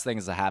the best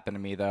things that happened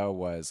to me though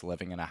was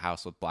living in a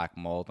house with black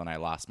mold, and I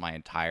lost my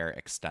entire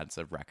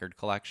extensive record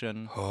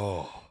collection.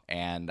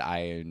 And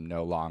I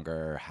no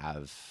longer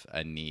have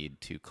a need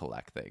to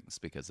collect things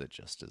because it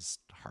just is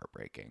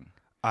heartbreaking.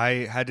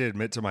 I had to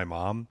admit to my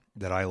mom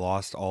that I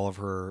lost all of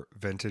her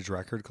vintage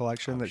record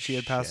collection that she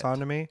had passed on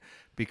to me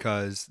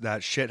because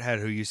that shithead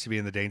who used to be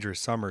in the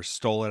Dangerous Summer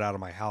stole it out of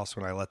my house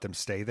when I let them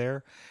stay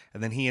there.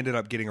 And then he ended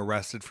up getting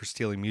arrested for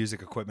stealing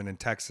music equipment in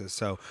Texas.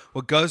 So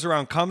what goes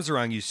around comes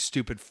around, you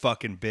stupid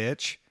fucking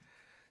bitch.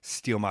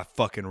 steal my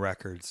fucking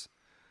records.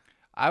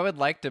 I would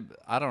like to.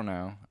 I don't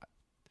know.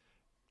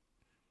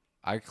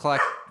 I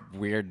collect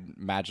weird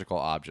magical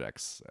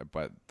objects,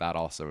 but that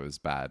also is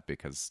bad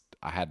because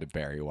I had to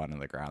bury one in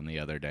the ground the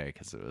other day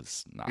because it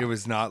was not. It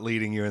was not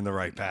leading you in the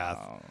right path.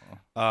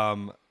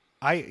 No.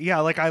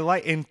 I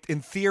like in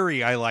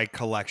theory I like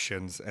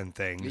collections and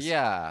things.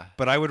 Yeah.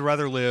 But I would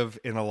rather live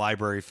in a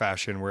library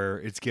fashion where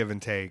it's give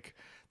and take.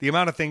 The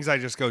amount of things I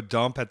just go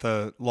dump at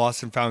the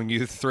Lost and Found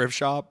Youth thrift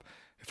shop,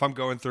 if I'm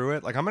going through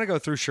it, like I'm going to go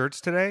through shirts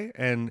today,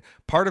 and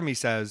part of me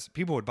says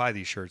people would buy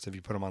these shirts if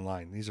you put them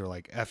online. These are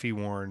like Effie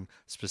worn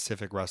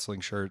specific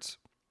wrestling shirts.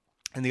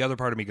 And the other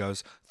part of me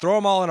goes, throw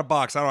them all in a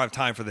box. I don't have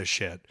time for this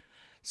shit.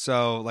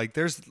 So like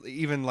there's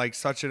even like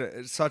such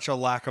a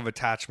lack of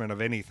attachment of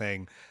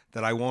anything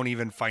that I won't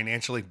even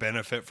financially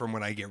benefit from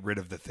when I get rid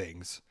of the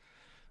things.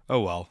 Oh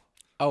well.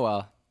 Oh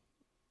well.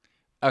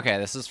 Okay,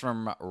 this is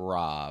from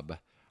Rob.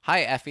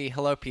 Hi Effie,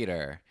 hello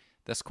Peter.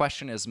 This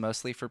question is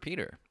mostly for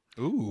Peter.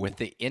 Ooh. With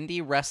the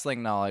indie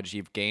wrestling knowledge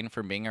you've gained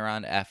from being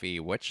around Effie,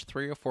 which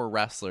 3 or 4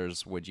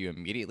 wrestlers would you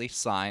immediately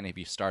sign if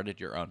you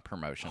started your own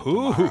promotion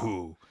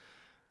tomorrow?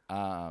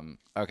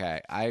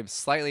 Okay, I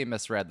slightly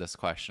misread this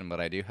question, but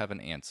I do have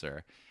an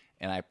answer.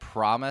 And I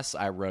promise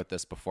I wrote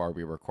this before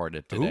we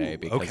recorded today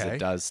because it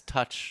does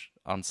touch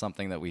on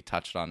something that we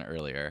touched on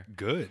earlier.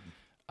 Good.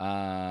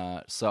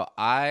 I'm so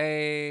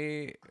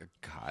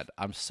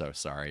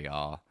sorry,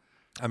 y'all.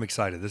 I'm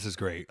excited. This is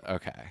great.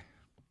 Okay.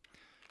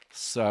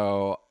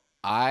 So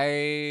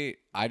I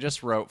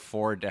just wrote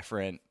 4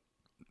 different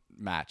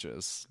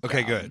matches.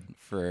 Okay, good.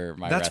 For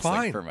my That's wrestling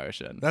fine.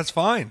 promotion. That's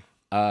fine.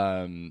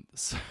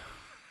 So,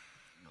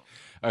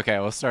 okay,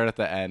 we'll start at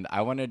the end.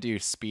 I want to do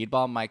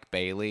Speedball Mike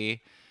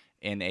Bailey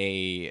in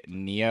a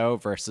Neo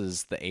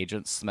versus the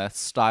Agent Smith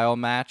style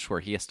match where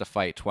he has to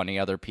fight 20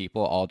 other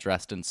people all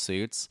dressed in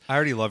suits. I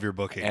already love your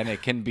booking. And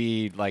it can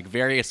be like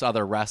various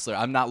other wrestlers.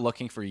 I'm not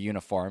looking for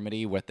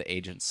uniformity with the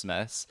Agent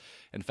Smiths.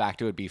 In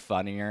fact, it would be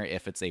funnier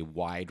if it's a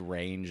wide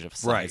range of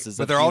sizes.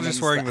 But of they're all just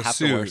humans wearing that the have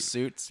to wear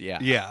suit. suits. Yeah.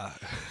 Yeah.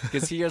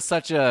 Because he has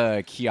such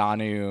a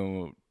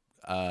Keanu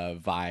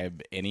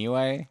vibe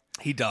anyway.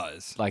 He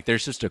does. Like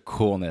there's just a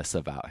coolness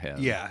about him.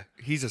 Yeah.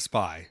 He's a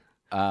spy.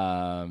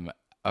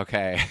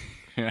 Okay.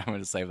 I'm going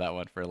to save that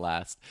one for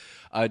last.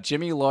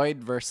 Jimmy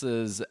Lloyd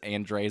versus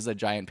Andreza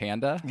Giant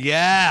Panda.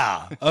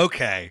 Yeah.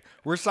 Okay.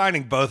 We're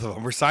signing both of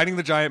them. We're signing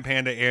the Giant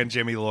Panda and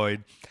Jimmy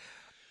Lloyd.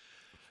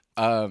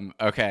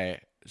 Okay.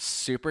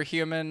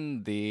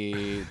 Superhuman,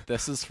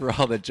 this is for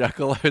all the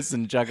juggalos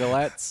and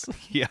juggalettes.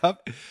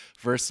 Yep.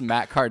 Versus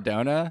Matt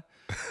Cardona.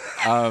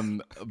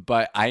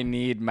 But I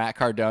need Matt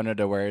Cardona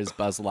to wear his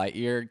Buzz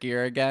Lightyear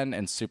gear again,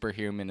 and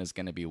Superhuman is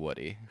going to be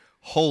Woody.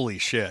 Holy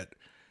shit.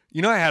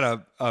 You know, I had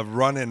a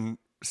run-in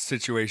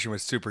situation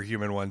with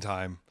Superhuman one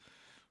time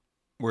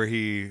where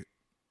he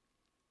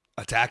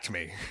attacked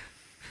me.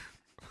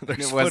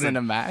 It wasn't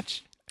a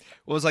match?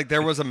 Well, it was like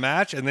there was a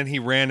match, and then he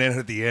ran in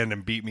at the end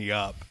and beat me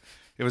up.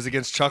 It was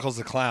against Chuckles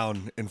the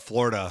Clown in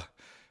Florida.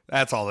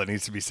 That's all that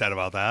needs to be said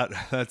about that.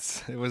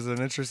 It was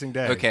an interesting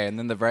day. Okay, and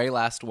then the very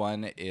last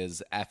one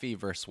is Effie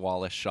versus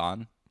Wallace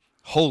Shawn.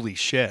 Holy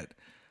shit.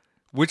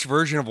 Which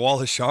version of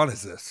Wallace Shawn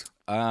is this?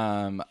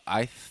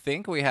 I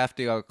think we have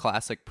to go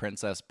classic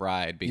Princess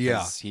Bride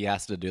because he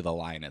has to do the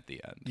line at the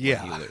end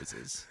when he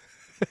loses.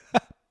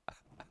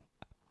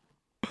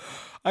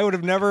 I would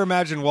have never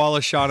imagined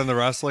Wallace Shawn in the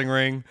wrestling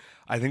ring.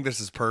 I think this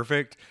is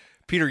perfect.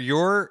 Peter,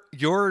 your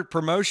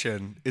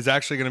promotion is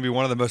actually going to be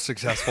one of the most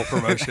successful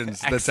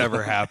promotions that's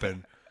ever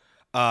happened.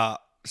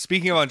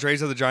 Speaking of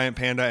Andreza the Giant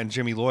Panda and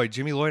Jimmy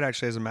Lloyd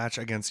actually has a match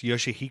against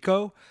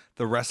Yoshihiko,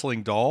 the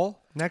wrestling doll,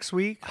 next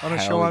week on a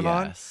show I'm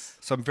on.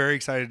 So I'm very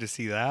excited to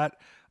see that.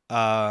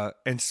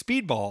 And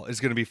Speedball is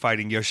going to be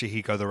fighting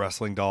Yoshihiko, the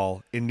wrestling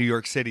doll, in New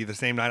York City the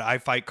same night I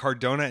fight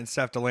Cardona and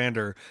Steph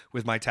DeLander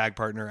with my tag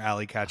partner,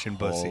 Allie Catchin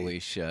Bussy. Holy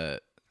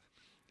shit.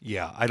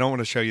 Yeah, I don't want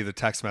to show you the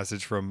text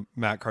message from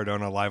Matt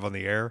Cardona live on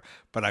the air,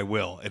 but I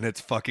will, and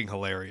it's fucking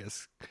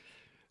hilarious.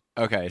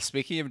 Okay,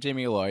 speaking of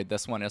Jimmy Lloyd,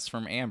 this one is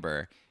from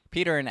Amber.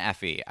 Peter and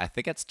Effie, I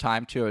think it's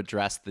time to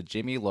address the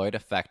Jimmy Lloyd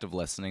effect of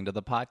listening to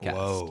the podcast.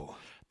 Whoa.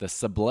 The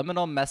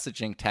subliminal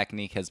messaging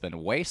technique has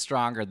been way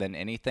stronger than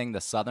anything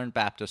the Southern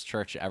Baptist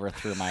Church ever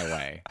threw my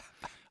way.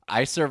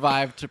 I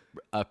survived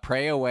a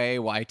Pray Away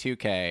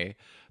Y2K,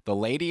 the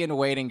Lady in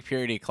Waiting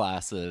purity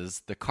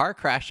classes, the car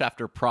crash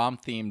after prom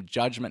themed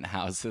judgment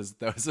houses.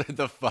 Those are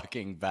the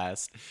fucking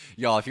best.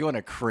 Y'all, if you want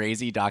a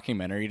crazy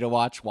documentary to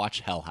watch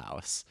Hell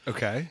House.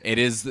 Okay. It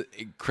is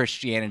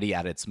Christianity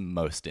at its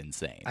most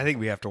insane. I think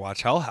we have to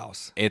watch Hell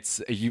House.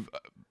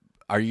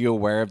 Are you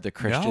aware of the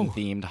Christian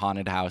themed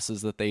haunted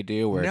houses that they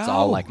do where it's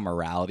all like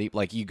morality?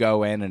 Like you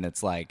go in and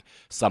it's like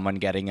someone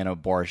getting an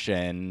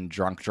abortion,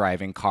 drunk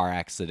driving car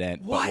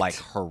accident, but like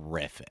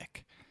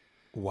horrific.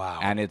 Wow.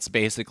 And it's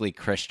basically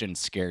Christians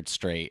scared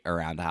straight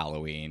around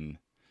Halloween.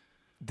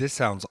 This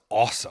sounds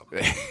awesome.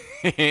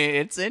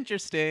 It's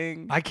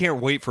interesting. I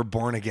can't wait for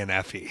Born Again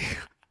Effie.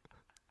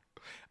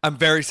 I'm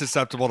very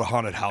susceptible to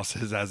haunted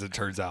houses, as it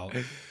turns out.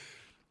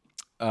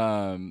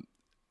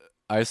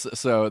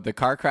 So the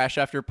car crash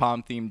after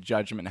Palm-themed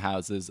Judgment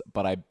Houses,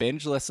 but I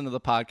binge listened to the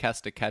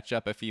podcast to catch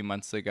up a few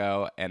months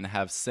ago and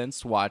have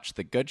since watched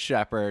The Good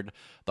Shepherd,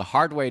 the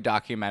Hardway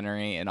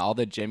documentary, and all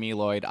the Jimmy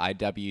Lloyd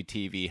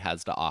IWTV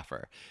has to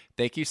offer.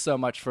 Thank you so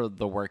much for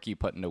the work you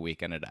put into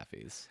Weekend at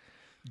Effie's.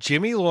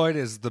 Jimmy Lloyd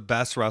is the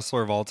best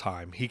wrestler of all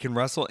time. He can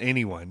wrestle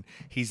anyone.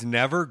 He's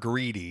never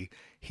greedy.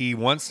 He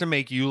wants to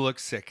make you look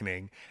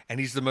sickening, and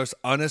he's the most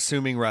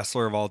unassuming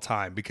wrestler of all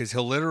time because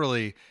he'll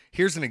literally,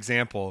 here's an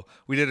example.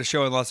 We did a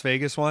show in Las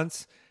Vegas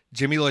once.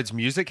 Jimmy Lloyd's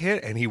music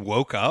hit, and he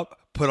woke up,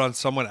 put on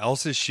someone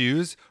else's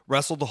shoes,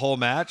 wrestled the whole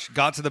match,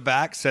 got to the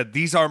back, said,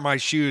 "These aren't my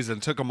shoes,"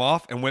 and took them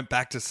off and went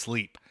back to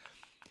sleep.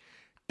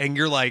 And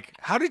you're like,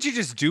 how did you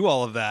just do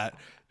all of that,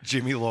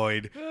 Jimmy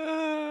Lloyd?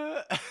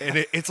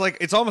 And it's like,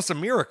 it's almost a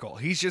miracle.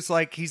 He's just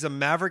like, he's a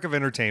maverick of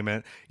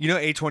entertainment. You know,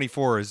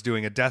 A24 is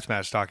doing a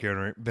deathmatch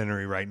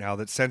documentary right now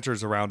that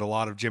centers around a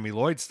lot of Jimmy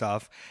Lloyd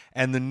stuff.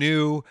 And the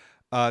new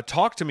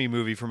Talk to Me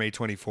movie from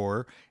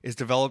A24 is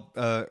developed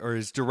or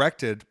is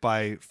directed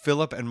by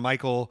Philip and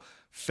Michael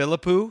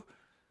Philippou.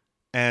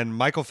 And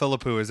Michael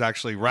Philippou is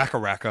actually Raka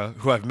Raka,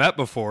 who I've met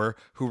before,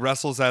 who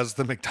wrestles as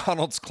the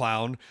McDonald's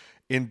clown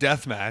in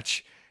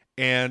Deathmatch.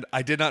 And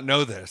I did not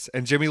know this.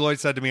 And Jimmy Lloyd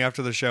said to me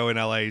after the show in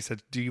LA, he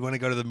said, "Do you want to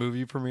go to the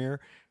movie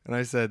premiere?" And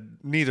I said,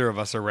 "Neither of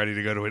us are ready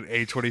to go to an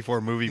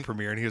A24 movie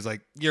premiere." And he was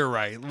like, "You're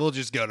right. We'll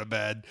just go to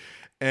bed."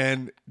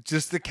 And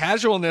just the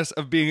casualness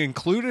of being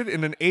included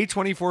in an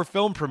A24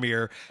 film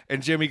premiere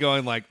and Jimmy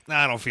going like,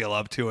 "I don't feel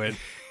up to it."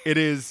 It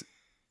is,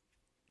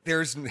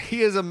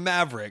 he is a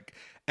maverick.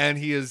 And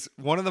he is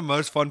one of the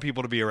most fun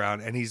people to be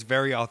around, and he's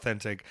very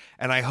authentic.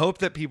 And I hope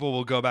that people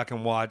will go back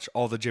and watch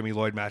all the Jimmy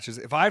Lloyd matches.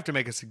 If I have to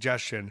make a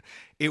suggestion,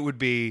 it would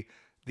be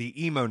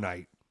the Emo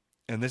Night.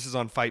 And this is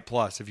on Fight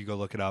Plus, if you go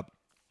look it up.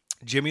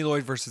 Jimmy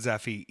Lloyd versus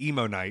Effie,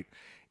 Emo Night.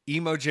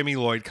 Emo Jimmy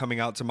Lloyd coming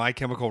out to My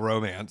Chemical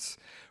Romance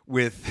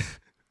with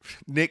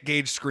Nick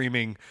Gage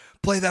screaming,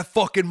 "Play that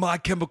fucking My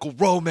Chemical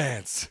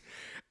Romance!"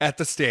 at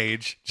the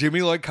stage,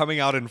 Jimmy Lloyd coming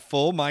out in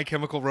full My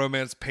Chemical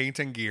Romance paint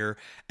and gear,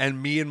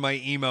 and me in my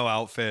emo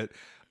outfit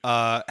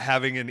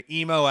having an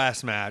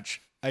emo-ass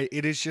match.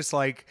 It is just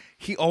like,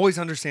 he always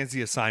understands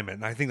the assignment,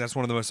 and I think that's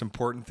one of the most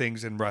important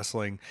things in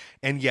wrestling.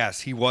 And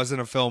yes, he was in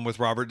a film with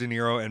Robert De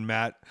Niro and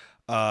Matt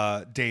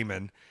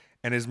Damon,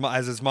 and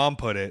as his mom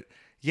put it,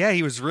 yeah,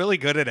 he was really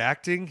good at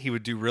acting. He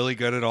would do really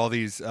good at all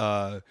these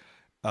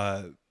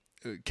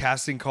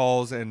casting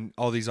calls and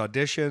all these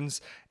auditions,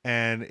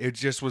 and it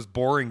just was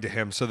boring to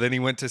him. So then he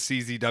went to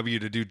CZW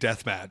to do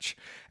Deathmatch,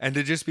 and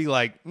to just be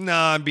like,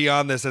 "Nah, I'm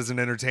beyond this as an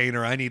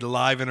entertainer. I need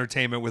live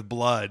entertainment with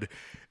blood."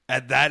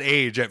 At that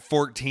age, at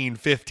 14,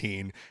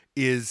 15,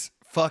 is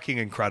fucking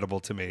incredible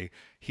to me.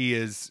 He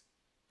is,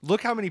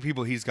 look how many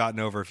people he's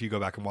gotten over if you go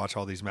back and watch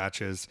all these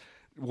matches.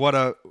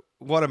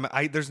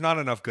 There's not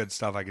enough good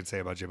stuff I can say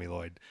about Jimmy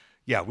Lloyd.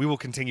 Yeah, we will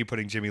continue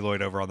putting Jimmy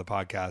Lloyd over on the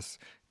podcast.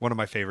 One of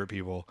my favorite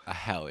people.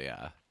 Hell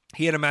yeah.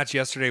 He had a match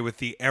yesterday with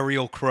the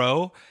Ariel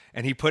Crow,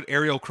 and he put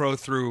Ariel Crow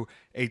through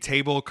a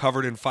table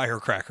covered in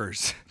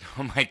firecrackers.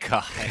 Oh my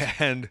God.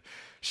 And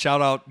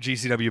shout out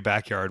GCW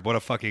Backyard. What a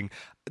fucking...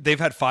 They've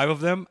had 5 of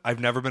them. I've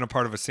never been a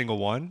part of a single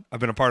one. I've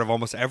been a part of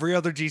almost every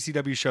other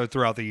GCW show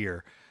throughout the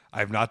year. I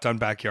have not done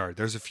Backyard.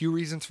 There's a few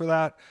reasons for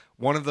that.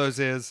 One of those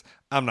is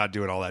I'm not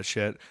doing all that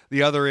shit.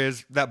 The other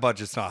is that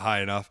budget's not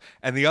high enough.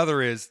 And the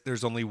other is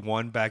there's only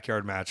one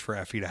Backyard match for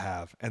Effie to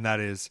have, and that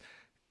is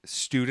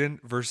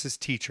student versus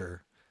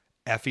teacher,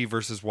 Effie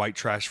versus White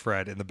Trash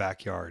Fred in the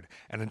backyard.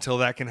 And until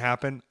that can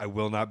happen, I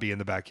will not be in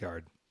the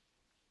backyard.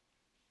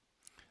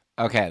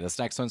 Okay, this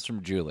next one's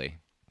from Julie.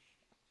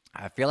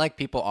 I feel like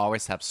people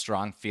always have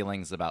strong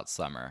feelings about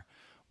summer.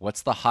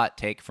 What's the hot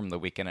take from the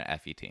Weekend at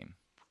Effie team?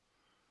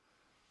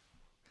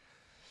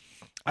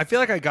 I feel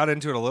like I got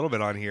into it a little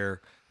bit on here,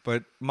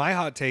 but my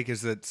hot take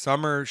is that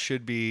summer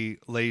should be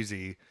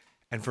lazy,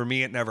 and for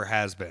me, it never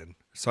has been.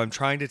 So I'm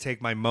trying to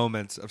take my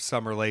moments of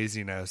summer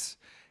laziness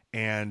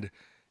and,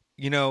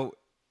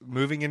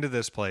 moving into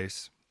this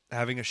place,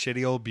 having a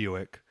shitty old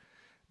Buick,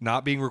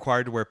 not being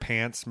required to wear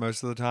pants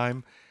most of the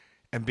time,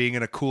 and being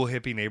in a cool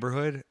hippie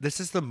neighborhood. This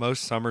is the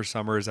most summer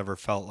has ever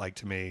felt like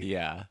to me.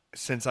 Yeah.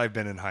 Since I've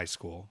been in high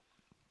school.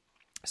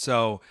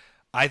 So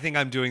I think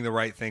I'm doing the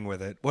right thing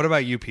with it. What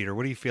about you, Peter?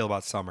 What do you feel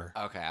about summer?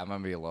 Okay, I'm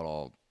going to be a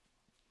little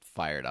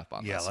fired up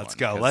on this one. Yeah, let's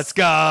go. Let's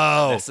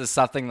go. This is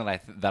something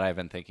that I've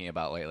been thinking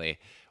about lately.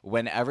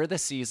 Whenever the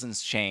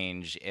seasons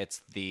change,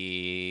 it's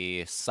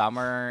the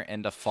summer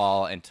into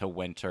fall into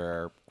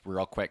winter,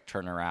 real quick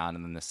turnaround,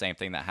 and then the same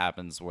thing that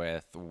happens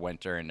with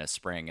winter into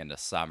spring into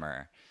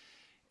summer.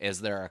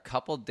 Is there are a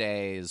couple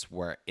days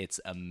where it's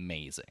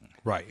amazing.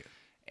 Right.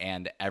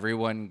 And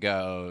everyone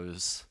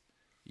goes,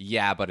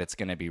 yeah, but it's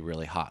going to be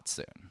really hot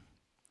soon.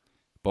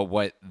 But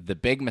what the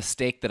big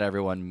mistake that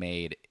everyone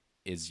made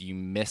is you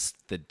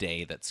missed the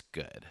day that's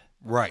good.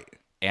 Right.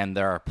 And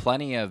there are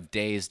plenty of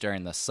days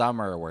during the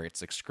summer where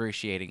it's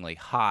excruciatingly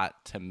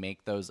hot to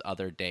make those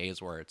other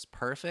days where it's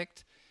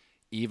perfect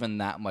even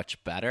that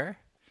much better.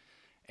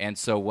 And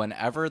so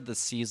whenever the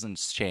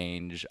seasons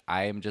change,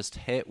 I am just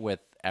hit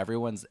with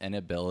everyone's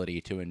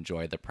inability to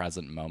enjoy the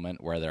present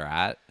moment where they're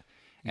at.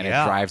 And it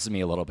Yeah. drives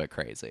me a little bit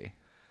crazy.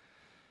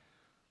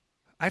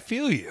 I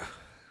feel you.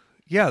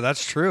 Yeah,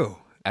 that's true.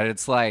 And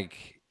it's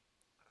like,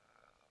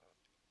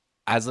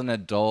 as an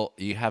adult,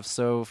 you have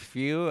so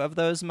few of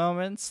those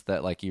moments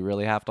that like you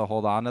really have to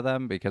hold on to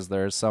them, because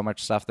there's so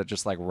much stuff that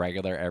just like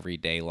regular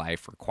everyday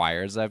life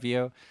requires of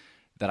you,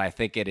 that I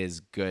think it is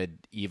good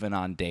even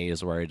on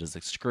days where it is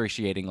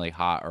excruciatingly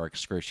hot or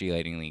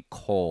excruciatingly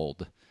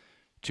cold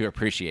to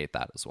appreciate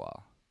that as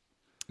well.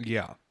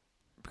 Yeah.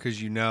 Because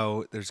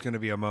there's going to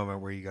be a moment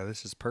where you go,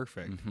 this is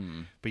perfect.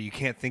 But you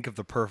can't think of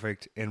the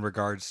perfect in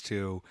regards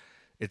to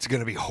it's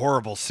going to be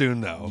horrible soon,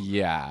 though.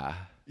 Yeah.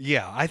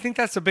 Yeah, I think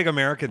that's a big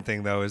American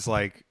thing, though, is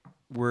like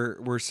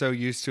we're so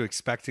used to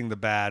expecting the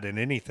bad in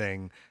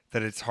anything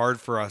that it's hard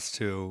for us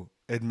to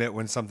admit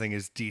when something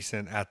is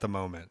decent at the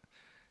moment.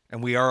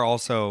 And we are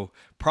also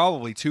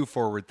probably too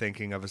forward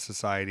thinking of a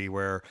society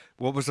where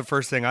what was the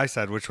first thing I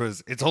said, which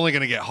was it's only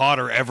going to get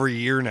hotter every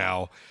year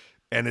now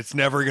and it's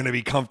never going to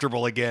be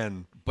comfortable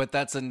again. But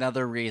that's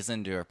another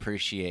reason to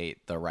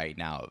appreciate the right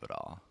now of it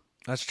all.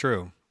 That's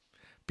true.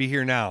 Be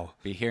here now.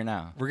 Be here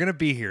now. We're going to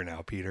be here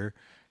now, Peter.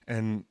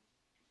 And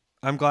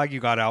I'm glad you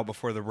got out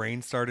before the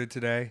rain started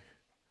today,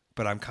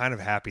 but I'm kind of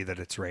happy that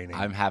it's raining.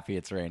 I'm happy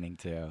it's raining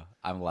too.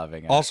 I'm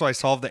loving it. Also, I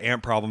solved the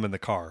ant problem in the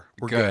car.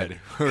 We're Good.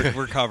 good.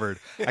 We're covered.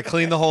 I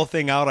cleaned the whole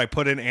thing out. I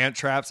put in ant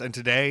traps, and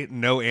today,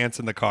 no ants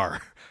in the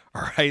car.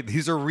 All right.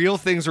 These are real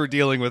things we're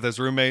dealing with as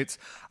roommates.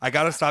 I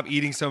got to stop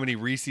eating so many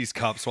Reese's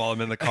cups while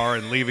I'm in the car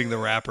and leaving the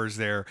wrappers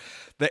there.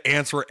 The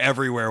ants were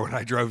everywhere when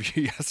I drove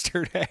you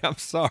yesterday. I'm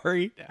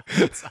sorry. Yeah,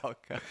 it's all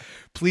good.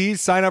 Please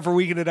sign up for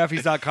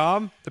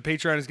weekend@effys.com. The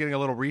Patreon is getting a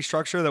little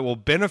restructure that will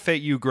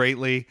benefit you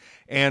greatly.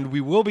 And we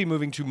will be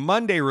moving to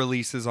Monday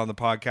releases on the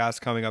podcast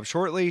coming up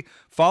shortly.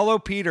 Follow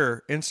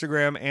Peter,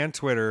 Instagram and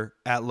Twitter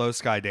at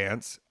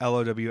LowSkyDance,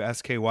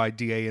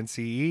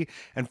 LOWSKYDANCE.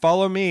 And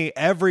follow me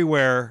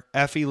everywhere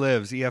Effie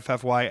lives,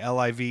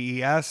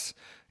 EFFYLIVES.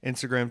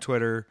 Instagram,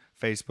 Twitter,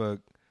 Facebook,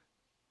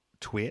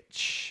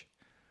 Twitch.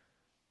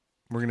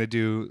 We're gonna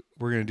do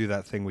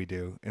that thing we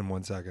do in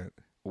 1 second.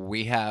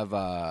 We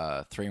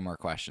have 3 more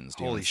questions.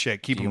 Holy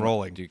shit, keep them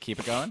rolling. Do you keep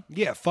it going?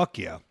 Yeah, fuck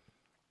yeah.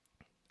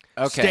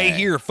 Okay. Stay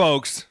here,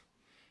 folks.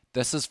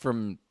 This is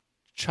from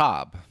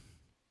Chob.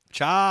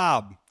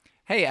 Chob.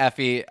 Hey,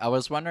 Effie. I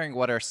was wondering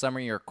what are some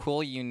of your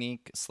cool,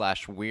 unique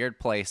 / weird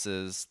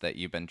places that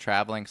you've been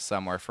traveling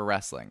somewhere for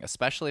wrestling,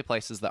 especially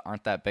places that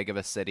aren't that big of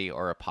a city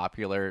or a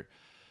popular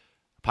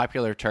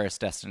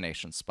tourist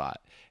destination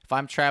spot. If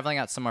I'm traveling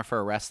out somewhere for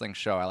a wrestling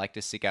show, I like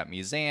to seek out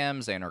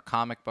museums and or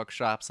comic book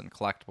shops and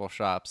collectible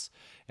shops.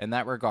 In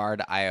that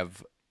regard, I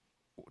have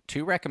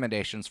 2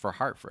 recommendations for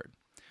Hartford.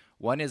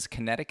 One is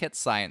Connecticut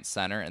Science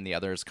Center, and the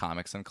other is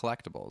Comics and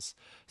Collectibles.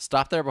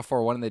 Stopped there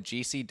before one of the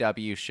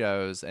GCW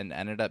shows and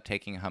ended up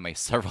taking home a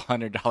several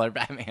 $100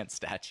 Batman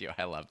statue.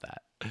 I love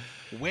that.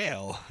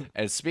 Well.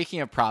 And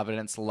speaking of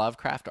Providence,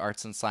 Lovecraft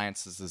Arts and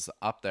Sciences is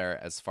up there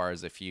as far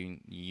as a few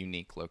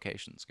unique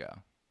locations go.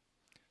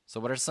 So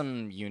what are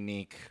some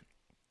unique,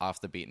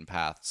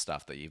 off-the-beaten-path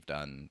stuff that you've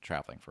done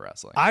traveling for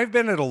wrestling? I've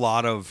been at a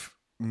lot of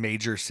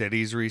major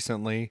cities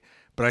recently,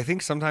 but I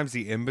think sometimes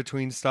the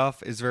in-between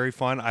stuff is very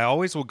fun. I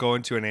always will go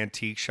into an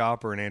antique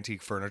shop or an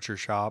antique furniture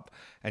shop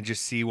and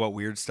just see what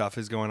weird stuff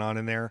is going on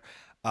in there.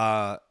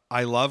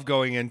 I love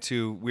going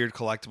into weird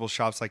collectible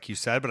shops, like you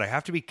said, but I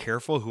have to be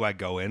careful who I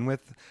go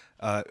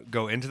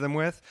into them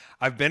with.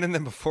 I've been in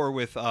them before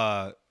with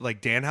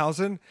like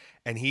Danhausen,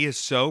 and he is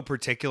so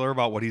particular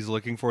about what he's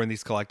looking for in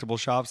these collectible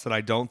shops that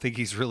I don't think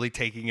he's really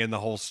taking in the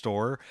whole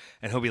store.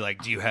 And he'll be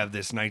like, do you have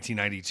this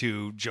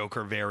 1992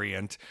 Joker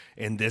variant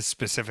in this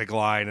specific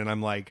line? And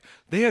I'm like,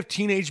 they have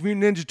Teenage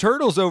Mutant Ninja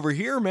Turtles over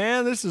here,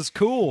 man. This is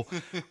cool.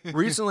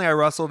 Recently, I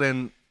wrestled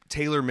in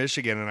Taylor,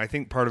 Michigan, and I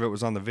think part of it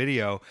was on the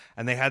video,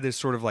 and they had this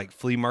sort of like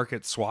flea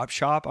market swap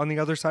shop on the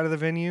other side of the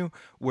venue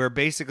where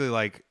basically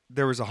like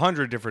there was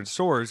 100 different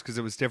stores because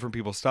it was different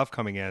people's stuff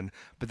coming in,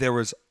 but there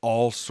was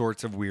all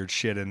sorts of weird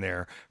shit in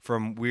there,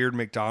 from weird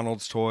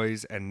McDonald's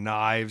toys and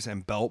knives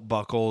and belt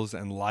buckles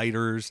and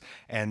lighters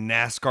and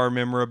NASCAR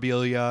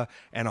memorabilia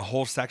and a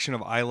whole section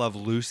of I Love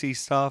Lucy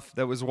stuff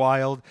that was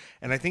wild.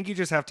 And I think you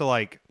just have to,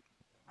 like,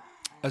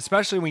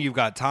 especially when you've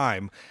got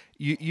time,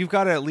 you've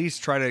got to at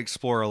least try to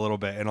explore a little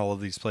bit in all of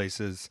these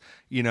places.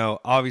 You know,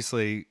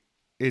 obviously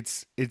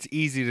it's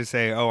easy to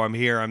say, oh, I'm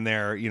here, I'm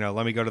there, you know,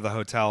 let me go to the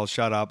hotel,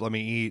 shut up, let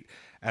me eat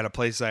at a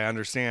place I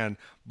understand.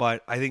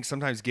 But I think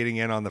sometimes getting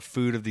in on the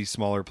food of these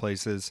smaller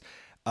places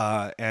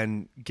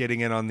and getting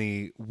in on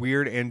the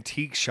weird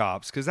antique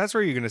shops, because that's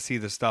where you're going to see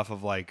the stuff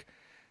of, like,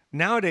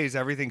 nowadays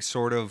everything's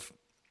sort of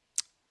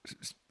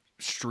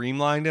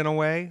streamlined in a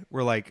way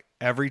where, like,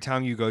 every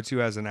town you go to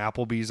has an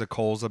Applebee's, a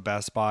Kohl's, a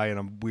Best Buy, and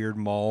a weird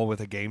mall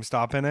with a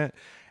GameStop in it.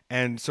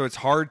 And so it's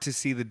hard to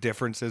see the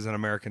differences in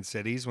American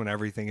cities when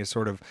everything is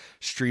sort of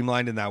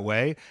streamlined in that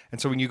way.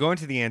 And so when you go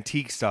into the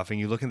antique stuff and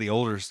you look at the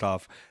older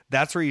stuff,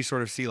 that's where you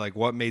sort of see, like,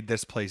 what made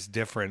this place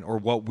different or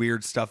what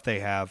weird stuff they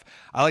have.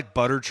 I like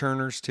butter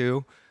churners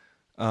too.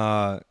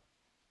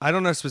 I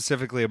don't know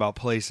specifically about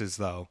places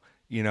though,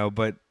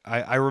 but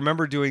I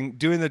remember doing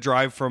the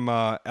drive from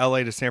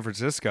LA to San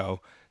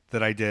Francisco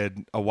that I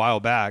did a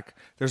while back.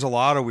 There's a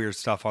lot of weird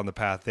stuff on the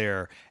path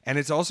there. And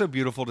it's also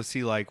beautiful to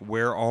see like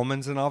where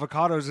almonds and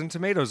avocados and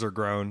tomatoes are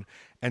grown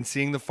and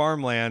seeing the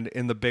farmland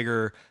in the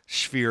bigger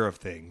sphere of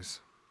things.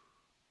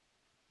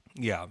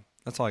 Yeah,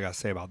 that's all I got to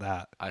say about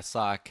that. I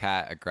saw a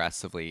cat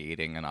aggressively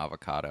eating an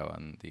avocado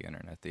on the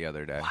internet the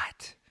other day.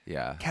 What?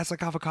 Yeah. Cats like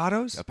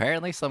avocados?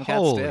 Apparently some cats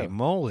Holy do.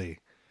 moly.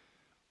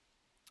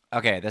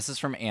 Okay, this is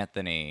from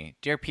Anthony.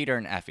 Dear Peter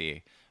and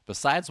Effie,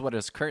 besides what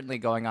is currently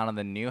going on in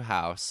the new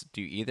house,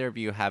 do either of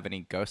you have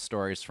any ghost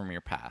stories from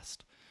your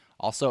past?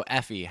 Also,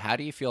 Effie, how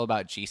do you feel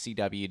about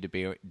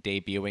GCW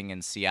debuting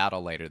in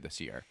Seattle later this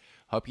year?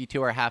 Hope you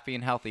two are happy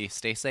and healthy.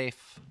 Stay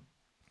safe.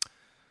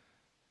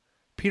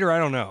 Peter, I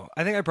don't know.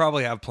 I think I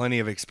probably have plenty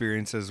of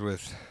experiences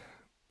with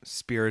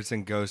spirits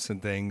and ghosts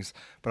and things,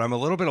 but I'm a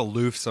little bit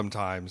aloof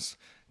sometimes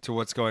to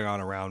what's going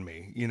on around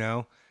me,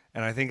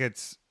 And I think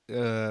it's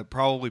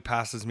probably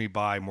passes me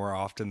by more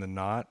often than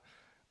not,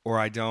 or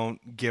I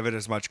don't give it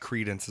as much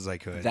credence as I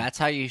could. That's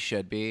how you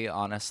should be,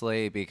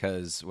 honestly,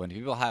 because when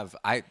people have...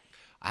 I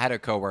had a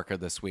coworker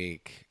this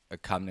week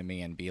come to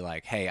me and be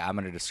like, hey, I'm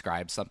going to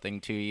describe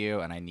something to you,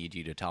 and I need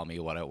you to tell me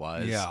what it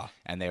was. Yeah.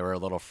 And they were a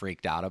little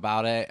freaked out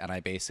about it, and I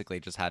basically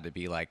just had to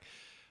be like,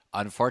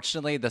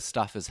 unfortunately, this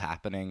stuff is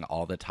happening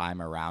all the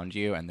time around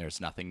you, and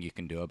there's nothing you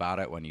can do about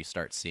it when you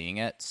start seeing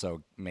it.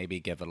 So maybe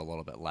give it a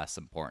little bit less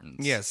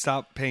importance. Yeah,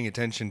 stop paying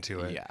attention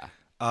to it.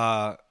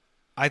 Yeah.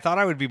 I thought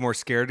I would be more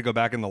scared to go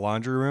back in the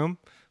laundry room,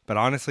 but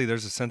honestly,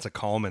 there's a sense of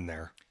calm in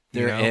there.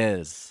 There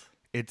is.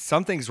 It's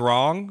something's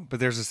wrong, but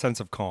there's a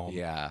sense of calm.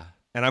 Yeah.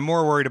 And I'm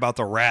more worried about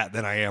the rat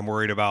than I am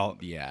worried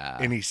about Yeah.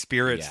 any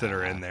spirits that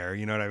are in there.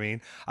 You know what I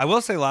mean? I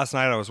will say last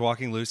night I was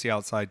walking Lucy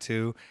outside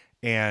too,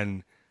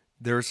 and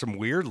there was some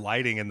weird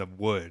lighting in the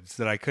woods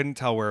that I couldn't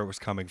tell where it was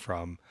coming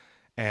from.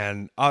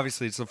 And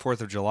obviously it's the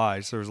 4th of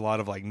July, so there was a lot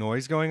of like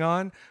noise going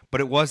on,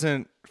 but it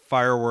wasn't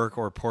firework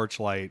or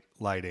porch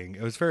lighting.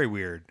 It was very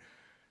weird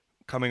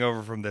coming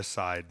over from this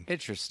side.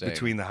 Interesting.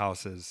 Between the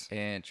houses.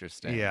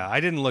 Interesting. Yeah, I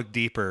didn't look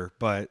deeper,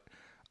 but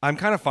I'm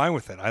kind of fine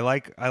with it. I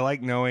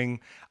like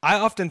knowing. I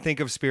often think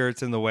of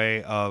spirits in the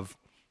way of,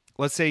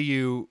 let's say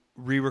you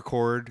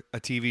re-record a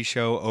TV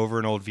show over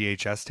an old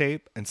VHS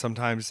tape, and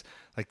sometimes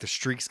like the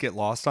streaks get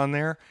lost on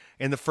there.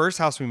 In the first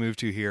house we moved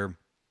to here,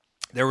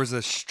 there was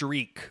a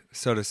streak,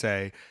 so to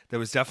say, that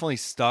was definitely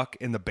stuck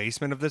in the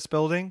basement of this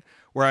building,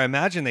 where I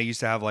imagine they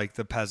used to have like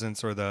the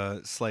peasants or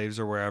the slaves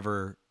or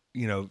wherever,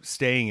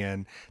 staying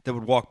in, that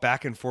would walk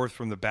back and forth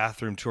from the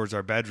bathroom towards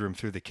our bedroom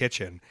through the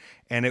kitchen.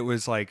 And it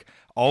was like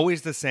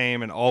always the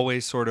same and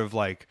always sort of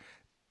like,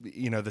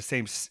 the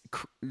same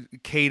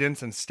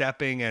cadence and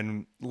stepping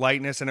and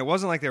lightness. And it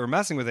wasn't like they were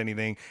messing with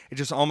anything. It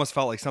just almost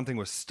felt like something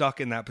was stuck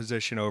in that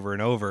position over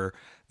and over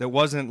that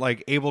wasn't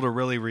like able to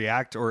really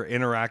react or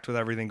interact with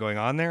everything going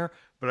on there.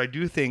 But I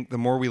do think the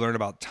more we learn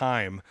about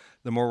time,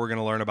 the more we're going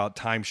to learn about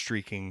time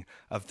streaking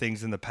of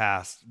things in the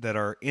past that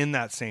are in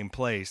that same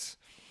place.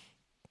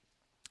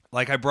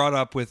 Like I brought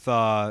up with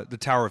the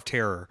Tower of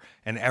Terror,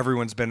 and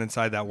everyone's been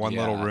inside that one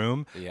little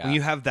room. Yeah. When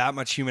you have that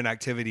much human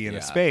activity in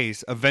a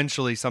space,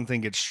 eventually something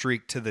gets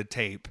streaked to the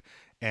tape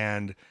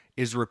and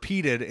is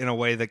repeated in a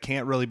way that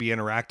can't really be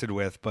interacted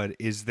with, but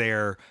is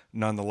there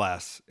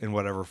nonetheless in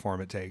whatever form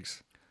it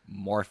takes.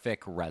 Morphic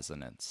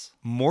Resonance.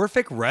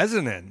 Morphic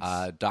Resonance.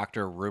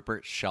 Dr.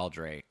 Rupert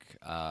Sheldrake,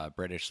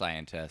 British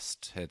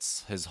scientist.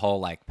 It's his whole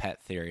like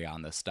pet theory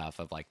on this stuff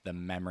of like the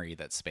memory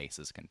that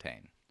spaces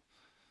contain.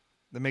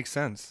 That makes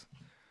sense.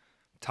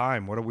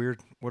 Time. What a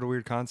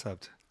weird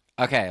concept.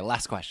 Okay,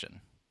 last question.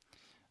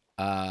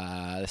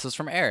 This is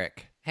from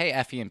Eric. Hey,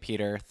 Effie and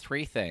Peter,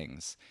 3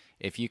 things.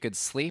 If you could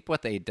sleep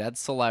with a dead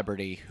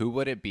celebrity, who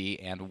would it be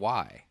and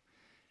why?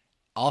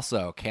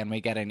 Also, can we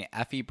get an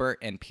Effie Burt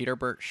and Peter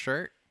Burt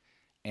shirt?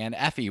 And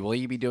Effie, will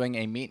you be doing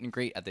a meet and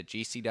greet at the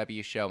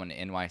GCW show in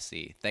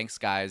NYC? Thanks,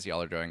 guys.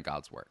 Y'all are doing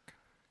God's work.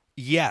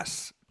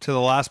 Yes. To the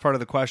last part of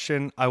the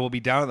question, I will be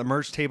down at the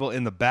merch table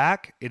in the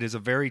back. It is a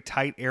very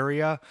tight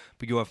area,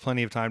 but you'll have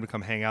plenty of time to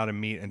come hang out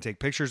and meet and take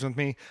pictures with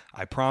me.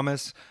 I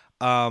promise.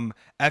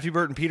 Effie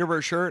Burt and Peter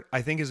Burt shirt,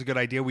 I think is a good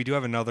idea. We do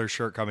have another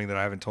shirt coming that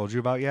I haven't told you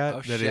about yet.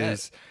 Oh, that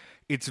shit.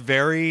 It's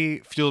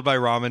very Fueled by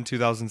Ramen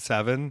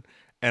 2007,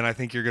 and I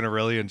think you're going to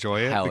really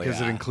enjoy it because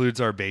it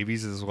includes our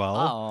babies as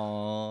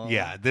well. Aww.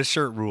 Yeah, this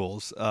shirt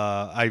rules.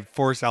 I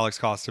forced Alex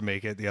Cost to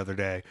make it the other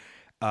day.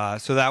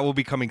 So that will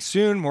be coming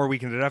soon. More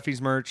Weekend at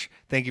Effie's merch.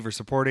 Thank you for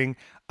supporting.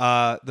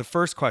 The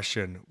first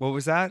question, what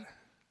was that?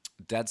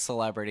 Dead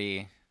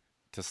celebrity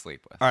to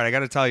sleep with. All right, I got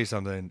to tell you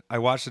something. I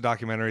watched a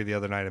documentary the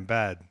other night in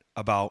bed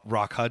about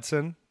Rock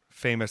Hudson,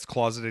 famous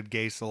closeted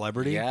gay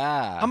celebrity.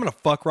 Yeah. I'm going to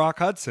fuck Rock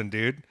Hudson,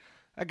 dude.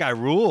 That guy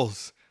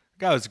rules.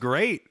 That guy was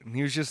great. And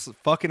he was just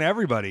fucking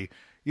everybody.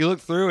 You look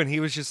through and he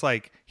was just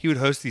like, he would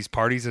host these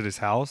parties at his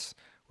house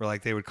where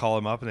like they would call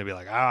him up and they'd be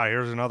like,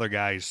 here's another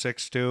guy. He's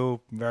 6'2",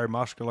 very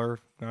muscular.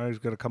 He's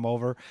going to come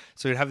over.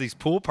 So he'd have these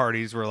pool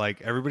parties where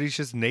like everybody's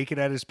just naked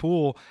at his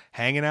pool,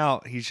 hanging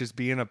out. He's just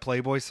being a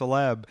Playboy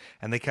celeb.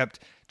 And they kept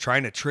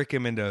trying to trick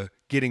him into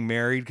getting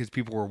married because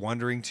people were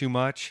wondering too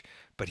much.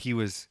 But he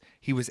was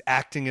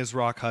acting as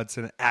Rock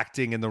Hudson,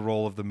 acting in the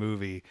role of the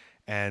movie.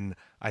 And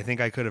I think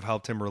I could have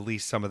helped him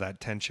release some of that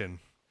tension.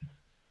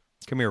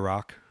 Come here,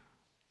 Rock.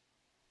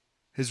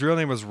 His real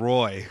name was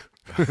Roy.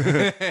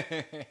 But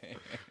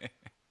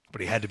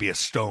he had to be a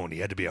stone. He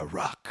had to be a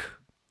rock.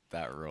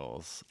 That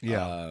rules.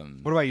 Yeah.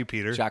 What about you,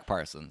 Peter? Jack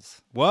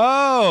Parsons.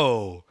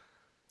 Whoa.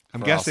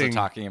 I'm We're guessing. also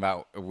talking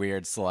about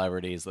weird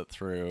celebrities that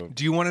threw.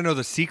 Do you want to know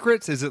the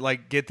secrets? Is it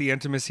like get the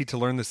intimacy to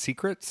learn the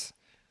secrets?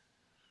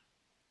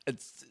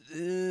 It's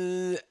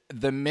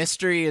the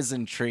mystery is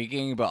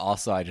intriguing, but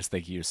also I just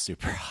think he was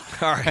super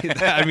hot. All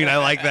right. I mean, I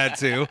like that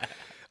too.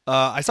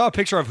 I saw a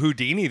picture of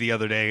Houdini the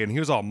other day, and he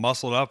was all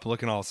muscled up,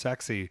 looking all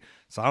sexy.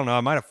 So I don't know.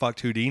 I might have fucked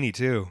Houdini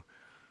too.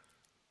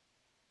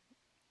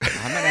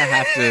 I'm gonna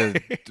have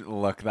to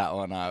look that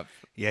one up.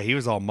 Yeah, he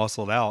was all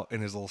muscled out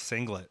in his little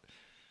singlet.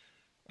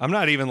 I'm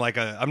not even like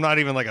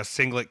a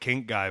singlet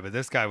kink guy, but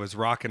this guy was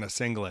rocking a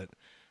singlet,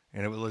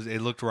 and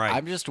it looked right.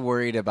 I'm just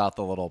worried about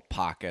the little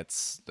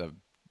pockets,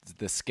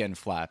 the skin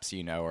flaps,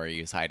 where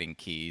he's hiding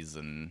keys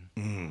and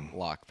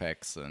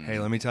lockpicks. And hey,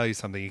 let me tell you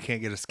something. You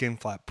can't get a skin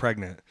flap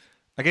pregnant.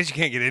 I guess you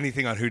can't get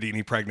anything on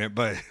Houdini pregnant,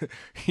 but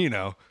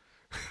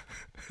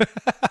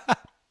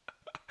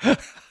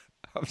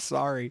I'm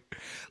sorry.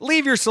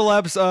 Leave your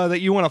celebs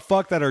that you want to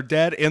fuck that are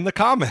dead in the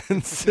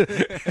comments.